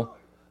now,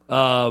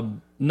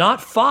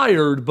 not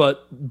fired,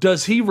 but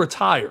does he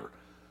retire?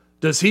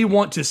 Does he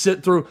want to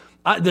sit through?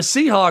 The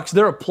Seahawks,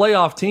 they're a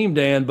playoff team,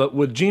 Dan, but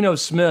with Geno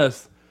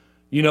Smith,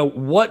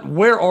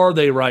 where are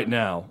they right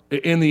now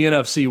in the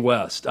NFC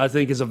West, I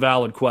think is a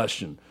valid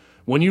question.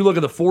 When you look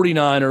at the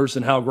 49ers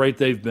and how great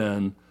they've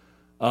been,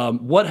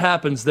 what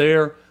happens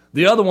there?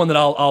 The other one that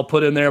I'll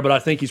put in there, but I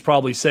think he's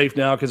probably safe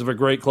now because of a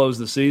great close of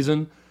the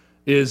season,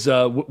 is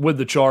with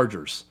the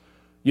Chargers.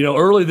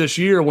 Early this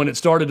year when it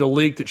started to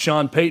leak that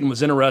Sean Payton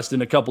was interested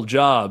in a couple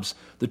jobs,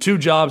 the two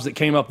jobs that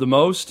came up the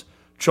most,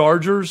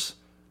 Chargers,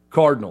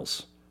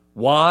 Cardinals.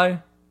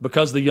 Why?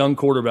 Because of the young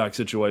quarterback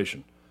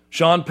situation.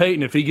 Sean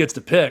Payton, if he gets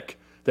to pick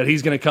that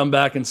he's going to come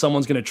back and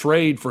someone's going to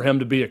trade for him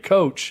to be a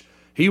coach,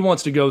 he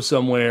wants to go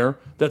somewhere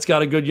that's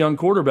got a good young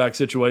quarterback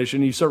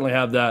situation. You certainly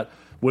have that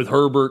with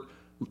Herbert,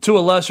 to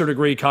a lesser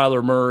degree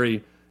Kyler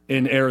Murray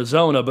in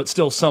Arizona, but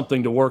still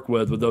something to work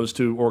with those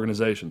two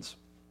organizations.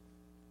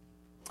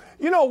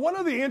 One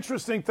of the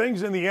interesting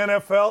things in the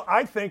NFL,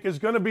 I think, is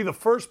going to be the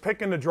first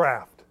pick in the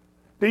draft.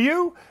 Do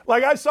you?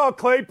 I saw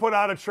Clay put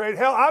out a trade.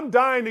 Hell, I'm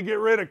dying to get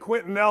rid of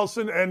Quentin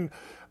Nelson and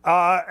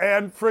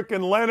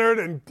frickin' Leonard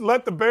and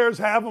let the Bears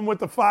have them with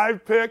the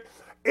 5 pick.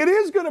 it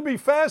is going to be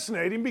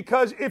fascinating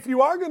because if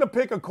you are going to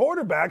pick a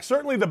quarterback,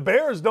 certainly the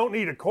Bears don't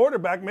need a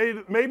quarterback.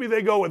 Maybe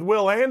they go with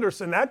Will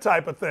Anderson, that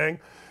type of thing.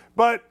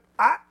 But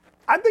I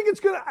think it's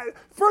going to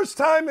 – first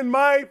time in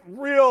my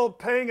real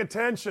paying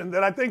attention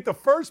that I think the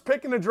first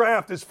pick in the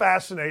draft is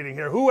fascinating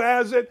here. Who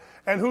has it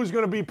and who's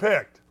going to be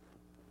picked?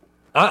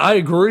 I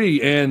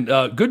agree, and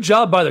good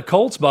job by the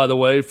Colts, by the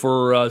way,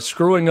 for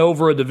screwing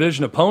over a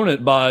division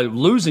opponent by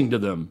losing to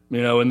them,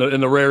 in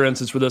the rare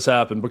instance where this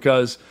happened,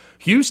 because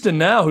Houston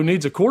now, who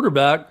needs a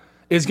quarterback,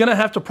 is going to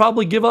have to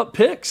probably give up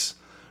picks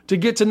to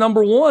get to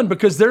number one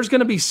because there's going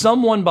to be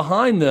someone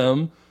behind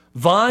them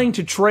vying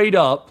to trade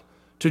up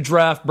to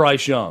draft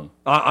Bryce Young.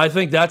 I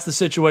think that's the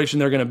situation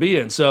they're going to be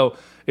in. So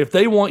if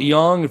they want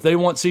Young, if they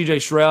want C.J.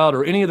 Stroud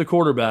or any of the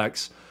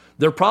quarterbacks,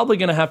 they're probably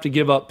going to have to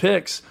give up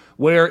picks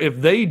where if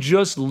they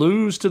just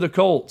lose to the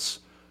Colts,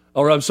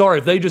 or I'm sorry,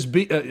 if they just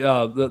beat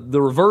the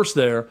reverse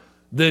there,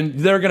 then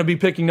they're going to be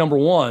picking number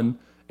one,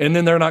 and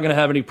then they're not going to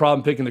have any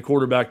problem picking the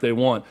quarterback they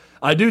want.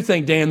 I do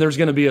think, Dan, there's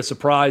going to be a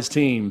surprise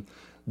team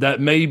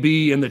that may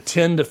be in the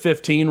 10 to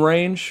 15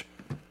 range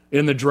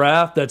in the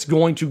draft that's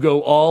going to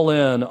go all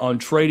in on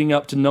trading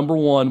up to number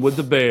one with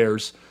the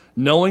Bears,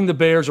 knowing the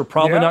Bears are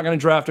probably not going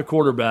to draft a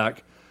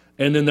quarterback,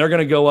 and then they're going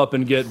to go up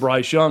and get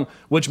Bryce Young,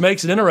 which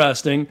makes it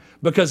interesting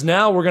because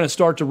now we're going to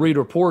start to read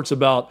reports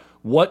about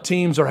what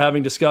teams are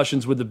having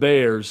discussions with the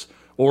Bears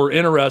or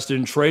interested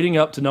in trading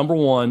up to number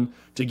one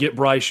to get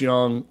Bryce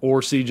Young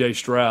or C.J.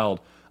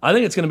 Stroud. I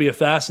think it's going to be a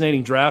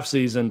fascinating draft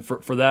season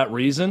for that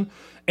reason.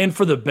 And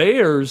for the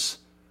Bears,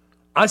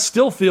 I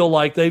still feel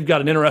like they've got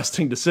an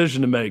interesting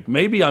decision to make.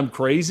 Maybe I'm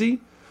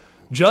crazy.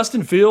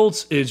 Justin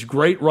Fields is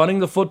great running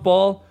the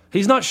football.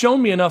 He's not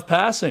shown me enough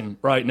passing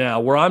right now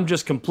where I'm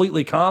just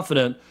completely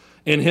confident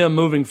in him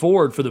moving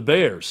forward for the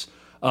Bears.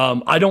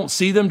 I don't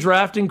see them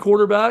drafting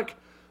quarterback,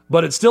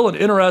 but it's still an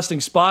interesting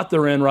spot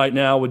they're in right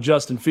now with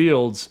Justin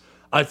Fields.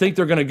 I think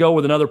they're going to go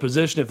with another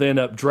position if they end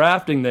up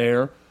drafting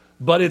there,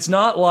 but it's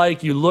not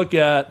like you look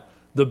at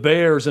the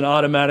Bears and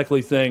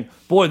automatically think,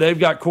 boy, they've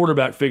got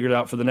quarterback figured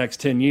out for the next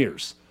 10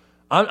 years.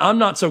 I'm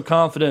not so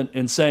confident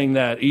in saying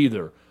that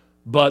either,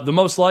 but the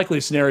most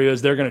likely scenario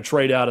is they're going to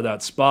trade out of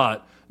that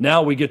spot.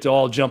 Now we get to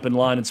all jump in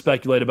line and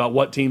speculate about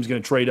what team's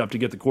going to trade up to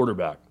get the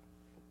quarterback.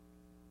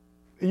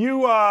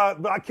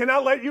 I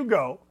cannot let you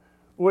go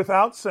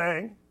without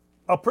saying,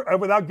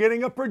 without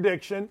getting a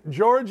prediction.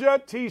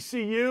 Georgia,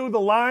 TCU, the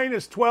line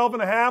is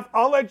 12.5.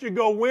 I'll let you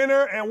go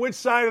winner, and which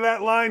side of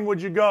that line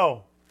would you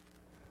go?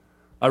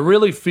 I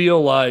really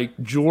feel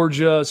like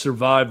Georgia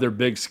survived their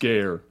big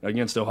scare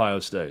against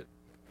Ohio State.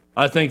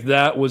 I think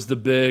that was the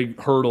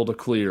big hurdle to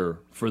clear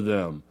for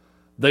them.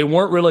 They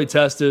weren't really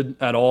tested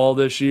at all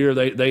this year.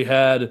 They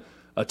had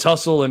a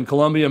tussle in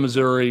Columbia,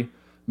 Missouri,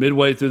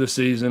 midway through the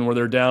season where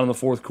they're down in the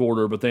fourth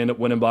quarter, but they end up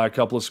winning by a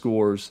couple of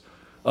scores.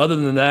 Other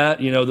than that,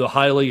 the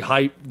highly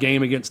hyped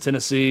game against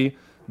Tennessee,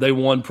 they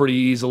won pretty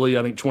easily,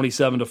 I think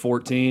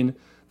 27-14.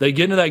 They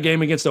get into that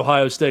game against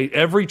Ohio State.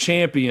 Every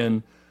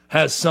champion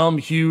has some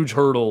huge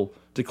hurdle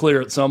to clear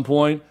at some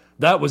point.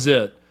 That was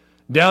it.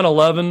 Down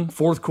 11,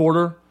 fourth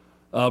quarter,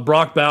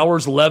 Brock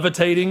Bowers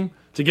levitating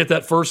to get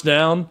that first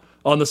down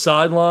on the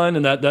sideline,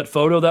 and that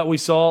photo that we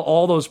saw,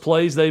 all those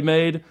plays they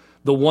made,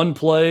 the one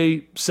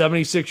play,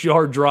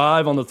 76-yard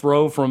drive on the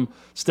throw from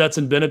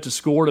Stetson Bennett to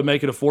score to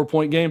make it a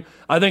 4-point game.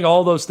 I think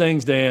all those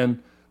things,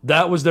 Dan,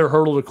 that was their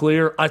hurdle to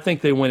clear. I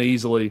think they win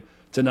easily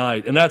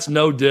tonight, and that's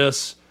no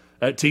diss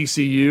at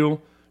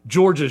TCU.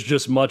 Georgia's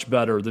just much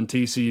better than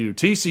TCU.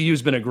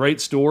 TCU's been a great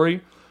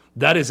story.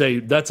 That's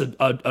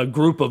a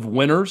group of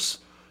winners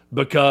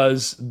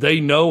because they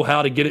know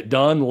how to get it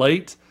done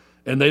late,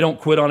 and they don't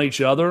quit on each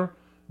other.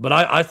 But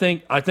I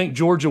think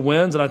Georgia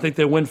wins, and I think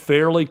they win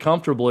fairly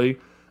comfortably.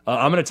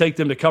 I'm going to take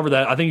them to cover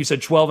that. I think you said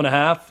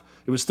 12.5.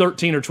 It was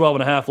 13 or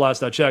 12.5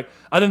 last I checked.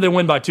 I think they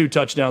win by 2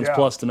 touchdowns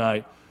plus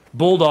tonight.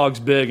 Bulldogs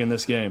big in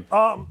this game.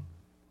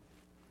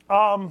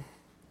 No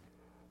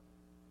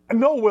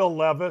Will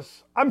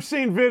Levis. I'm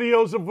seeing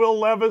videos of Will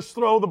Levis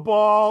throw the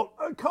ball.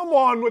 Come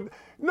on,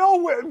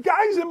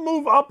 guys that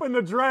move up in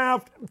the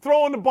draft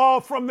throwing the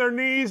ball from their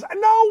knees.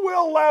 No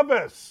Will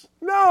Levis.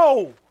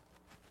 No.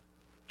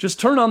 Just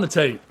turn on the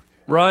tape,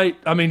 right?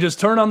 I mean, just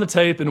turn on the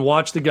tape and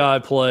watch the guy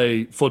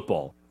play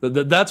football.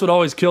 That's what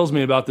always kills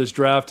me about this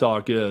draft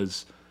talk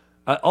is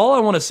all I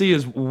want to see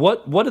is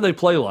what do they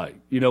play like?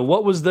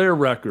 What was their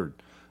record?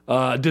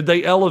 Did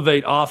they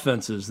elevate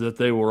offenses that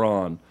they were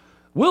on?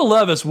 Will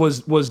Levis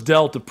was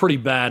dealt a pretty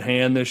bad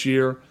hand this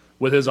year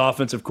with his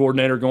offensive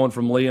coordinator going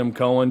from Liam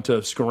Cohen to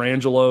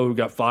Scarangelo, who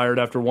got fired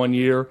after 1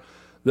 year.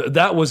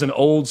 That was an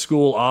old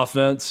school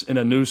offense in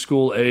a new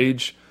school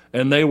age,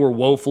 and they were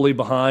woefully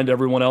behind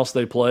everyone else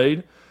they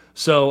played.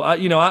 So,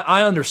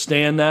 I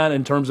understand that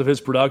in terms of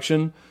his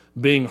production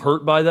being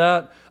hurt by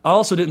that. I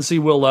also didn't see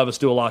Will Levis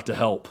do a lot to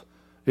help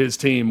his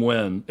team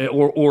win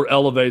or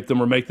elevate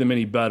them or make them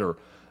any better.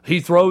 He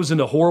throws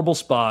into horrible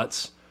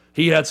spots.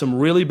 He had some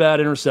really bad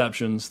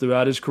interceptions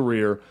throughout his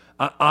career.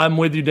 I'm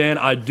with you, Dan.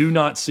 I do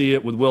not see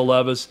it with Will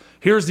Levis.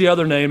 Here's the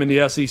other name in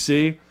the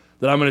SEC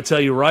that I'm going to tell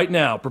you right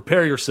now.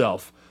 Prepare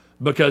yourself.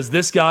 because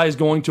this guy is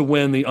going to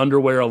win the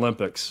underwear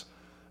Olympics.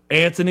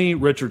 Anthony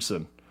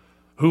Richardson,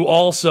 who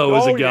also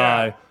is a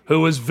guy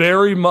who is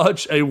very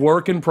much a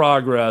work in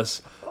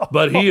progress,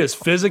 but he is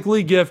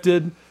physically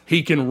gifted.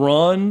 He can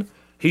run.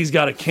 He's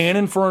got a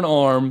cannon for an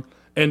arm,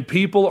 and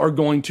people are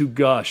going to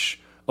gush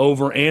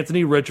over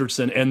Anthony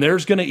Richardson, and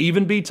there's going to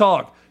even be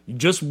talk.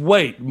 Just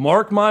wait,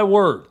 mark my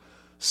word.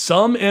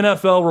 Some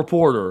NFL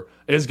reporter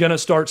is going to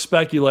start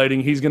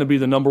speculating he's going to be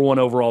the number 1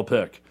 overall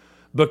pick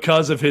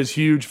because of his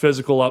huge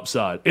physical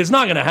upside. It's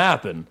not going to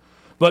happen,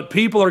 but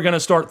people are going to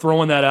start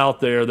throwing that out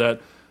there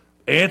that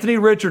Anthony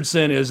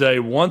Richardson is a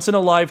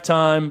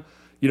once-in-a-lifetime,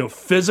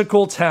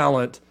 physical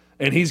talent,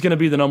 and he's going to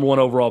be the number 1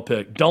 overall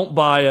pick. Don't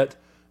buy it.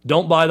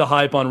 Don't buy the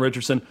hype on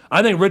Richardson.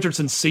 I think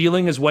Richardson's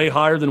ceiling is way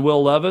higher than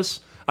Will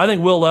Levis. I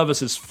think Will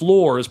Levis's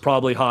floor is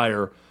probably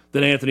higher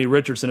than Anthony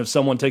Richardson if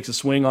someone takes a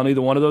swing on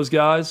either one of those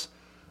guys.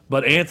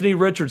 But Anthony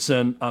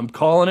Richardson, I'm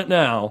calling it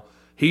now,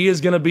 he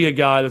is going to be a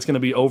guy that's going to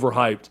be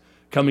overhyped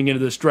coming into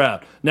this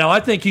draft. Now, I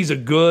think he's a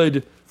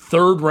good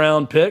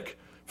third-round pick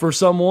for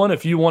someone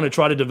if you want to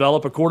try to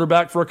develop a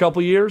quarterback for a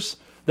couple years.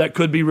 That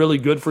could be really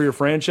good for your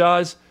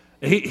franchise.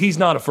 He's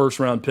not a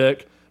first-round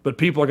pick, but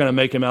people are going to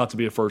make him out to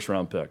be a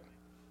first-round pick.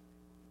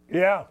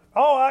 Yeah.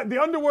 Oh,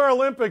 the Underwear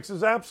Olympics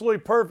is absolutely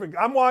perfect.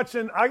 I'm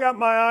watching. I got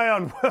my eye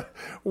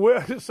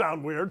on,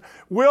 sound weird,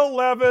 Will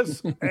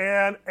Levis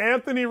and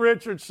Anthony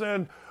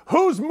Richardson.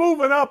 Who's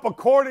moving up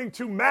according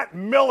to Matt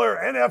Miller,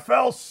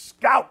 NFL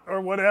scout or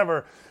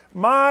whatever?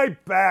 My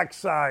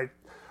backside.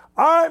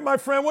 All right, my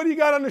friend, what do you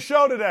got on the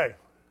show today?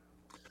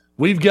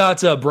 We've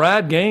got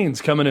Brad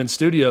Gaines coming in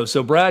studio.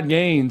 So Brad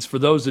Gaines, for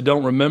those that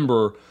don't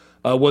remember,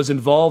 was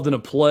involved in a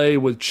play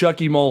with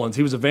Chucky Mullins.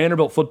 He was a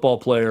Vanderbilt football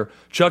player.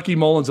 Chucky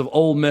Mullins of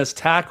Ole Miss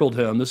tackled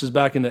him. This is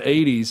back in the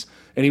 80s,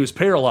 and he was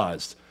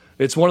paralyzed.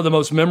 It's one of the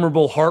most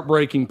memorable,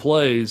 heartbreaking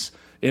plays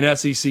in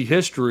SEC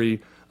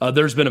history.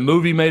 There's been a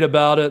movie made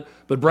about it.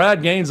 But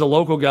Brad Gaines, a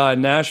local guy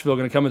in Nashville,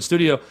 going to come in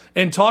studio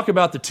and talk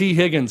about the T.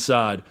 Higgins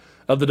side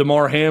of the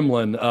Damar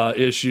Hamlin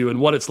issue and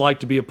what it's like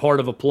to be a part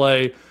of a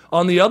play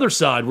on the other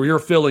side where you're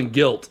feeling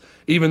guilt,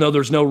 even though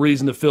there's no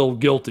reason to feel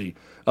guilty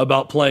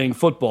about playing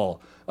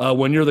football.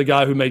 When you're the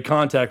guy who made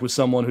contact with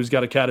someone who's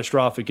got a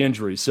catastrophic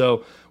injury.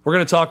 So we're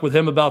going to talk with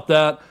him about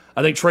that.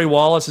 I think Trey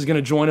Wallace is going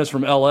to join us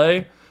from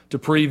L.A. to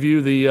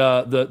preview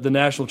the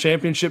national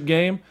championship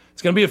game.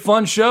 It's going to be a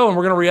fun show, and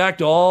we're going to react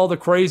to all the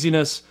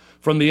craziness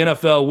from the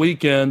NFL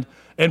weekend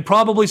and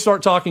probably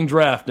start talking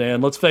draft, Dan.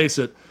 Let's face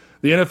it,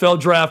 the NFL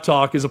draft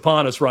talk is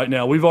upon us right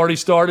now. We've already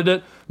started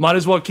it. Might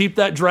as well keep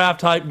that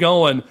draft hype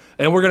going,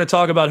 and we're going to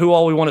talk about who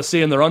all we want to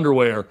see in their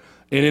underwear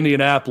in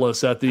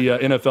Indianapolis at the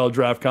NFL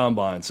Draft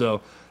Combine.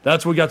 So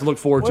that's what we got to look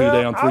forward to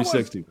today on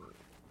 360.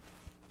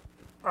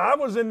 I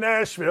was in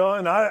Nashville,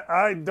 and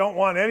I don't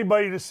want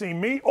anybody to see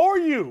me or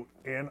you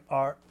in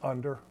our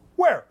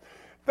underwear.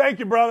 Thank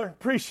you, brother.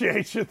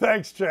 Appreciate you.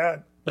 Thanks,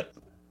 Chad.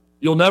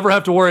 You'll never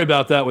have to worry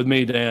about that with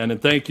me, Dan,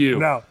 and thank you.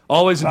 No.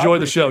 Always enjoy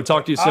the show.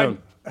 Talk to you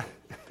soon.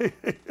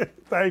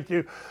 Thank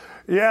you.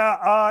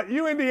 Yeah,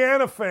 you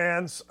Indiana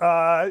fans,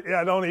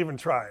 don't even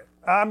try it.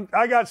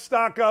 I got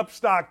stock up,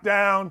 stock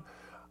down.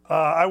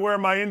 I wear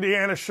my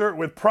Indiana shirt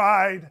with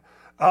pride.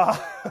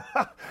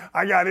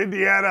 I got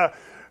Indiana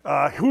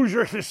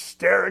Hoosier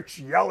hysterics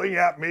yelling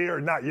at me,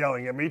 or not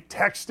yelling at me,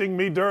 texting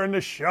me during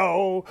the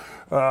show.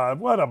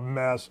 What a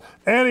mess.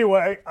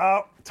 Anyway,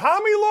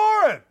 Tomi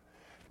Lahren.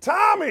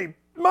 Tomi,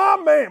 my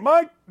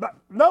man,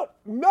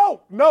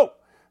 no.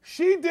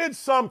 She did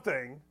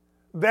something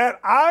that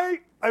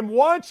I am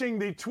watching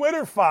the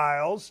Twitter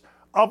files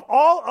of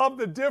all of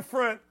the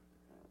different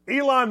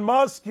Elon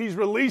Musk. He's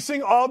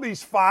releasing all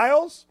these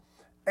files.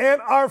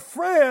 And our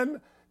friend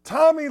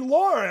Tomi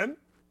Lahren,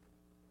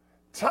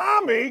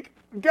 Tomi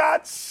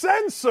got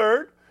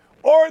censored,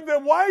 or the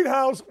White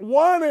House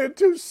wanted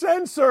to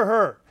censor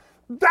her.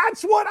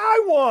 That's what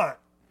I want.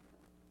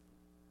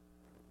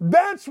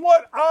 That's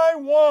what I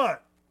want.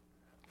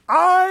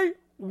 I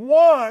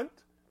want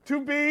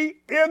to be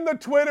in the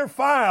Twitter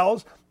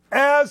files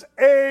as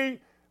a,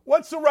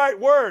 what's the right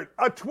word?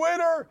 A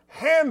Twitter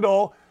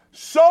handle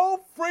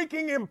so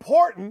freaking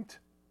important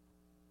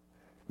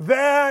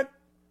that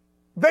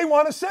they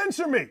want to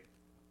censor me.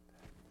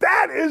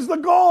 That is the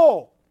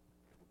goal.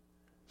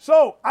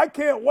 So I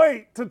can't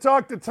wait to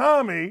talk to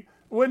Tomi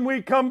when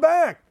we come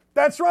back.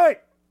 That's right.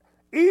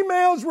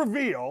 Emails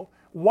reveal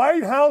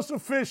White House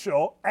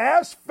official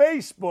asked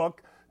Facebook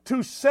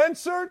to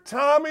censor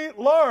Tomi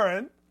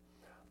Lahren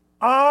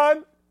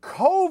on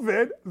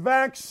COVID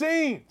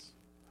vaccines.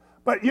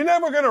 But you're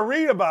never going to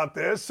read about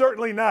this,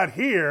 certainly not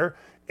here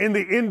in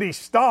the Indy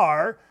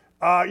Star.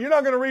 You're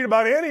not going to read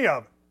about any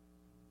of it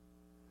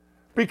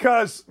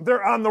because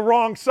they're on the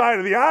wrong side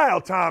of the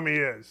aisle, Tomi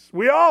is.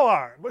 We all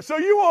are. So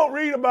you won't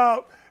read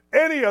about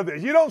any of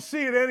this. You don't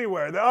see it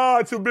anywhere. Oh,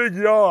 it's a big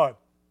yawn.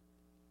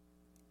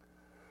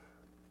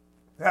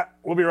 Yeah,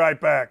 we'll be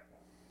right back.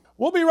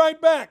 We'll be right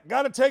back.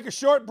 Got to take a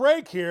short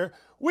break here.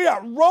 We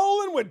are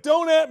rolling with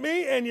Don't At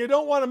Me, and you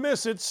don't want to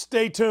miss it.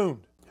 Stay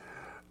tuned.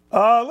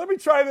 Let me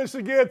try this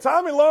again.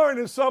 Tomi Lahren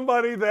is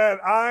somebody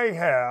that I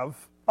have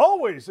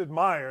always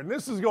admired, and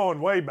this is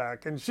going way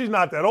back, and she's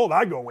not that old,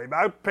 I go way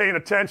back, I'm paying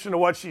attention to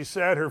what she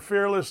said, her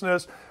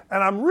fearlessness,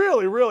 and I'm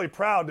really, really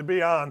proud to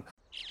be on.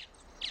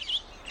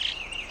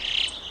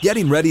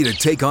 Getting ready to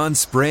take on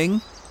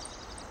spring?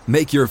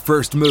 Make your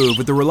first move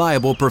with the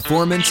reliable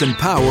performance and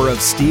power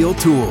of Steel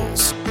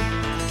tools.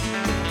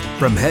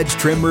 From hedge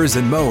trimmers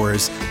and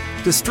mowers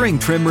to string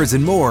trimmers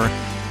and more,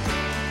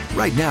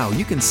 right now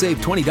you can save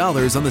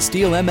 $20 on the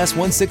Steel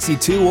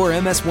MS-162 or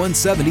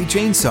MS-170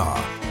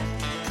 chainsaw.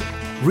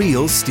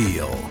 Real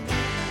Steel.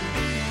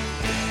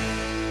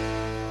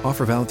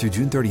 Offer valid through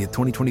June 30th,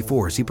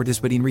 2024. See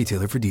participating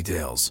retailer for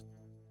details.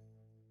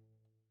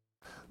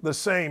 The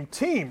same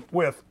team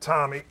with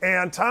Tomi,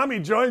 and Tomi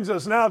joins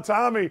us now.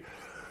 Tomi,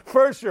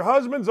 first, your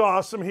husband's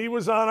awesome. He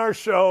was on our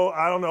show,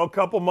 I don't know, a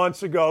couple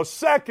months ago.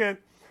 Second,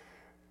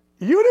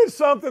 you did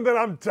something that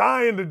I'm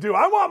dying to do.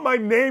 I want my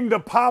name to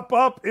pop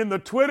up in the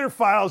Twitter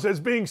files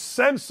as being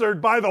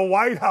censored by the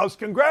White House.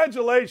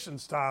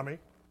 Congratulations, Tomi.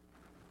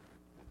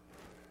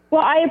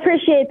 Well, I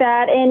appreciate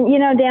that. And, you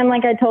know, Dan,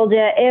 like I told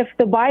you, if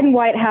the Biden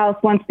White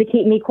House wants to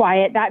keep me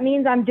quiet, that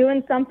means I'm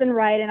doing something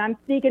right and I'm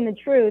speaking the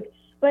truth.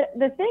 But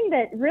the thing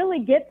that really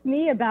gets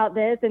me about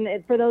this, and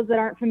for those that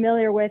aren't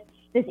familiar with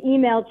this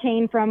email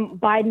chain from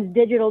Biden's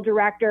digital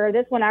director,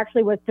 this one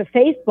actually was to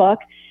Facebook,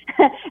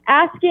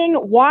 asking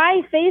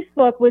why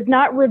Facebook was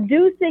not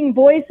reducing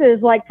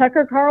voices like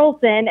Tucker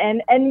Carlson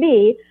and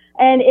me.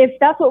 And if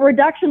that's what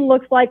reduction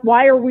looks like,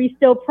 why are we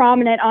still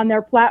prominent on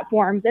their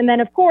platforms? And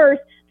then, of course,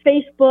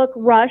 Facebook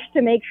rushed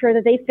to make sure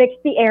that they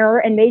fixed the error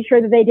and made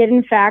sure that they did,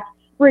 in fact,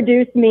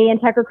 reduce me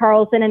and Tucker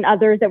Carlson and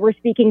others that were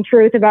speaking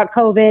truth about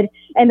COVID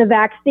and the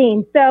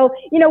vaccine. So,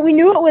 you know, we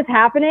knew it was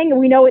happening.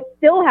 We know it's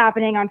still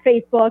happening on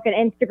Facebook and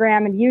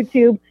Instagram and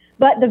YouTube,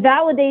 but the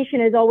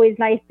validation is always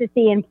nice to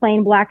see in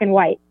plain black and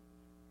white.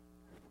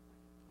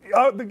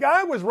 The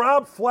guy was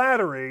Rob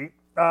Flattery.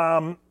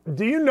 Do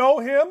you know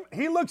him?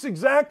 He looks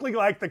exactly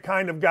like the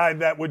kind of guy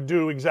that would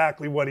do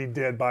exactly what he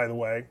did, by the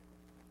way.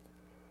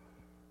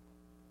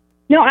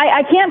 No,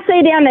 I can't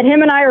say, Dan, that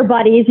him and I are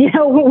buddies. You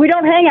know, we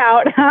don't hang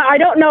out. I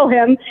don't know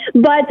him.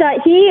 But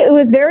he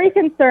was very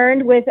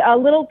concerned with a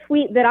little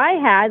tweet that I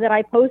had that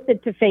I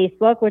posted to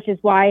Facebook, which is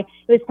why it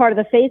was part of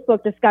the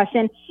Facebook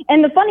discussion.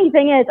 And the funny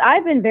thing is,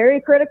 I've been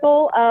very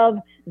critical of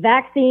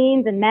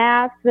vaccines and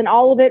masks and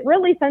all of it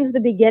really since the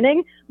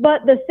beginning.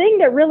 But the thing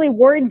that really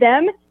worried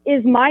them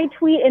is my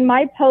tweet and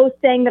my post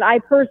saying that I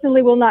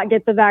personally will not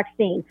get the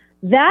vaccine.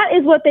 That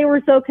is what they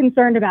were so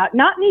concerned about.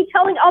 Not me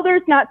telling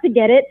others not to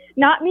get it,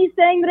 not me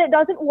saying that it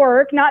doesn't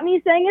work, not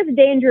me saying it's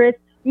dangerous,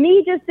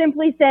 me just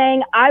simply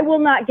saying I will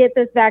not get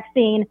this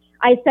vaccine.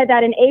 I said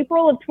that in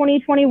April of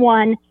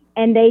 2021,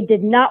 and they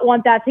did not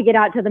want that to get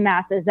out to the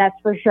masses, that's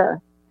for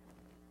sure.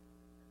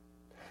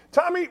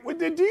 Tomi,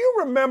 do you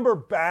remember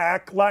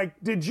back,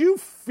 did you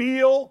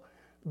feel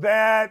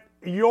that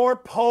your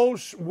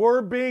posts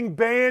were being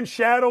banned,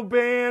 shadow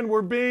banned,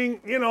 were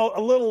being,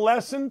 a little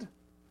lessened?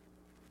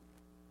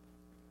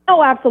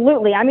 Oh,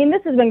 absolutely. I mean,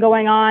 this has been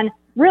going on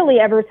really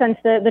ever since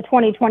the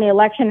 2020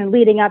 election and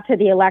leading up to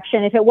the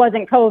election. If it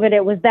wasn't COVID,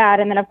 it was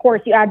that. And then, of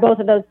course, you add both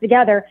of those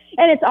together,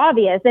 and it's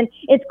obvious. And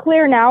it's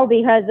clear now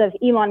because of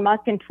Elon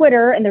Musk and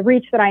Twitter and the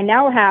reach that I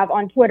now have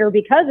on Twitter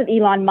because of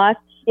Elon Musk.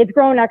 It's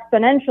grown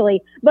exponentially.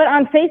 But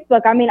on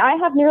Facebook, I mean, I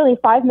have nearly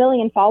 5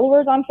 million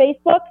followers on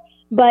Facebook.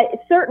 But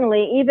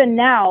certainly, even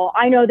now,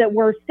 I know that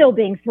we're still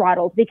being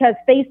throttled because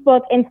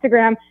Facebook,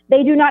 Instagram,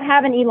 they do not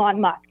have an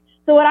Elon Musk.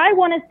 So what I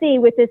want to see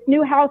with this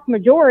new House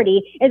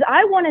majority is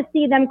I want to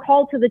see them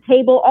call to the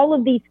table all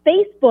of these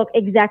Facebook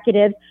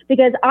executives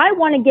because I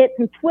want to get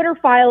some Twitter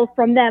files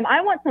from them.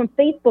 I want some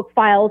Facebook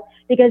files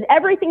because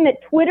everything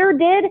that Twitter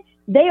did,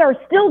 they are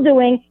still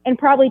doing and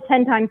probably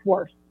 10 times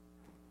worse.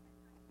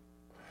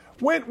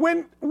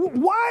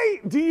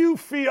 Why do you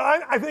feel,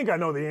 I think I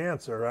know the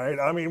answer, right?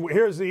 I mean,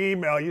 here's the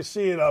email. You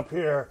see it up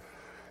here.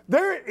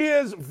 There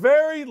is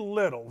very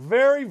little,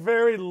 very,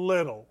 very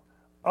little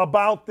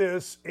about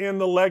this in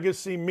the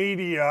legacy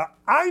media.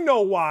 I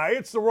know why.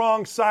 It's the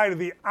wrong side of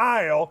the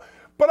aisle.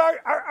 But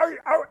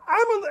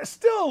I'm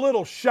still a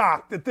little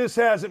shocked that this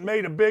hasn't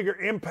made a bigger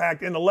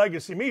impact in the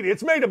legacy media.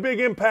 It's made a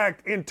big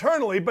impact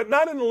internally, but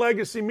not in the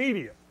legacy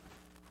media.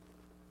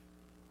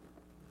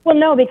 Well,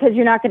 no, because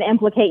you're not going to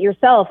implicate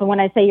yourself. And when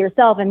I say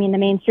yourself, I mean the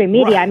mainstream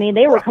media. Right. I mean,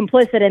 they were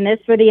complicit in this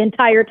for the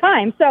entire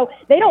time. So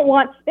they don't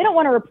want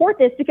to report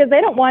this because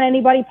they don't want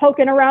anybody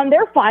poking around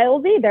their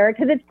files either,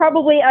 because it's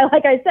probably,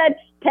 like I said,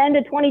 10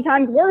 to 20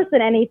 times worse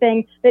than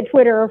anything that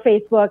Twitter or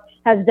Facebook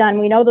has done.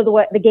 We know that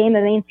the game that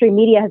the mainstream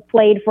media has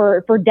played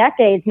for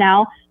decades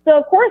now. So,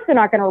 of course, they're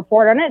not going to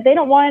report on it. They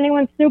don't want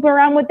anyone snooping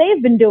around what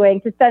they've been doing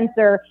to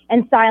censor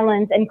and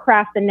silence and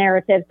craft the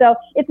narrative. So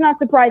it's not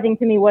surprising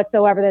to me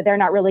whatsoever that they're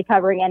not really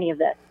covering any of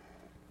this.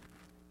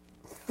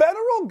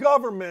 Federal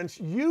governments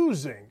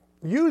using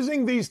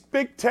these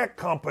big tech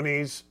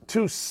companies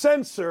to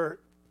censor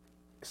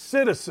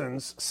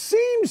citizens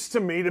seems to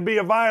me to be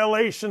a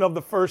violation of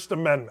the First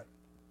Amendment.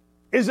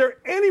 Is there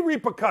any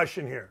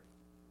repercussion here?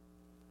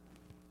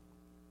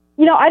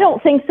 I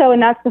don't think so.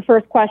 And that's the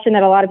first question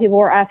that a lot of people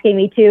were asking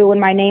me too when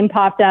my name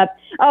popped up.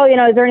 Oh,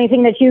 is there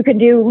anything that you could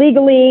do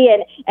legally?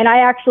 And I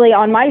actually,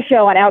 on my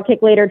show on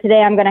Outkick later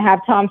today, I'm going to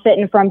have Tom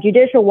Fitton from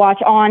Judicial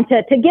Watch on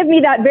to give me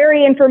that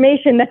very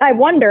information that I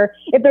wonder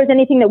if there's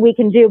anything that we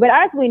can do. But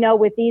as we know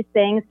with these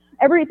things,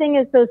 everything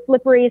is so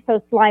slippery,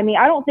 so slimy.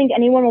 I don't think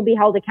anyone will be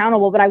held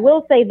accountable. But I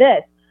will say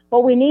this.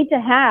 What we need to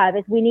have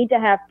is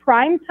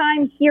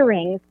primetime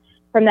hearings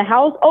from the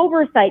House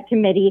Oversight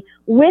Committee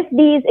with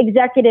these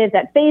executives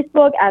at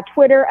Facebook, at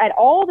Twitter, at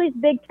all these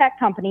big tech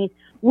companies.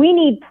 We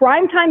need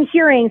primetime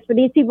hearings for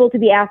these people to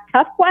be asked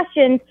tough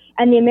questions,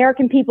 and the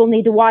American people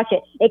need to watch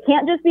it. It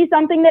can't just be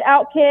something that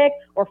Outkick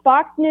or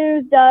Fox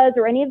News does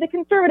or any of the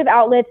conservative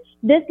outlets.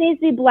 This needs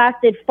to be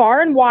blasted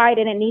far and wide,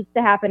 and it needs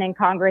to happen in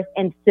Congress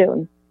and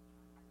soon.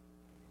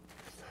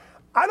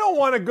 I don't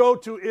want to go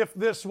to if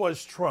this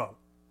was Trump.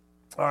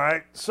 All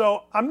right,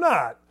 so I'm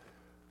not.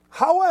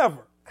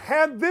 However,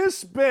 had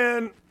this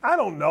been, I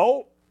don't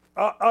know,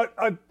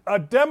 a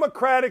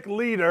Democratic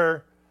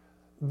leader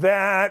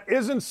that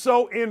isn't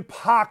so in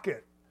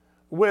pocket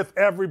with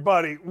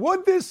everybody,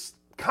 would this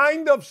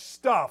kind of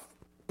stuff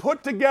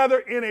put together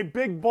in a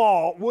big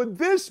ball, would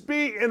this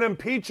be an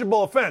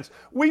impeachable offense?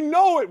 We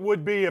know it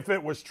would be if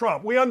it was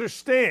Trump. We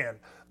understand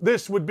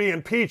this would be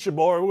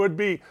impeachable or it would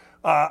be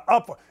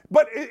up.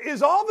 But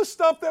is all the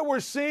stuff that we're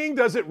seeing,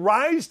 does it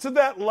rise to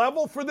that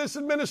level for this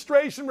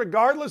administration,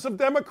 regardless of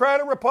Democrat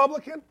or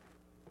Republican?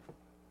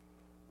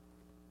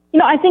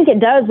 I think it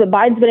does, but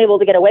Biden's been able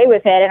to get away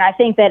with it. And I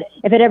think that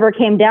if it ever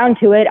came down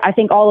to it, I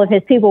think all of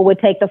his people would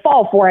take the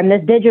fall for him.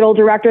 This digital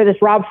director,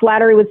 this Rob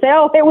Flattery would say,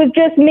 oh, it was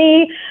just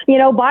me.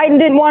 Biden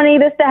didn't want any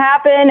of this to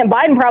happen. And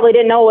Biden probably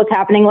didn't know what was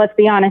happening. Let's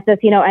be honest, if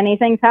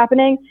anything's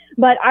happening.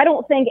 But I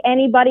don't think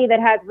anybody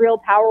that has real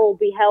power will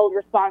be held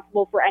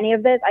responsible for any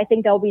of this. I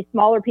think there'll be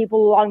smaller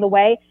people along the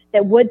way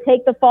that would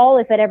take the fall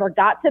if it ever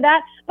got to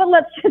that. But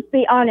let's just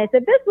be honest.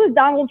 If this was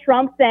Donald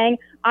Trump saying,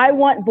 I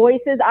want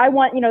voices, I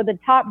want, the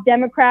top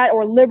Democrat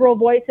or liberal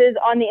voices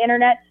on the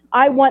internet,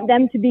 I want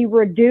them to be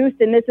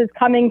reduced, and this is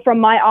coming from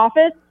my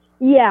office,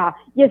 yeah.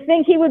 You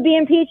think he would be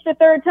impeached a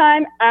third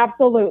time?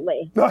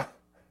 Absolutely.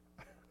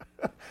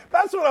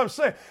 That's what I'm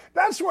saying.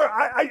 That's where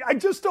I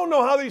just don't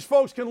know how these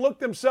folks can look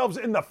themselves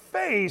in the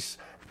face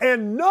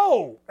and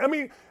know. I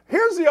mean,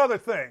 here's the other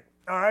thing,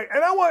 all right?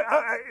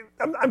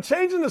 And I'm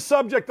changing the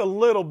subject a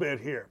little bit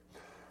here.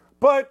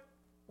 But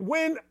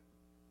when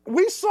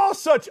we saw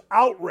such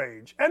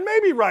outrage, and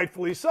maybe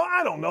rightfully so,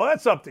 I don't know,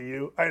 that's up to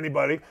you,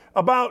 anybody,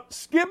 about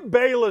Skip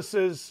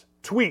Bayless's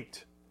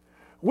tweet.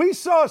 We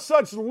saw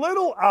such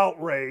little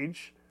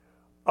outrage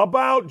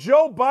about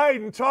Joe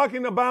Biden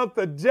talking about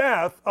the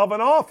death of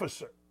an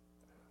officer.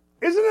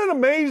 Isn't it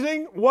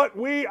amazing what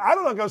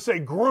I'm not going to say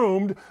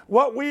groomed,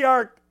 what we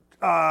are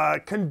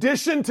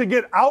conditioned to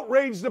get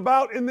outraged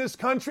about in this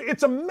country?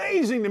 It's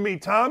amazing to me,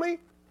 Tommy.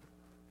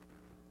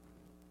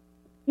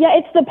 Yeah,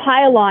 it's the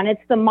pile-on.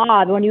 It's the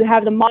mob. When you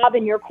have the mob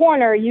in your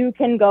corner, you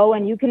can go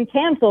and you can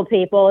cancel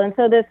people. And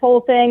so this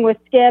whole thing with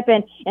Skip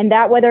and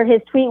that whether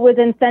his tweet was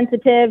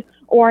insensitive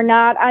or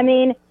not, I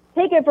mean,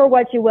 take it for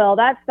what you will.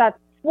 That's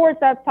sports,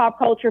 that's pop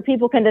culture.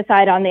 People can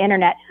decide on the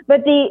internet.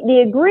 But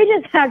the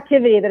egregious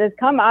activity that has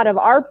come out of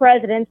our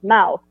president's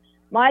mouth,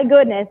 my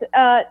goodness,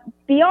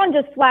 beyond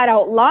just flat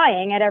out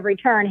lying at every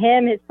turn,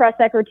 him, his press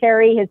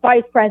secretary, his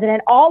vice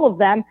president, all of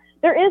them,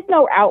 there is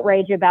no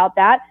outrage about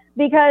that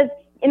because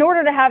in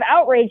order to have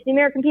outrage, the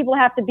American people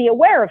have to be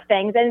aware of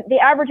things, and the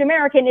average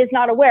American is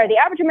not aware. The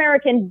average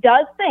American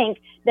does think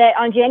that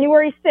on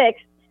January 6th,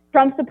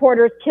 Trump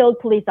supporters killed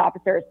police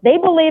officers. They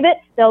believe it,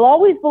 they'll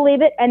always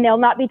believe it, and they'll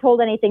not be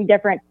told anything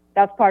different.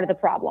 That's part of the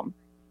problem.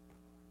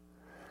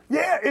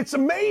 Yeah, it's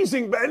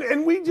amazing,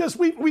 and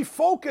we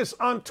focus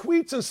on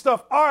tweets and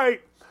stuff. All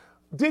right,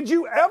 did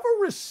you ever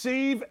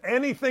receive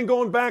anything,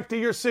 going back to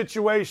your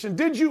situation,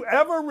 did you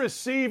ever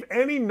receive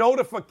any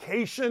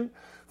notification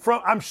from,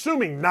 I'm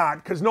assuming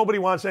not, because nobody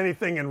wants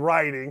anything in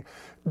writing.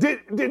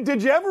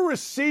 Did you ever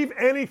receive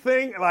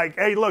anything like,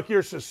 hey, look,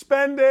 you're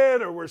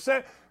suspended, or we're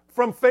sent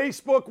from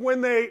Facebook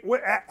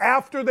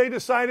after they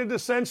decided to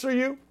censor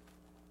you?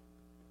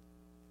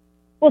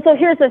 Well, so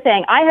here's the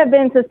thing. I have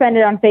been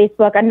suspended on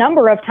Facebook a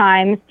number of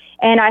times,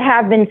 and I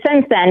have been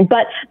since then.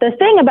 But the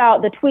thing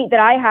about the tweet that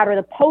I had or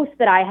the post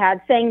that I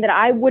had saying that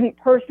I wouldn't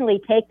personally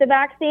take the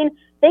vaccine,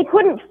 they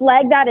couldn't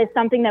flag that as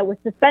something that was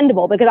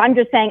suspendable because I'm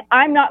just saying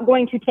I'm not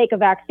going to take a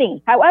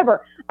vaccine.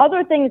 However,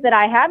 other things that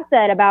I have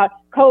said about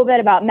COVID,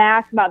 about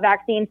masks, about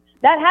vaccines,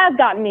 that has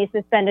gotten me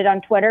suspended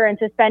on Twitter and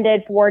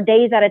suspended for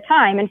days at a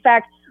time. In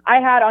fact, I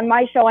had on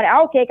my show on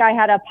Outkick, I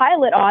had a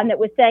pilot on that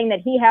was saying that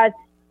he has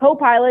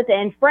co-pilots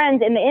and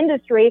friends in the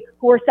industry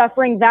who are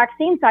suffering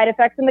vaccine side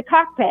effects in the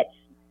cockpit.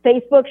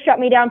 Facebook shut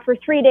me down for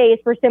 3 days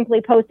for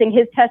simply posting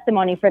his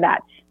testimony for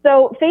that.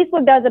 So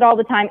Facebook does it all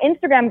the time.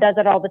 Instagram does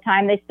it all the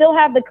time. They still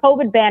have the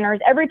COVID banners.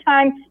 Every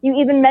time you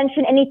even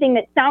mention anything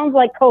that sounds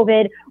like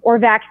COVID or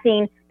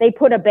vaccine, they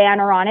put a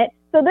banner on it.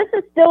 So this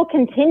is still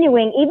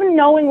continuing, even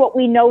knowing what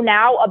we know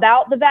now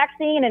about the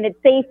vaccine and its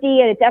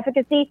safety and its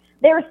efficacy,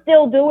 they're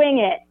still doing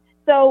it.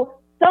 So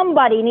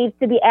somebody needs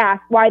to be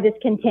asked why this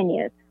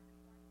continues.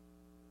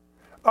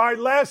 All right,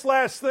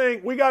 last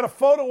thing. We got a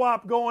photo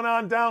op going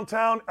on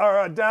downtown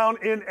or down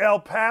in El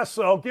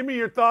Paso. Give me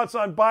your thoughts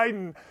on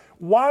Biden.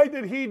 Why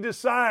did he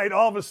decide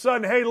all of a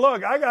sudden, hey,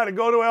 look, I got to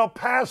go to El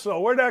Paso?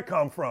 Where'd that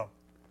come from?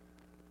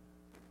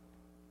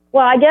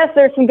 Well, I guess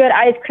there's some good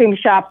ice cream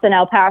shops in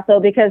El Paso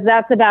because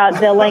that's about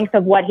the length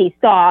of what he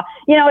saw.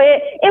 You know,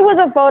 it was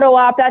a photo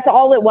op. That's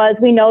all it was.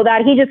 We know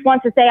that. He just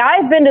wants to say,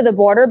 I've been to the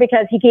border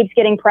because he keeps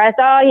getting pressed.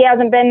 Oh, he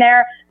hasn't been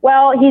there.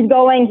 Well, he's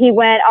going. He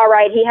went. All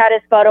right. He had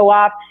his photo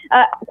op.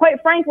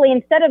 Quite frankly,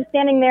 instead of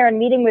standing there and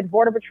meeting with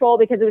Border Patrol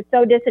because it was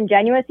so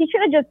disingenuous, he should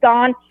have just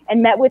gone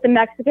and met with the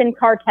Mexican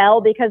cartel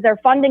because they're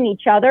funding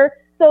each other.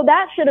 So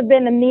that should have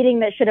been the meeting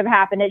that should have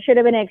happened. It should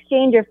have been an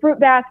exchange of fruit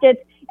baskets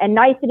and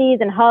niceties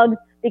and hugs,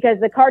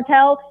 because the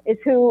cartel is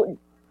who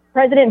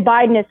President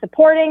Biden is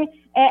supporting,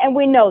 and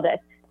we know this.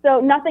 So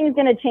nothing's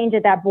going to change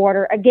at that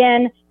border.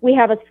 Again, we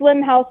have a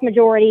slim House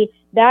majority.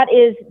 That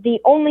is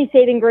the only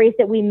saving grace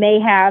that we may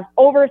have.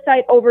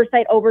 Oversight,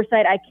 oversight,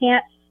 oversight. I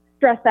can't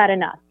stress that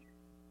enough.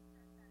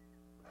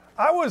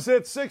 I was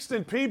at 6th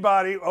and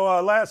Peabody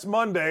last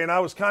Monday, and I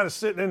was kind of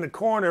sitting in the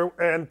corner,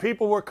 and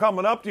people were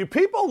coming up to you.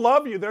 People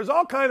love you. There's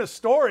all kind of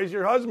stories.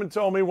 Your husband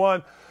told me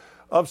one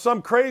of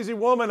some crazy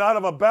woman out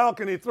of a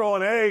balcony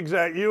throwing eggs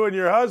at you and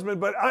your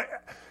husband. But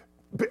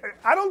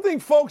I don't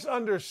think folks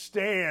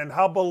understand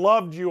how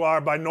beloved you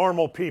are by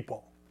normal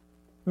people.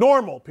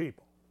 Normal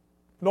people.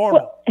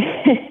 Normal.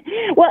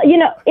 Well, you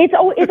know, it's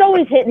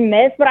always hit and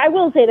miss, but I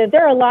will say that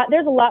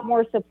there's a lot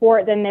more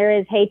support than there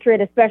is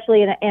hatred,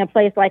 especially in a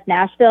place like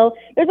Nashville.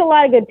 There's a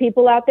lot of good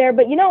people out there,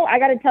 but you know, I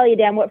got to tell you,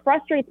 Dan, what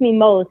frustrates me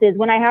most is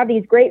when I have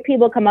these great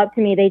people come up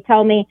to me, they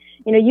tell me,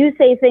 you know, you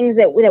say things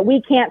that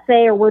we can't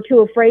say or we're too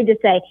afraid to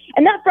say.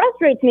 And that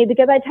frustrates me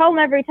because I tell them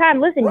every time,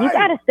 listen, right, you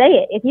got to say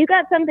it. If you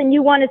got something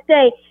you want to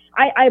say,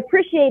 I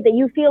appreciate that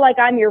you feel like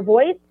I'm your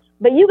voice,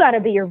 but you got to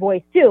be your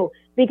voice too,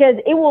 because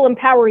it will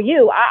empower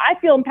you. I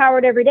feel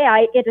empowered every day.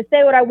 I get to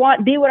say what I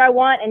want, be what I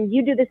want, and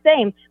you do the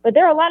same. But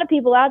there are a lot of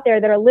people out there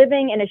that are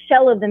living in a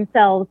shell of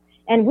themselves,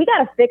 and we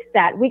got to fix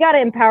that. We got to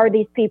empower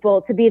these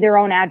people to be their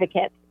own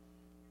advocates.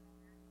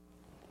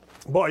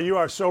 Boy, you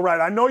are so right.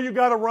 I know you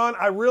got to run.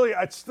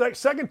 It's the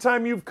second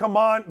time you've come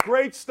on.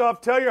 Great stuff.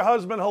 Tell your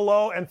husband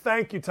hello, and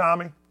thank you,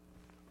 Tomi.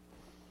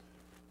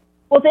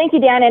 Well, thank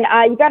you, Dan. And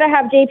you got to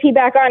have JP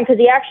back on because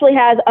he actually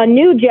has a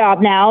new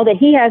job now that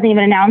he hasn't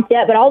even announced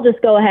yet, but I'll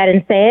just go ahead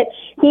and say it.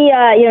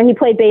 He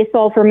played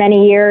baseball for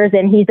many years,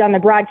 and he's done the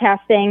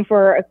broadcast thing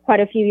for quite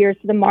a few years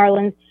for the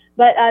Marlins.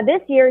 But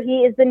this year,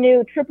 he is the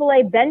new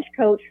AAA bench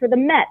coach for the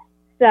Mets.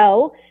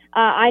 So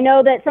I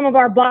know that some of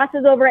our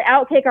bosses over at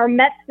Outkick are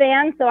Mets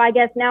fans, so I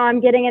guess now I'm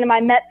getting into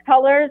my Mets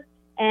colors,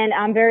 and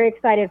I'm very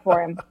excited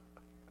for him.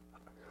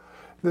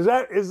 Is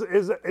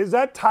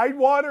that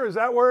Tidewater? Is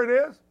that where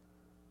it is?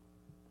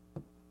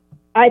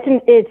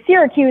 It's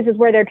Syracuse is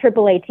where their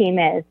AAA team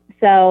is.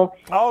 So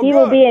he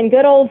will good. be in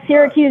good old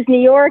Syracuse, New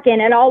York,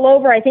 and all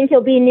over. I think he'll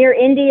be near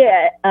Indy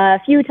a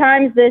few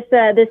times this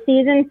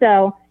season.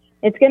 So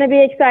it's going to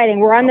be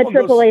exciting. We're on the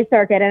AAA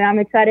circuit, and I'm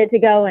excited to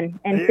go and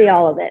see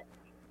all of it.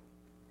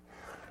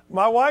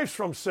 My wife's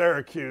from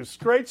Syracuse.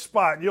 Great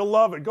spot. You'll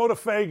love it. Go to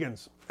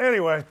Fagan's.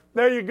 Anyway,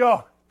 there you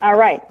go. All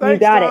right. Thanks, you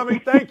got Tomi.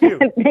 it. Thank you.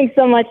 Thanks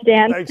so much,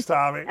 Dan. Thanks,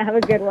 Tomi. Have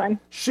a good one.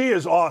 She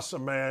is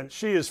awesome, man.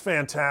 She is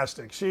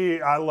fantastic.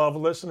 I love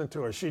listening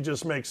to her. She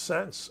just makes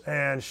sense,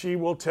 and she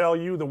will tell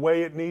you the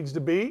way it needs to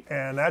be,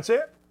 and that's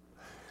it.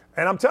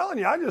 And I'm telling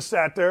you, I just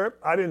sat there.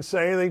 I didn't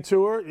say anything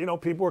to her. You know,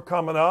 people were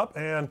coming up,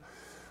 and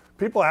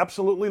people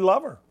absolutely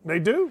love her. They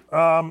do.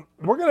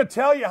 We're going to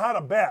tell you how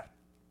to bet.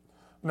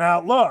 Now,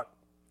 look,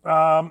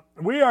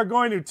 we are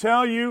going to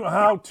tell you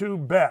how to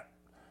bet.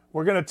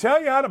 We're going to tell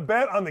you how to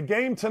bet on the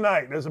game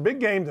tonight. There's a big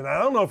game tonight.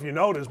 I don't know if you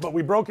noticed, but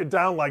we broke it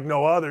down like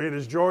no other. It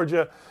is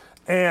Georgia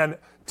and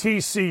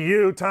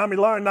TCU. Tomi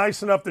Lahren,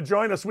 nice enough to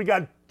join us. We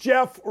got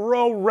Jeff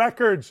Rowe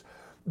Records,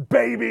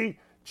 baby.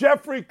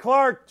 Jeffrey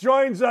Clark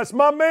joins us.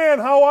 My man,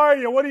 how are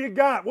you? What do you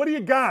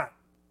got?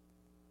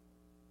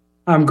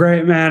 I'm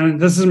great, man.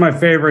 This is my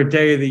favorite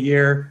day of the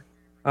year.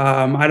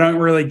 I don't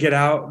really get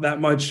out that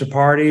much to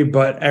party,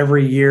 but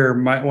every year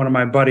one of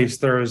my buddies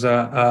throws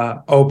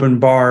a open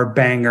bar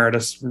banger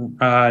at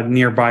a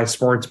nearby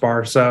sports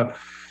bar. So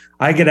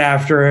I get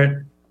after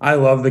it. I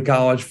love the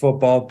college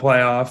football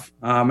playoff,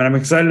 and I'm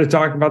excited to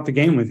talk about the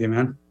game with you,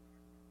 man.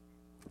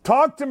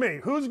 Talk to me.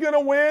 Who's going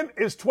to win?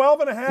 Is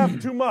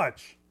 12.5 too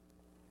much?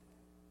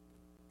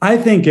 I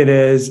think it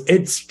is.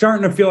 It's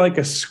starting to feel like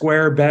a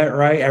square bet,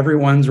 right?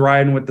 Everyone's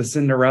riding with the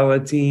Cinderella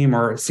team,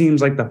 or it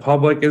seems like the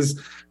public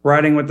is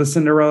riding with the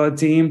Cinderella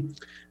team.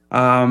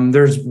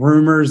 There's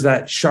rumors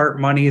that sharp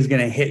money is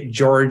going to hit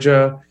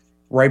Georgia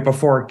right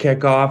before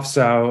kickoff.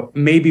 So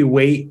maybe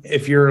wait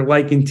if you're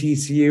liking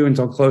TCU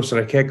until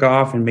closer to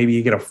kickoff, and maybe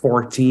you get a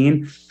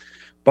 14.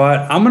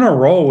 But I'm going to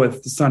roll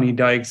with Sonny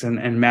Dykes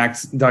and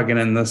Max Duggan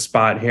in this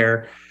spot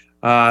here.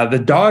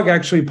 The dog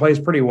actually plays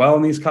pretty well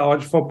in these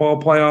college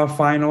football playoff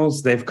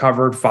finals. They've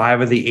covered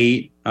 5 of the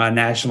 8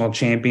 national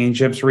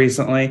championships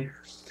recently.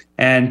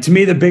 And to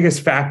me, the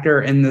biggest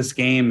factor in this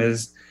game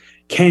is,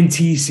 can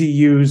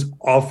TCU's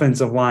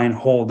offensive line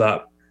hold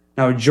up?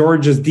 Now,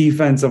 Georgia's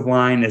defensive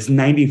line is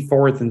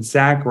 94th in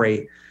sack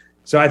rate.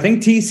 So I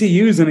think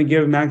TCU is going to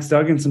give Max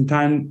Duggan some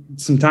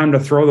time to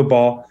throw the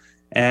ball.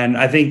 And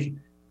I think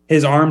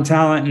his arm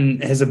talent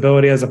and his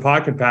ability as a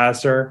pocket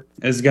passer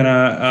is going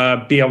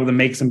to be able to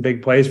make some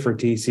big plays for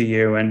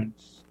TCU. And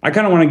I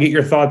kind of want to get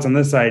your thoughts on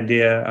this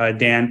idea,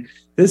 Dan.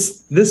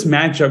 This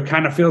matchup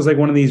kind of feels like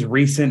one of these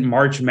recent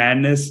March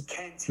Madness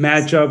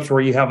matchups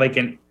where you have like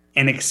an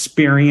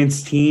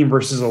experienced team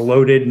versus a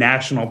loaded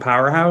national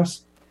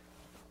powerhouse.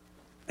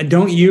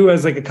 Don't you,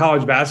 as like a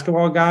college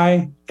basketball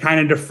guy, kind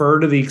of defer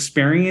to the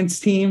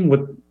experienced team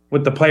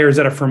with the players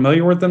that are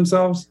familiar with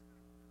themselves?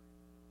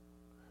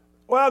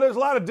 Well, there's a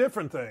lot of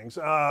different things.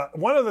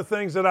 One of the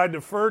things that I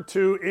defer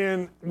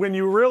to when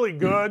you're really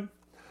good,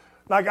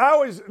 like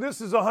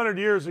this is 100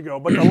 years ago,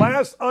 but the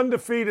last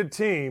undefeated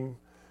team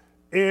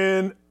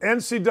in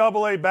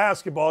NCAA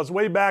basketball is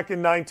way back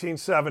in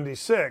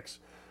 1976.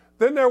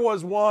 Then there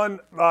was one,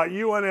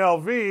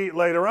 UNLV,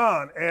 later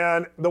on.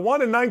 And the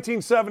one in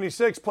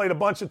 1976 played a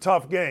bunch of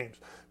tough games.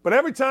 But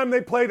every time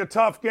they played a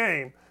tough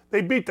game,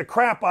 they beat the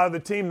crap out of the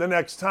team the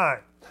next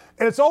time.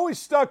 And it's always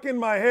stuck in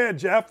my head,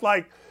 Geoff,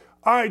 like,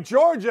 all right,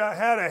 Georgia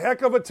had a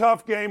heck of a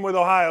tough game with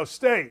Ohio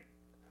State.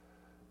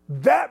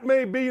 That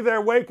may be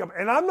their wake-up.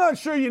 And I'm not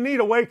sure you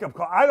need a wake-up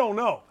call. I don't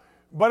know.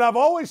 But I've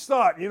always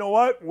thought, you know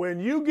what?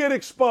 When you get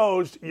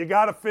exposed, you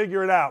got to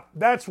figure it out.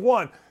 That's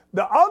one.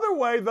 The other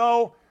way,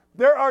 though,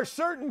 there are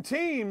certain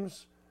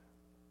teams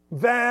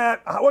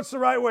that, what's the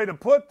right way to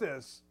put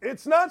this?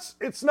 It's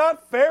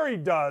not fairy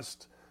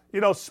dust,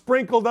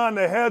 sprinkled on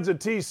the heads of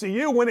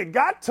TCU. When it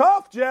got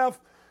tough,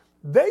 Geoff,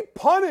 they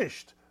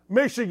punished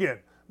Michigan.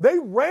 They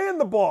ran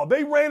the ball.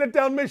 They ran it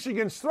down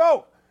Michigan's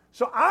throat.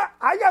 So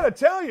I got to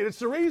tell you, it's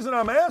the reason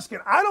I'm asking.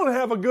 I don't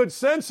have a good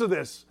sense of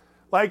this.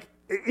 Like,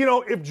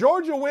 if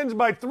Georgia wins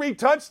by 3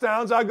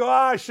 touchdowns, I go,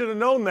 I should have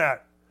known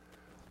that.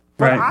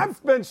 But right.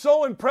 I've been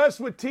so impressed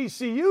with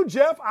TCU,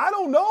 Geoff. I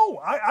don't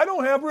know. I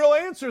don't have real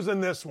answers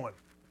in this one.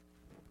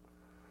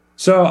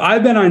 So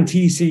I've been on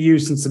TCU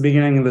since the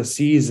beginning of the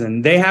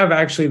season. They have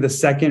actually the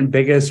second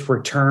biggest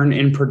return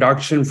in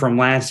production from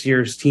last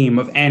year's team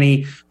of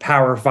any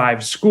Power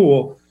 5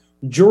 school.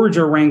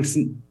 Georgia ranks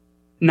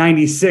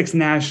 96th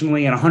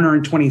nationally and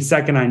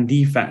 122nd on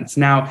defense.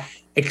 Now,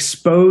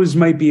 exposed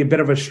might be a bit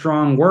of a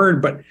strong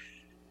word, but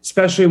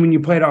especially when you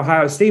played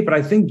Ohio State. But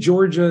I think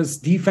Georgia's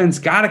defense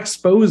got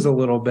exposed a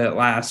little bit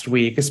last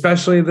week,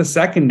 especially the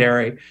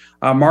secondary.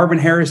 Marvin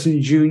Harrison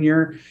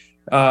Jr.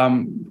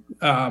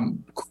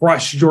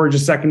 Crushed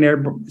Georgia's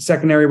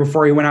secondary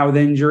before he went out with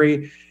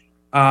injury.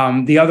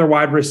 The other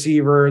wide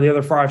receiver, the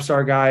other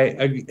 5-star guy,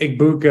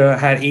 Igbuka,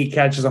 had 8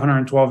 catches,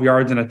 112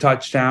 yards, and a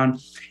touchdown.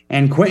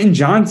 And Quentin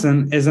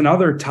Johnson is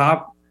another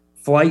top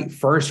flight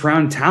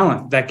first-round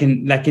talent that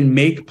can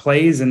make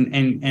plays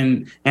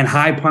and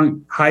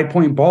high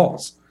point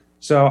balls.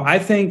 So I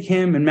think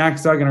him and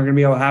Max Duggan are going to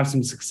be able to have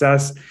some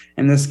success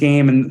in this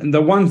game. And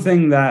the one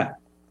thing that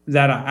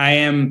I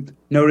am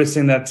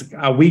noticing that's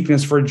a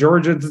weakness for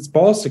Georgia is its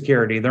ball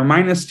security. They're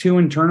 -2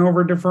 in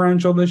turnover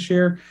differential this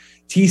year.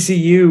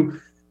 TCU,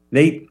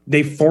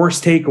 they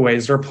force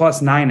takeaways. They're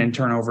 +9 in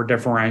turnover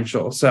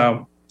differential.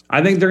 So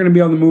I think they're going to be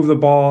able to move the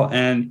ball,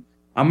 and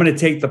I'm going to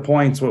take the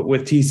points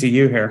with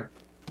TCU here.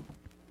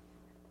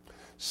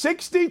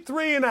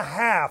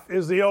 63.5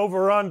 is the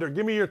over-under.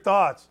 Give me your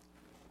thoughts.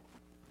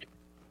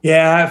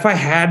 Yeah, if I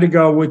had to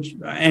go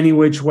any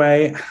which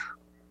way,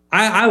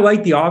 I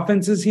like the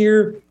offenses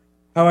here.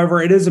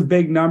 However, it is a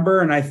big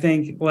number, and I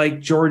think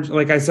like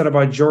I said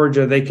about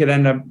Georgia, they could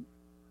end up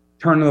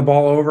turning the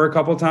ball over a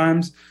couple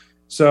times.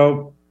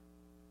 So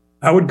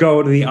I would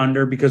go to the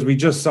under because we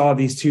just saw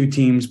these two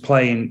teams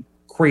play in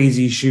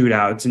crazy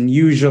shootouts, and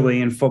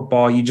usually in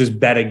football, you just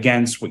bet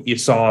against what you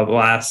saw the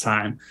last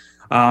time.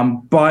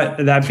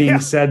 But that being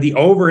said, the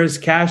over has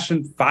cashed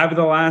in 5 of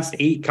the last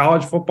 8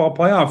 college football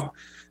playoff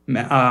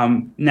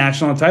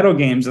national title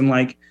games. And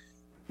like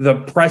the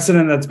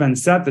precedent that's been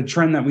set, the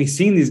trend that we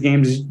see in these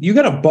games is you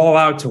got to ball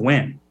out to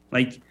win.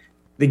 Like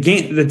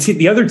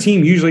the other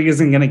team usually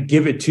isn't going to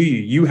give it to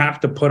you. You have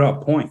to put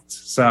up points.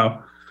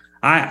 So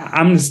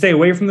I'm going to stay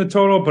away from the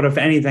total, but if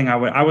anything,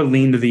 I would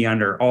lean to the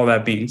under. All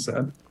that being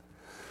said.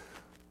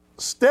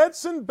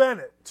 Stetson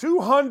Bennett,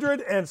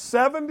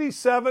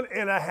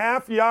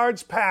 277.5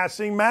 yards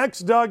passing.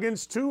 Max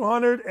Duggan's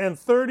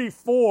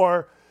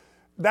 234.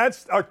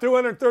 That's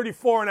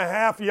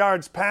 234.5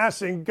 yards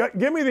passing.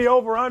 Give me the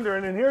over-under,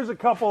 and then here's a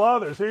couple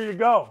others. Here you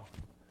go.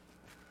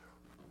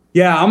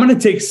 Yeah, I'm going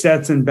to take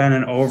Stetson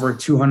Bennett over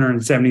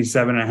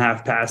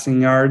 277.5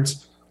 passing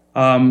yards.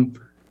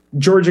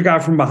 Georgia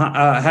got from behind,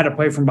 had to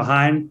play from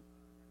behind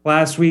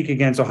last week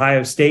against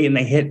Ohio State, and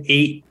they hit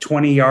 8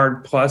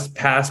 20-yard plus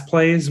pass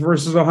plays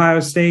versus Ohio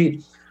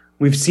State.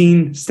 We've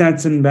seen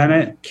Stetson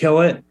Bennett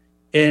kill it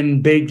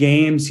in big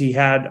games. He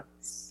had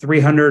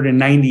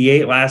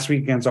 398 last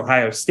week against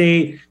Ohio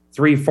State,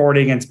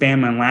 340 against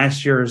Bama in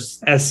last year's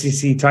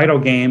SEC title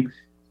game.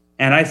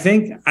 And I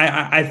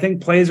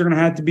think plays are going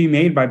to have to be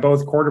made by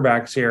both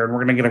quarterbacks here, and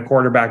we're going to get a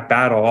quarterback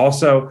battle.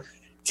 Also,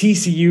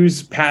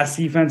 TCU's pass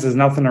defense is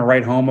nothing to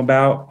write home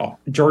about.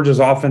 Georgia's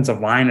offensive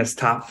line is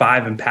top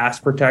 5 in pass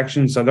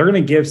protection, so they're going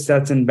to give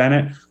Stetson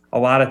Bennett a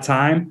lot of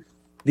time.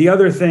 The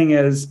other thing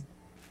is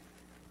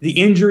the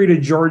injury to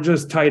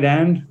Georgia's tight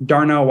end,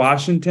 Darnell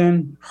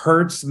Washington,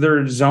 hurts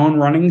their zone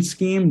running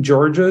scheme,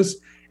 Georgia's,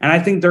 and I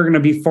think they're going to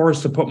be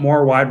forced to put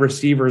more wide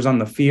receivers on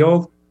the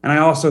field. And I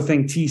also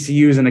think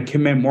TCU is going to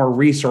commit more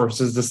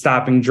resources to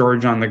stopping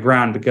Georgia on the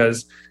ground,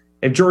 because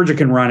if Georgia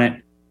can run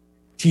it,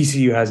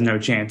 TCU has no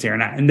chance here,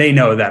 and they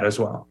know that as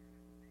well.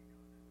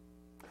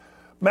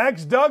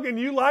 Max Duggan,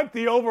 you like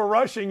the over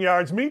rushing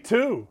yards. Me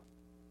too.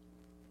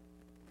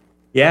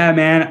 Yeah,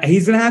 man.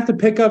 He's going to have to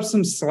pick up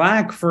some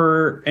slack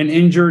for an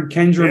injured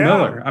Kendra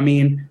Miller. I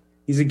mean,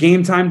 he's a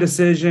game-time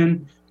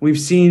decision. We've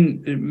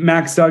seen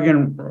Max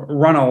Duggan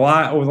run a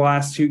lot over the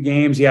last 2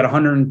 games. He had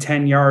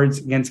 110 yards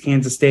against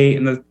Kansas State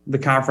in the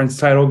conference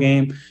title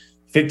game,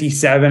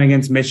 57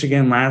 against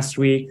Michigan last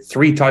week,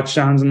 3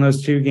 touchdowns in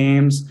those 2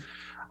 games.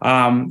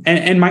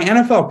 And my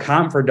NFL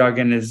comp for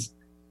Duggan is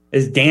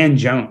Dan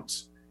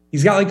Jones.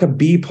 He's got like a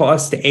B+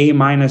 to A-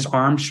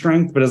 arm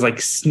strength, but is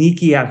like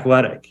sneaky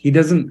athletic. He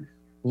doesn't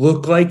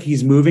look like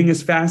he's moving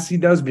as fast as he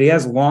does, but he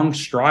has long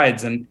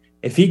strides, and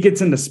if he gets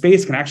into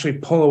space, can actually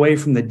pull away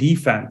from the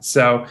defense.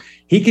 So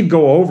he could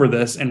go over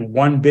this in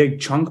one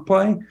big chunk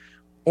play,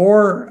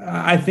 or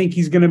I think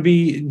he's going to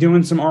be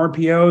doing some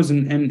RPOs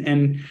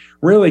and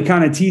really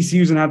kind of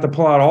TCU's going to have to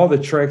pull out all the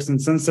tricks.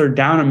 And since they're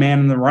down a man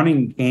in the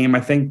running game,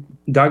 I think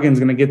Duggan's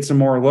going to get some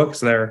more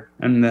looks there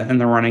in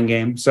the running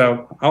game.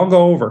 So I'll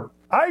go over.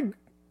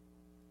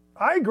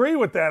 I agree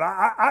with that.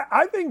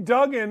 I think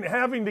Duggan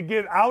having to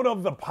get out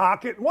of the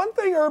pocket. One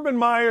thing Urban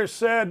Meyer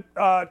said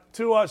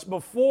to us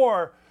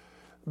before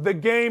the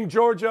game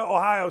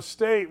Georgia-Ohio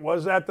State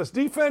was that the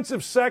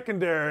defensive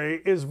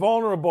secondary is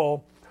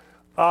vulnerable,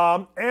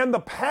 and the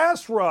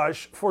pass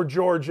rush for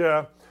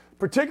Georgia,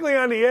 particularly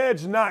on the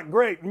edge, not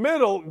great.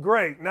 Middle,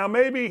 great. Now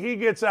maybe he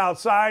gets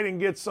outside and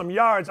gets some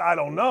yards. I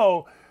don't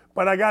know,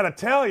 but I got to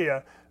tell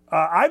you,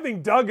 I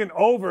think Duggan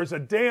over is a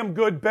damn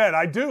good bet.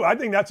 I do. I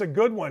think that's a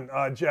good one,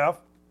 Geoff.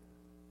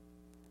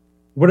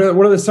 What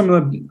are some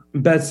of the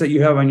bets that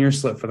you have on your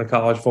slip for the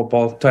college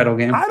football title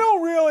game? I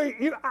don't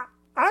really.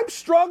 I'm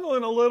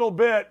struggling a little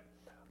bit.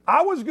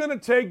 I was going to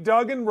take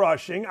Duggan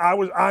rushing.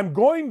 I'm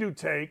going to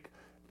take,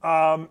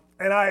 and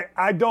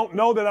I don't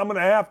know that I'm going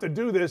to have to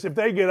do this. If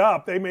they get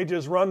up, they may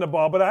just run the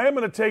ball. But I am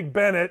going to take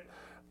Bennett.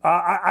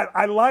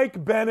 I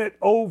like Bennett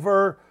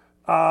over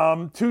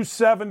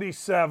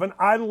 277.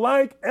 I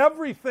like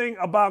everything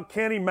about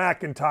Kenny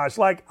McIntosh.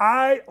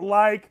 I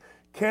like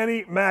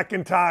Kenny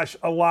McIntosh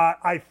a lot.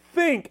 I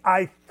think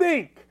I'm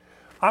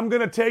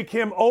going to take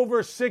him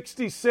over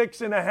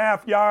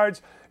 66.5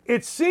 yards.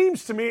 It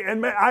seems to me,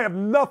 and I have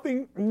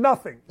nothing,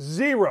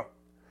 zero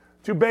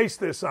to base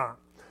this on,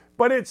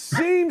 but it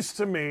seems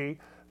to me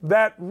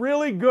that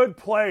really good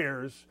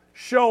players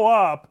show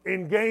up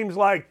in games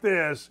like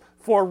this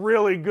for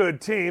really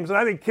good teams, and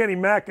I think Kenny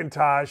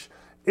McIntosh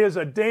is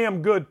a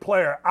damn good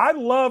player.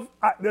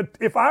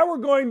 If I were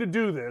going to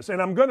do this,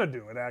 and I'm going to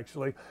do it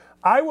actually,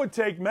 I would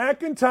take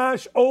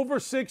McIntosh over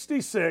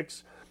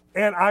 66,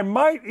 and I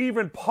might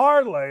even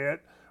parlay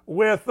it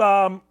with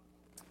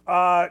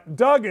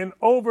Duggan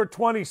over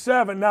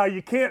 27. Now,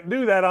 you can't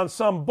do that on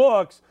some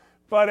books,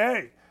 but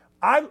hey,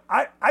 I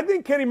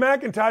think Kenny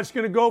McIntosh is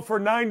going to go for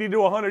 90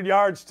 to 100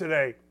 yards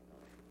today.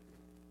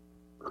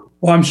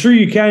 Well, I'm sure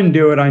you can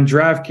do it on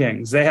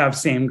DraftKings. They have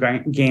same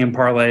game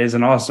parlays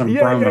and awesome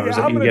promos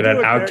that you can get at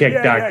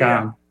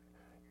Outkick.com.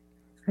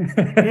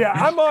 Yeah,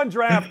 I'm on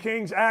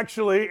DraftKings,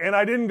 actually, and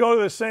I didn't go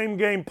to the same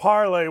game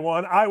parlay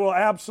one. I will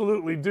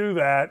absolutely do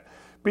that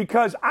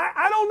because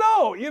I don't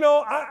know. You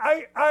know,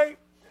 I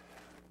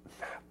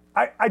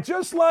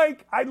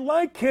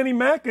like Kenny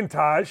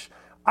McIntosh.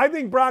 I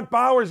think Brock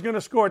Bowers going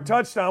to score a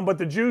touchdown, but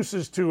the juice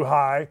is too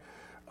high.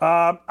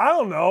 I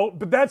don't know,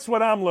 but that's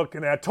what I'm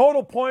looking at.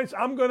 Total points,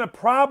 I'm going to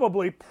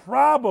probably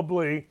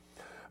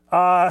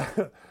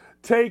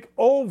take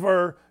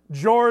over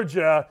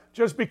Georgia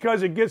just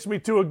because it gets me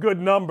to a good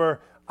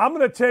number. I'm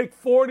going to take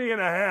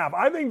 40.5.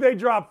 I think they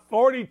drop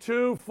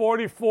 42,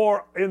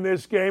 44 in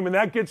this game, and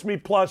that gets me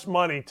plus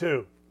money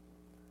too.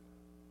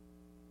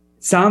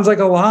 Sounds like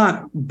a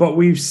lot, but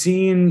we've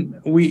seen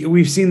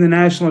the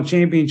national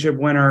championship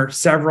winner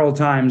several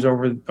times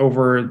over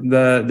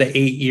the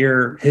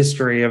 8-year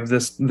history of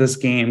this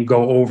game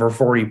go over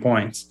 40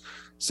 points.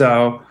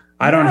 So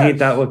I don't hate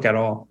that look at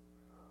all.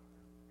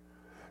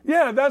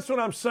 Yeah, that's what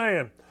I'm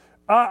saying.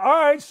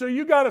 All right, so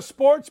you got a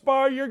sports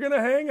bar you're going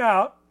to hang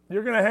out.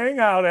 You're going to hang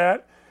out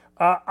at.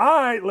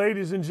 I,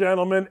 ladies and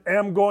gentlemen,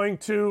 am going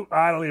to.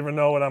 I don't even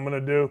know what I'm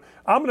going to do.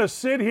 I'm going to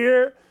sit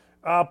here.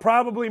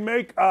 Probably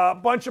make a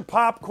bunch of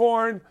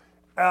popcorn,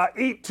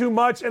 eat too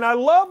much. And I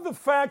love the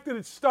fact that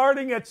it's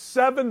starting at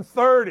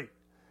 7:30.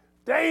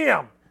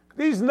 Damn,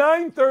 these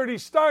 9:30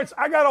 starts,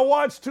 I got to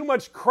watch too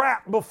much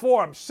crap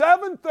before them.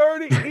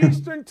 7:30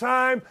 Eastern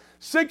time,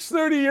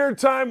 6:30 your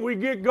time, we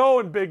get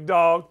going, big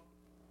dog.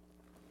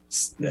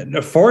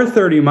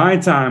 4:30 my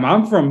time.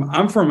 I'm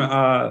from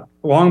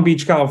Long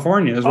Beach,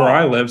 California, is where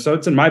I live, so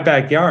it's in my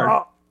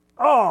backyard.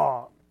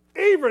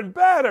 Even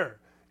better.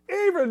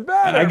 Even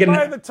better.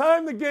 By the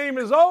time the game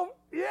is over,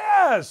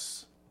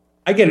 yes.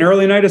 I get an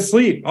early night of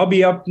sleep. I'll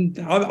be up.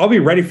 I'll be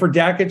ready for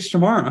Dakich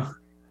tomorrow.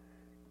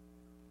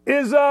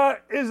 Is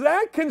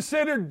that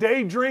considered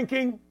day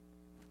drinking?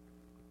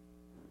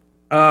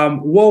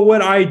 Well,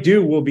 what I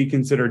do will be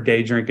considered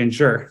day drinking,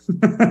 sure.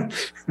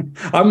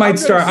 I'm going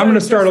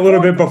to start a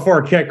little bit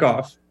before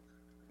kickoff.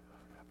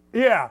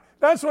 Yeah,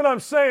 that's what I'm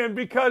saying,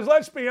 because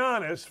let's be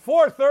honest,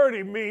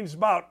 4:30 means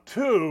about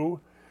 2,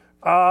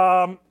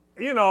 and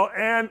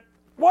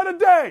what a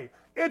day.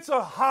 It's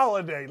a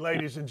holiday,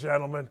 ladies and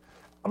gentlemen.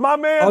 My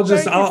man,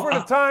 thank you for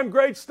the time.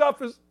 Great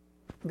stuff.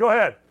 Go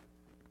ahead.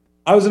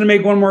 I was going to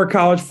make one more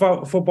college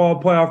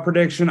football playoff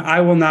prediction. I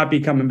will not be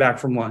coming back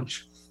from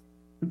lunch.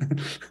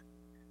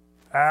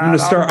 I'm going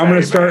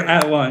to start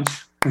at lunch.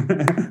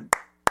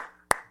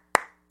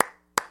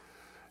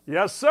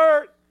 Yes,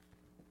 sir.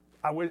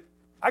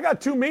 I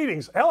got 2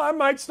 meetings. Hell, I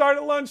might start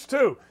at lunch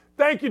too.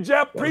 Thank you,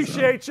 Geoff.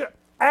 Appreciate you.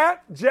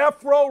 At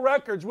Withrow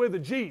Records with a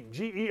G,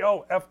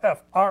 Geoffrow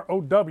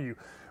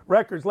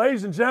Records.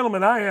 Ladies and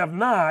gentlemen, I have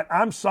not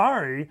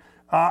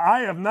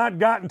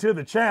gotten to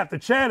the chat. The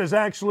chat is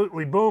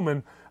absolutely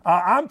booming.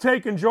 I'm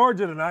taking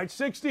Georgia tonight.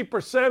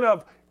 60%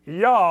 of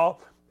y'all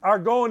are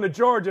going to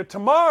Georgia.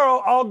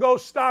 Tomorrow, I'll go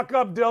stock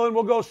up, Dylan.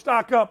 We'll go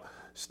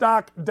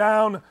stock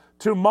down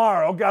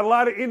tomorrow. Got a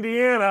lot of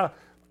Indiana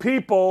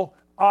people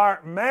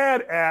are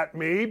mad at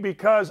me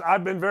because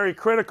I've been very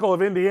critical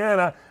of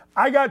Indiana.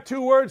 I got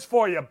 2 words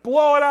for you.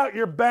 Blow it out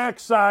your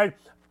backside.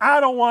 I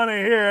don't want to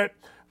hear it.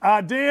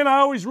 Dan, I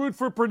always root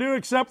for Purdue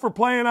except for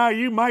playing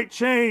IU. Might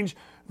change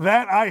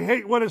that. I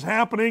hate what is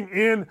happening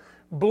in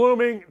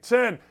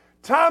Bloomington.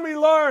 Tomi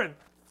Lahren,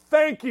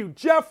 thank you.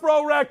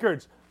 Withrow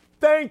Records,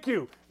 thank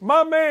you.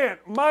 My man,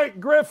 Mike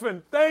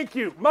Griffin, thank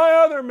you. My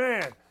other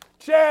man,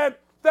 Chad,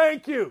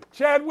 thank you.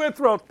 Chad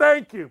Withrow,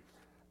 thank you.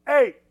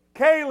 Hey,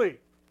 Kaylee,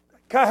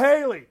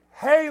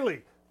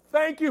 Haley,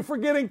 thank you for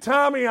getting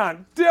Tommy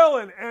on.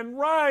 Dylan and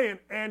Ryan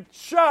and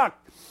Chuck,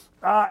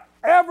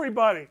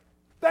 everybody,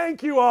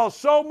 thank you all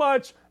so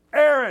much.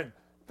 Aaron,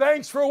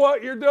 thanks for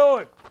what you're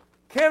doing.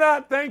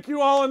 Cannot thank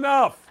you all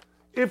enough.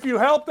 If you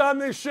helped on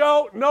this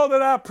show, know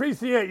that I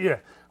appreciate you.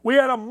 We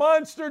had a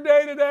monster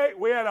day today.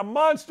 We had a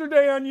monster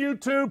day on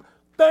YouTube.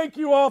 Thank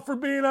you all for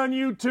being on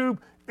YouTube.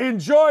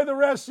 Enjoy the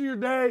rest of your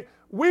day.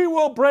 We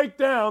will break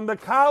down the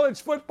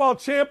college football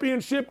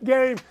championship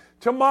game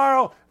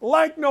tomorrow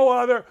like no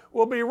other.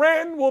 We'll be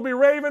ranting, we'll be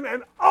raving,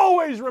 and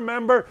always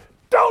remember,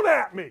 don't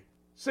at me.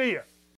 See ya.